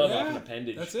pressure. I love off it. an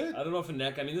appendage. That's it. I don't know if a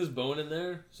neck. I mean, there's bone in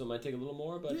there, so it might take a little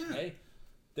more. But Yeah. hey,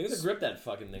 think of the grip that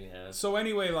fucking thing has. So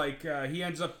anyway, he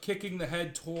ends up kicking the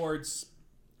head towards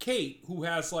Kate, who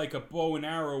has a bow and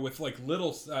arrow with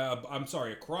little.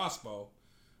 A crossbow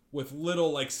with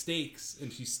little stakes,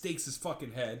 and she stakes his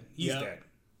fucking head. He's Yep. dead.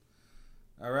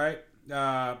 All right.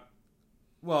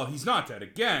 Well, he's not dead.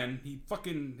 Again, he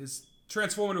fucking is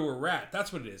transformed into a rat.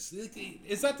 That's what it is.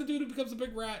 Is that the dude who becomes a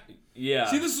big rat? Yeah.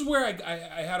 See, this is where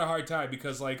I had a hard time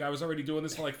because I was already doing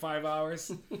this for 5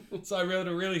 hours, so I had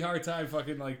a really hard time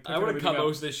fucking I picking would have everything cut up.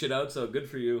 most of this shit out, so good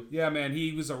for you. Yeah, man,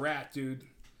 he was a rat, dude.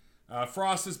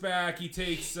 Frost is back. He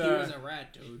takes He was a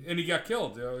rat, dude. and he got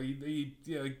killed.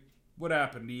 What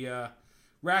happened? The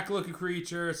rat-looking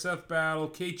creature. Seth battle.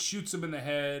 Kate shoots him in the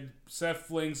head. Seth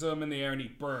flings him in the air and he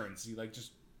burns. He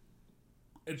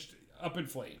it's up in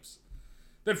flames.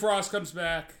 Then Frost comes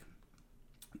back.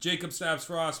 Jacob stabs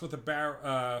Frost with the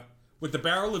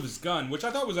barrel of his gun, which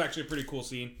I thought was actually a pretty cool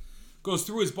scene. Goes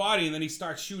through his body and then he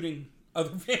starts shooting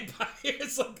other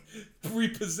vampires,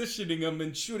 repositioning them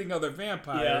and shooting other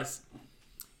vampires.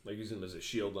 Like using them as a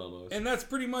shield almost. And that's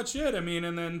pretty much it. I mean,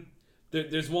 and then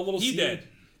There's one little he scene. dead.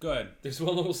 Go ahead. There's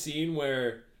one little scene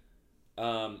where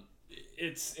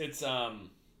it's I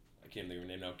can't think of her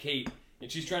name now. Kate,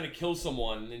 and she's trying to kill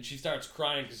someone, and she starts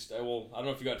crying because I don't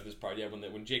know if you got to this part yet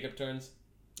when Jacob turns.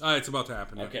 It's about to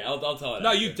happen. Yeah. Okay, I'll tell it. No,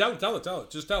 after. you tell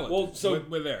it. Just tell it. Well, so-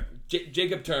 we're there.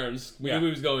 Jacob turns. We Yeah. knew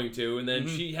he was going to, and then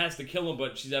she has to kill him,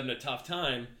 but she's having a tough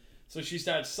time. So she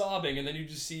starts sobbing, and then you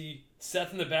just see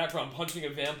Seth in the background punching a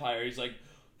vampire. He's like,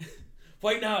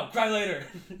 "Fight now, cry later."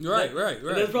 Right. And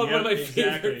that's probably one of my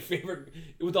exactly. favorite.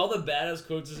 With all the badass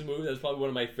quotes in this movie, that's probably one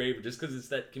of my favorite, just because it's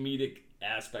that comedic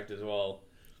aspect as well.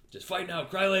 Just fight now,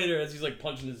 cry later, as he's like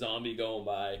punching a zombie going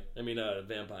by. I mean, a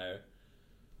vampire.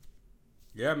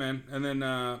 Yeah, man. And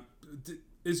then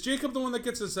is Jacob the one that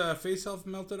gets his face half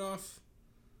melted off?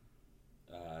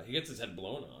 He gets his head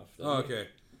blown off. Oh, doesn't he? okay.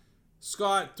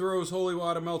 Scott throws holy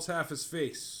water, melts half his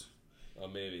face. Oh,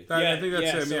 maybe. I think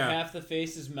that's him. So Yeah. half the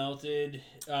face is melted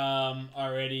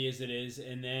already as it is,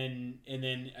 and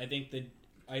then I think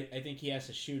I think he has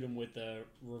to shoot him with a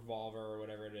revolver or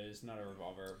whatever it is. Not a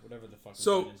revolver, whatever the fuck.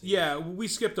 So gun is. yeah, we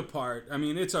skipped a part. I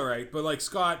mean, it's all right, but like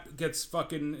Scott gets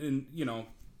fucking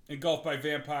engulfed by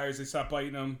vampires. They stop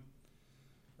biting him.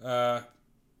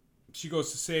 She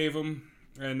goes to save him,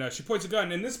 and she points a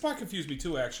gun. And this part confused me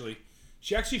too. Actually,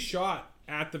 she actually shot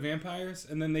at the vampires,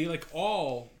 and then they like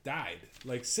all died,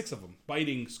 like 6 of them,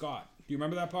 biting Scott. Do you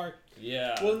remember that part?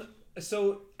 Yeah. Well,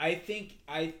 so I think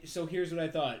so here's what I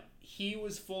thought. He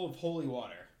was full of holy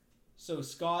water. So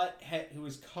Scott who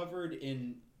was covered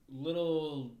in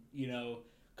little,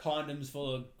 condoms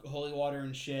full of holy water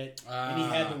and shit, and he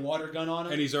had the water gun on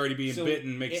him. And he's already being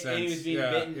bitten. Makes sense. And he was being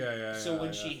yeah, bitten. Yeah. So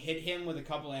when she hit him with a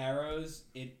couple of arrows,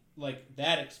 it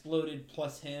that exploded.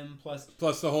 Plus him. Plus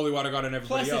the holy water got on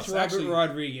everybody else. it's Robert Actually,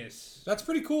 Rodriguez. that's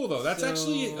pretty cool though. That's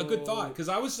actually a good thought because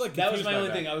I was like That was confused my by only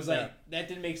that. thing. I was Yeah. like, that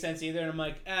didn't make sense either. And I'm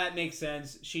like, it makes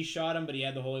sense. She shot him, but he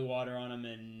had the holy water on him,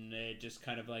 and it just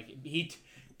kind of like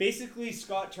basically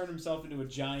Scott turned himself into a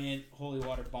giant holy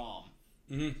water bomb.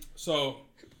 Mm-hmm. So,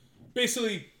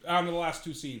 basically, on to the last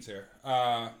 2 scenes here.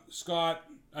 Scott,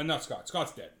 not Scott.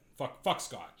 Scott's dead. Fuck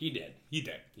Scott. he did. He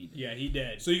dead. Yeah, he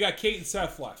did. So you got Kate and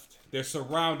Seth left. They're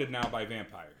surrounded now by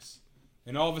vampires.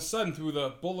 And all of a sudden, through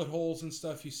the bullet holes and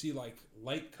stuff, you see, like,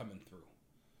 light coming through.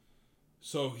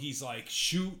 So he's like,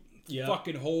 shoot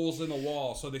fucking holes in the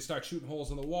wall. So they start shooting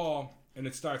holes in the wall, and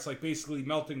it starts, like, basically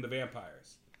melting the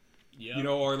vampires. Yeah.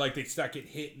 Or, like, they start getting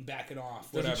hit and backing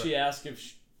off, whatever. Doesn't she ask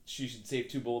if she should save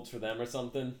 2 bullets for them or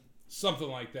something? Something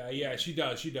like that. Yeah, she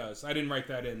does. I didn't write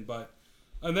that in, but...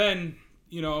 And then,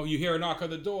 you hear a knock on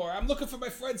the door. I'm looking for my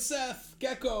friend Seth,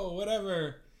 Gecko,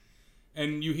 whatever.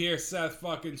 And you hear Seth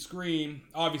fucking scream.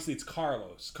 Obviously, it's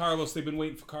Carlos. They've been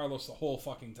waiting for Carlos the whole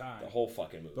fucking time. The whole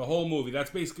fucking movie. The whole movie. That's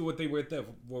basically what they were there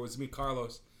for, was meet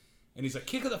Carlos. And he's like,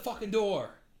 kick of the fucking door.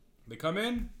 They come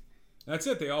in. That's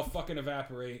it. They all fucking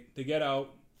evaporate. They get out.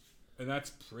 And that's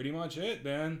pretty much it,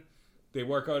 man. They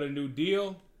work out a new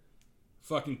deal.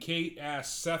 Fucking Kate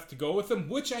asks Seth to go with them,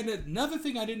 which another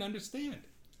thing I didn't understand.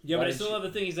 Yeah, Why but I did still she- love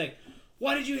the thing. He's like,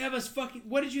 why did you have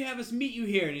us meet you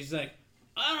here? And he's like,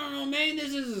 I don't know, man.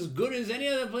 This is as good as any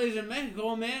other place in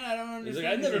Mexico, man. I don't understand. He's like,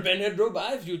 I've never been here, drove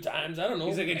by a few times. I don't know.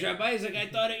 He's like, I dropped by. He's like, I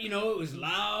thought it was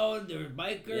loud. There were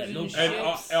bikers Yeah, no and shit.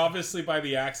 And shit. obviously, by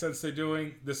the accents they're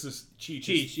doing, this is Cheech's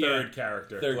Cheech, third yeah.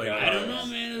 character. Third played character. by I don't Carlos.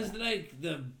 know, man. It's like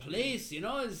the place,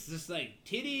 it's just like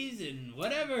titties and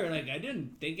whatever. Like, I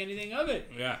didn't think anything of it.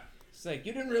 Yeah. It's like,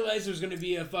 you didn't realize there was going to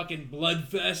be a fucking blood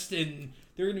fest and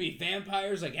there were going to be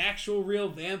vampires, like actual real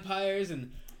vampires.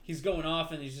 And he's going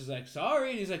off and he's just like, sorry.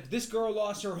 And he's like, this girl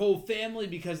lost her whole family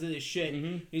because of this shit. Mm-hmm.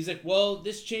 And he's like, well,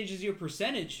 this changes your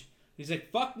percentage. He's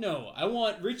like, fuck no. I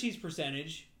want Richie's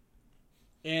percentage.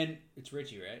 And it's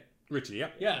Richie, right? Richie,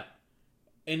 yep. Yeah.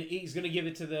 And he's going to give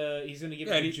it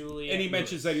to Julie. And he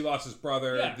mentions that he lost his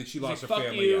brother, Yeah. that she He's lost like, her fuck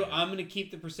family. you. Yeah. I'm gonna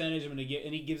keep the percentage. And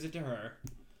he gives it to her,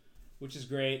 which is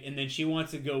great. And then she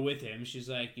wants to go with him. She's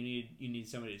like, you need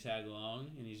somebody to tag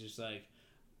along. And he's just like,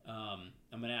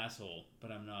 I'm an asshole,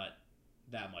 but I'm not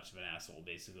that much of an asshole,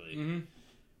 basically.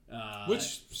 Mm-hmm. Which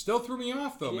still threw me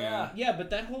off, though, man. Yeah, but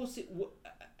that whole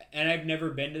and I've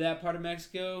never been to that part of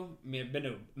Mexico. I mean, I've been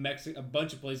to a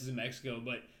bunch of places in Mexico,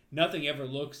 but nothing ever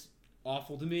looks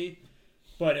awful to me.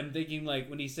 But I'm thinking, like,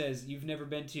 when he says, you've never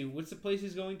been to, what's the place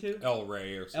he's going to? El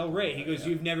Rey or something. El Rey. like He that, goes, yeah.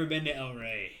 you've never been to El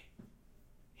Rey,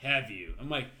 have you? I'm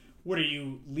like, what are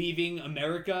you, leaving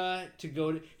America to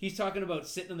go to... He's talking about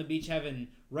sitting on the beach having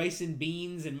rice and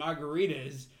beans and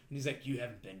margaritas, and he's like, you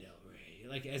haven't been to El Rey.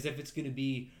 Like, as if it's going to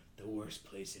be the worst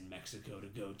place in Mexico to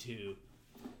go to.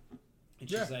 And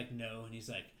she's Yeah. like, no. And he's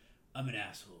like, I'm an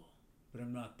asshole, but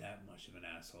I'm not that much of an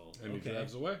asshole. And okay. he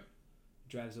drives away.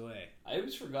 Drives away. I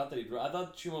always forgot that he drove. I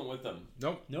thought she went with him.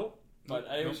 Nope. Nope. But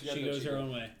I always forgot She that goes her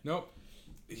own way. Nope.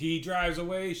 he drives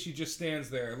away. She just stands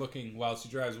there looking while she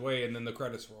drives away, and then the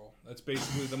credits roll. That's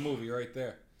basically the movie right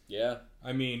there. Yeah.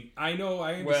 I mean, I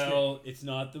understand. Well, it's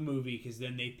not the movie because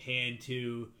then they pan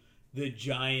to the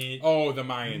giant, Oh, the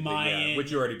Mayan thing, yeah, Mayan-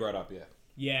 which you already brought up,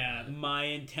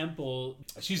 Mayan temple.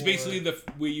 She's for-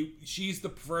 basically she's the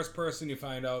first person you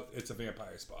find out it's a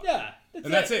vampire spot. Yeah,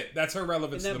 That's it. That's her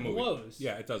relevance And to the that movie. blows.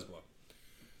 Yeah, it does blow.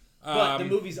 But the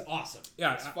movie's awesome.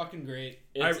 yeah, it's fucking great.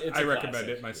 It's I a recommend classic.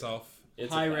 it myself.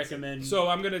 It's a High classic. recommend. So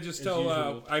I'm gonna just As tell.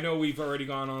 usual. I know we've already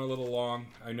gone on a little long.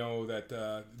 I know that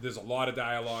there's a lot of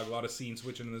dialogue, a lot of scene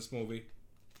switching in this movie.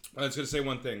 I was gonna say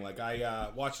one thing. Like I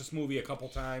watched this movie a couple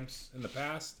times in the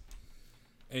past,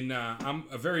 and I'm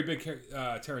a very big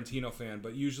Tarantino fan.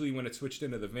 But usually when it switched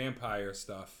into the vampire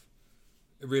stuff,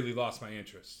 it really lost my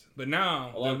interest. But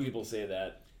now A lot of people say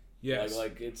that. yes,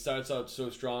 Like it starts out so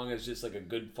strong as just like a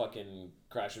good fucking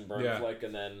crash and burn Yeah. flick,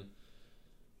 and then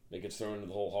it gets thrown into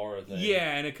the whole horror thing.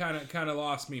 yeah, and it kind of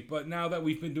lost me. But now that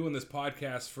we've been doing this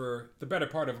podcast for the better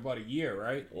part of about a year,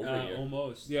 right? Over a year.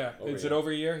 Almost. Yeah, Over is a it year.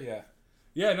 over a year? Yeah.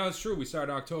 Yeah, no, it's true. We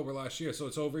started October last year, so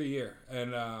it's over a year.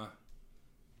 And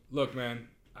look, man,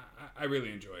 I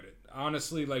really enjoyed it.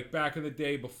 Honestly, like back in the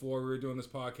day before we were doing this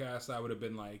podcast, I would have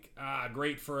been like,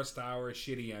 great first hour,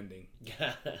 shitty ending.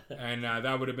 And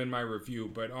that would have been my review.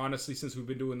 But honestly, since we've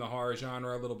been doing the horror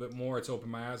genre a little bit more, it's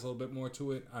opened my eyes a little bit more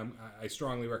to it. I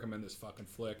strongly recommend this fucking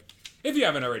flick. If you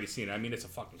haven't already seen it, I mean, it's a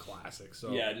fucking classic.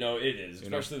 So Yeah, no, it is. You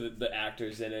know? Especially the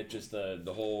actors in it, just the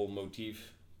whole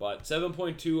motif. But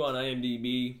 7.2 on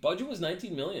IMDb. Budget was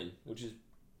 19 million, which is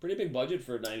pretty big budget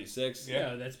for 96.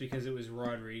 Yeah, that's because it was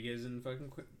Rodriguez and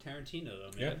fucking Tarantino,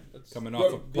 though, man. yeah, That's, coming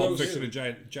off of Pulp Gross. Fiction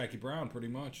and Jackie Brown, pretty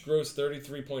much. Grossed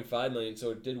 33.5 million, so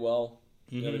it did well.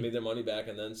 You know, they Mhm. made their money back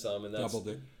and then some, and that's Doubled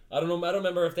it. I don't know. I don't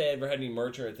remember if they ever had any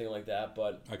merch or anything like that,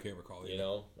 but I can't recall it. you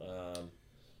know,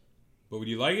 But would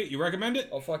you like it? You recommend it?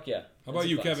 oh fuck yeah. How about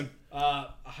you, Kevin?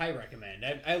 high recommend.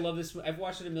 I love this. I've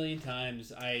watched it a million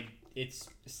times. It's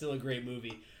still a great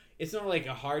movie. It's not like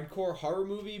a hardcore horror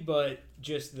movie, but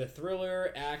just the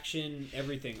thriller, action,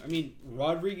 everything. I mean,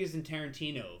 Rodriguez and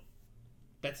Tarantino.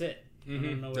 That's it. I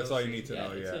don't know what That's else all you need to know.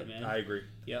 that's Yeah, it, man. I agree.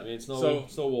 Yeah. I mean, it's So-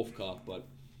 no Wolf Cop, but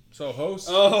So, host,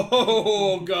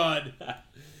 Oh God.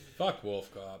 fuck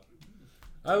Wolf Cop.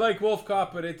 I like Wolf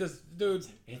Cop, but it just, dude.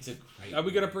 it's a great. Are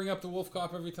we gonna bring up the Wolf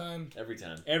Cop every time? every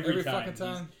time Every time. fucking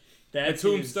time. That's A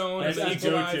Tombstone, his, an that's his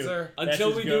go-to. Equalizer. That's until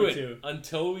his we do go-to. it.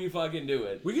 Until we fucking do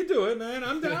it. We can do it, man.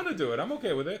 I'm down to do it. I'm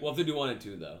okay with it. We'll have to do 1 and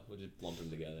 2 though. We'll just lump them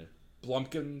together.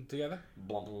 Blumpkin together.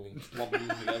 Lump them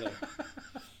together.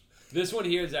 This one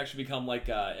here has actually become like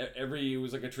it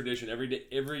was like a tradition. Every day,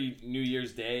 every New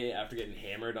Year's Day after getting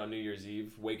hammered on New Year's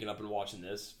Eve, waking up and watching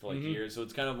this for like years. So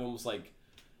it's kind of almost like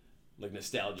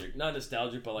nostalgic. Not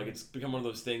nostalgic, but like it's become one of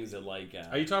those things that like.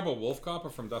 Are you talking about Wolf Cop or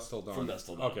From Dusk Till Dawn? From Dusk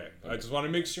Till Dawn. Okay. I just want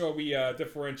to make sure we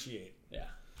differentiate. Yeah.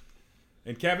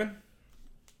 And Kevin,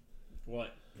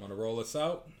 What? want to roll us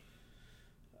out?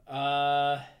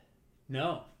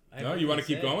 No. I have No, nothing you want to to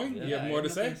keep say. going? Yeah, you have I more to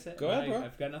nothing say? Go ahead, bro.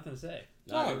 I've got nothing to say.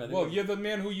 No, I Oh, think well, we're- you're the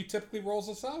man who you typically rolls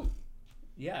us out.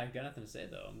 Yeah, I've got nothing to say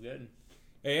though. I'm good.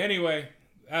 Hey, anyway,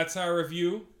 that's our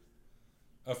review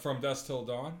of From Dusk Till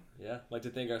Dawn. Yeah, I'd like to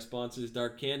thank our sponsors,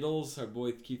 Dark Candles, our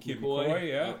boy Keith Keith McCoy, McCoy,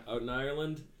 yeah. out in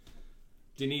Ireland.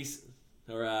 Denise,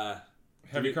 or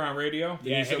Heavy Crown Radio,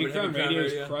 Yeah, Denise Heavy over at Crown Radio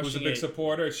is Radio. crushing who's a big it.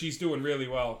 supporter. She's doing really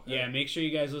well. Yeah, make sure you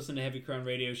guys listen to Heavy Crown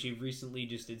Radio. She recently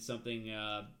just did something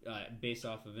based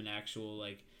off of an actual,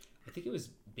 like, I think it was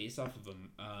based off of a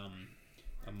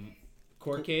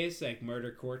court case, like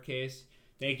murder court case.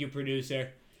 Thank you,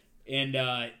 producer. And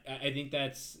I think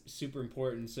that's super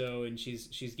important. So, and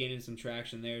she's gaining some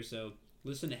traction there. So,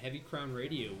 listen to Heavy Crown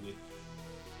Radio with,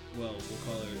 well, we'll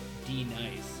call her D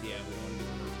Nice. Yeah, we don't want to give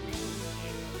her a real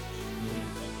name.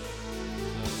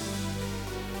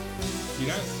 Be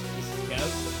nice. This is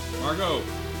Kev. Margot.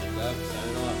 and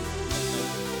signing off.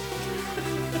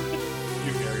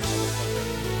 You Gary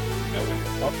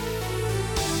motherfucker.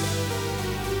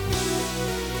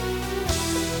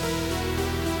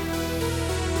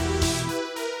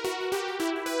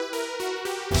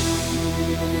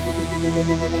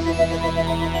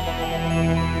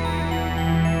 Thank you.